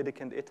involves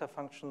Dedekind eta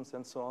functions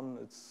and so on.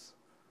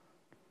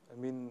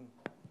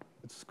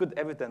 It's good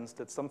evidence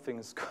that something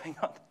is going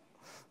on.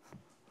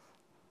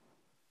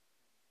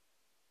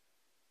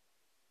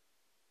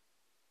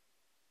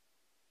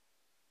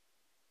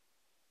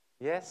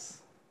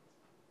 Yes.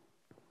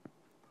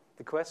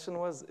 The question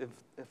was if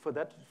for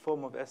that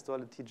form of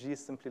S-duality G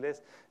is simply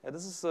laced. Yeah,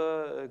 this is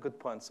a good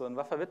point. So in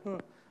Waffer-Witten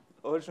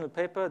original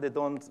paper, they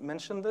don't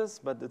mention this,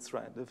 but it's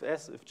right.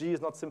 If G is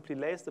not simply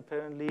laced,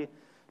 apparently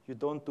you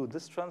don't do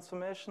this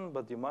transformation,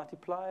 but you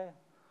multiply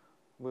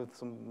with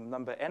some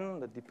number n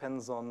that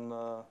depends on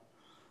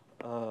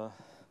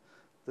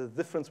the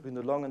difference between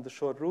the long and the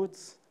short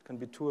roots. It can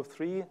be 2 or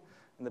 3.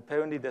 And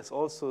apparently there's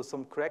also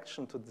some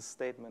correction to this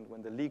statement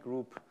when the Lie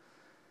group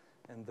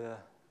and the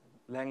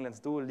Langlands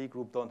dual Lie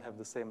group don't have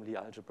the same Lie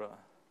algebra.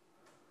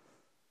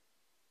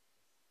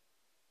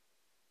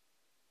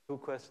 2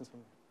 questions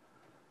from me.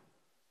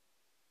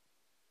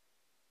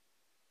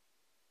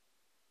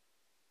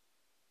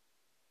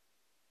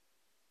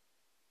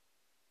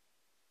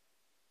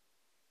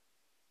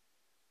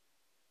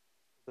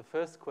 The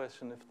first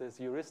question, if there's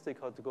heuristic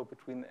how to go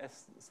between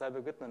S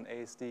Seiberg-Witten and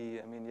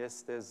ASD, I mean,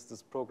 yes, there's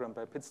this program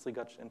by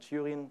Pitstrigach and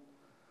Turin.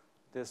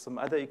 There's some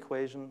other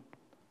equation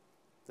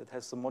that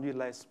has some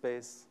moduli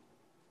space,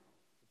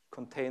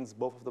 contains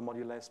both of the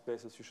moduli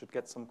spaces. You should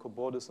get some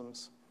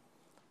cobordisms.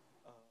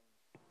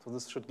 So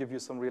this should give you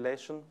some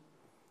relation.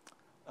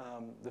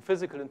 The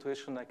physical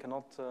intuition, I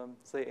cannot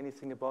say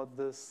anything about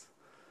this.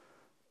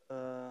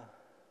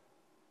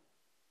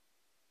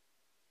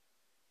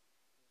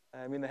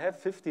 I mean, I have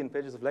 15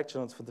 pages of lecture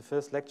notes for the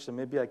first lecture.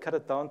 Maybe I cut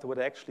it down to what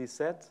I actually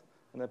said,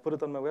 and I put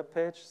it on my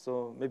webpage.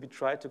 So maybe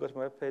try to go to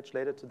my webpage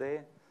later today.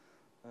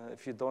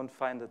 If you don't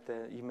find it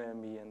there, email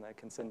me, and I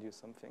can send you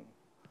something.